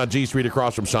Pawnbrokers on G Street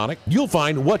across from Sonic. You'll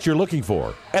find what you're looking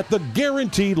for at the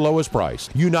guaranteed lowest price.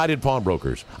 United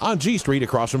Pawnbrokers on G Street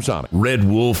across from Sonic. Red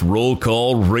Wolf Roll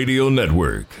Call Radio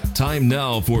Network. Time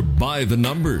now for By the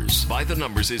Numbers. By the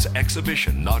Numbers is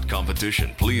exhibition, not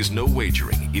competition. Please, no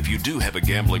wagering. If you do have a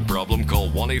gambling problem, call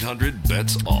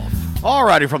 1-800-BETS-OFF. All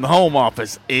righty, from the home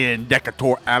office in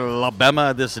Decatur,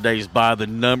 Alabama, this today's By the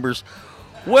Numbers.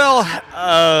 Well,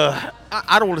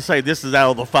 I don't want to say this is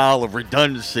out of the file of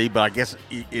redundancy, but I guess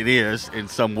it is in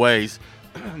some ways.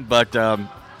 But,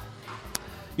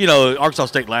 Arkansas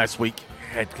State last week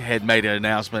had made an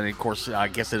announcement. And, of course, I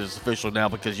guess it is official now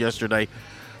because yesterday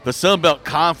the Sun Belt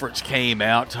Conference came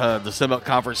out. The Sun Belt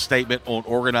Conference statement on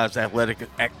organized athletic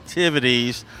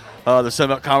activities. The Sun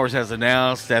Belt Conference has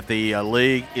announced that the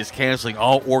league is canceling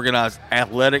all organized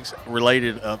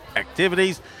athletics-related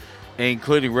activities,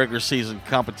 including regular season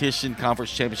competition,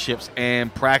 conference championships,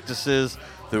 and practices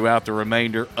throughout the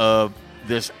remainder of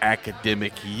this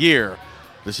academic year.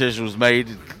 The decision was made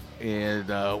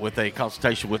with a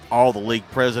consultation with all the league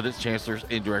presidents, chancellors,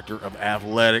 and director of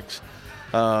athletics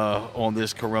on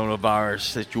this coronavirus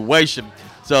situation.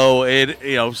 So,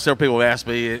 several people have asked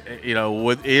me,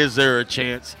 is there a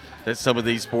chance that some of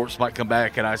these sports might come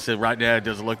back? And I said, right now it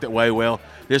doesn't look that way. Well,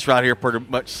 this right here pretty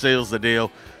much seals the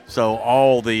deal. So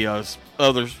all the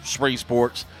other spring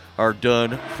sports are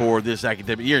done for this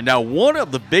academic year. Now, one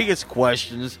of the biggest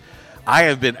questions I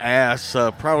have been asked,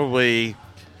 probably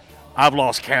I've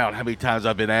lost count how many times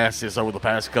I've been asked this over the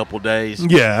past couple of days.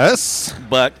 Yes.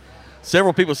 But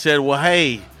several people said, well,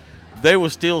 hey, there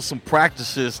was still some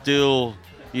practices still,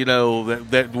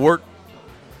 that weren't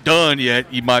done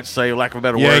yet, you might say, lack of a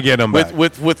better word. You ain't getting them back.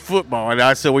 With football. And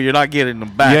I said, well, you're not getting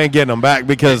them back. You ain't getting them back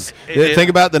because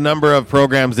think about the number of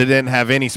programs that didn't have any